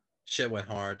 Yeah. Shit went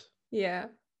hard. Yeah.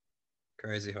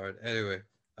 Crazy hard. Anyway,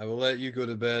 I will let you go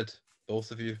to bed,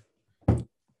 both of you.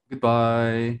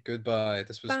 Goodbye.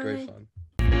 This was great fun.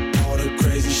 All the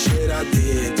crazy shit I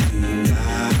did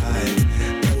tonight,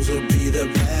 those will be the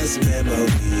best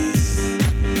memories.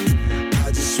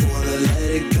 I just wanna let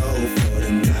it go for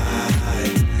the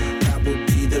night. That would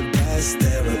be the best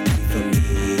therapy for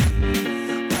me.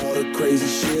 All the crazy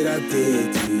shit I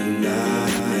did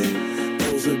tonight,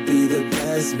 those would be the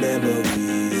best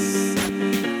memories.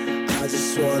 I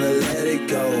just wanna let it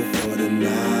go for the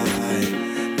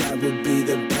night. That would be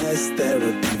the best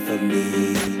therapy for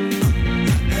me.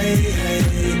 Hey, hey,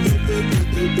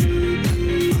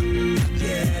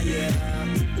 yeah, yeah.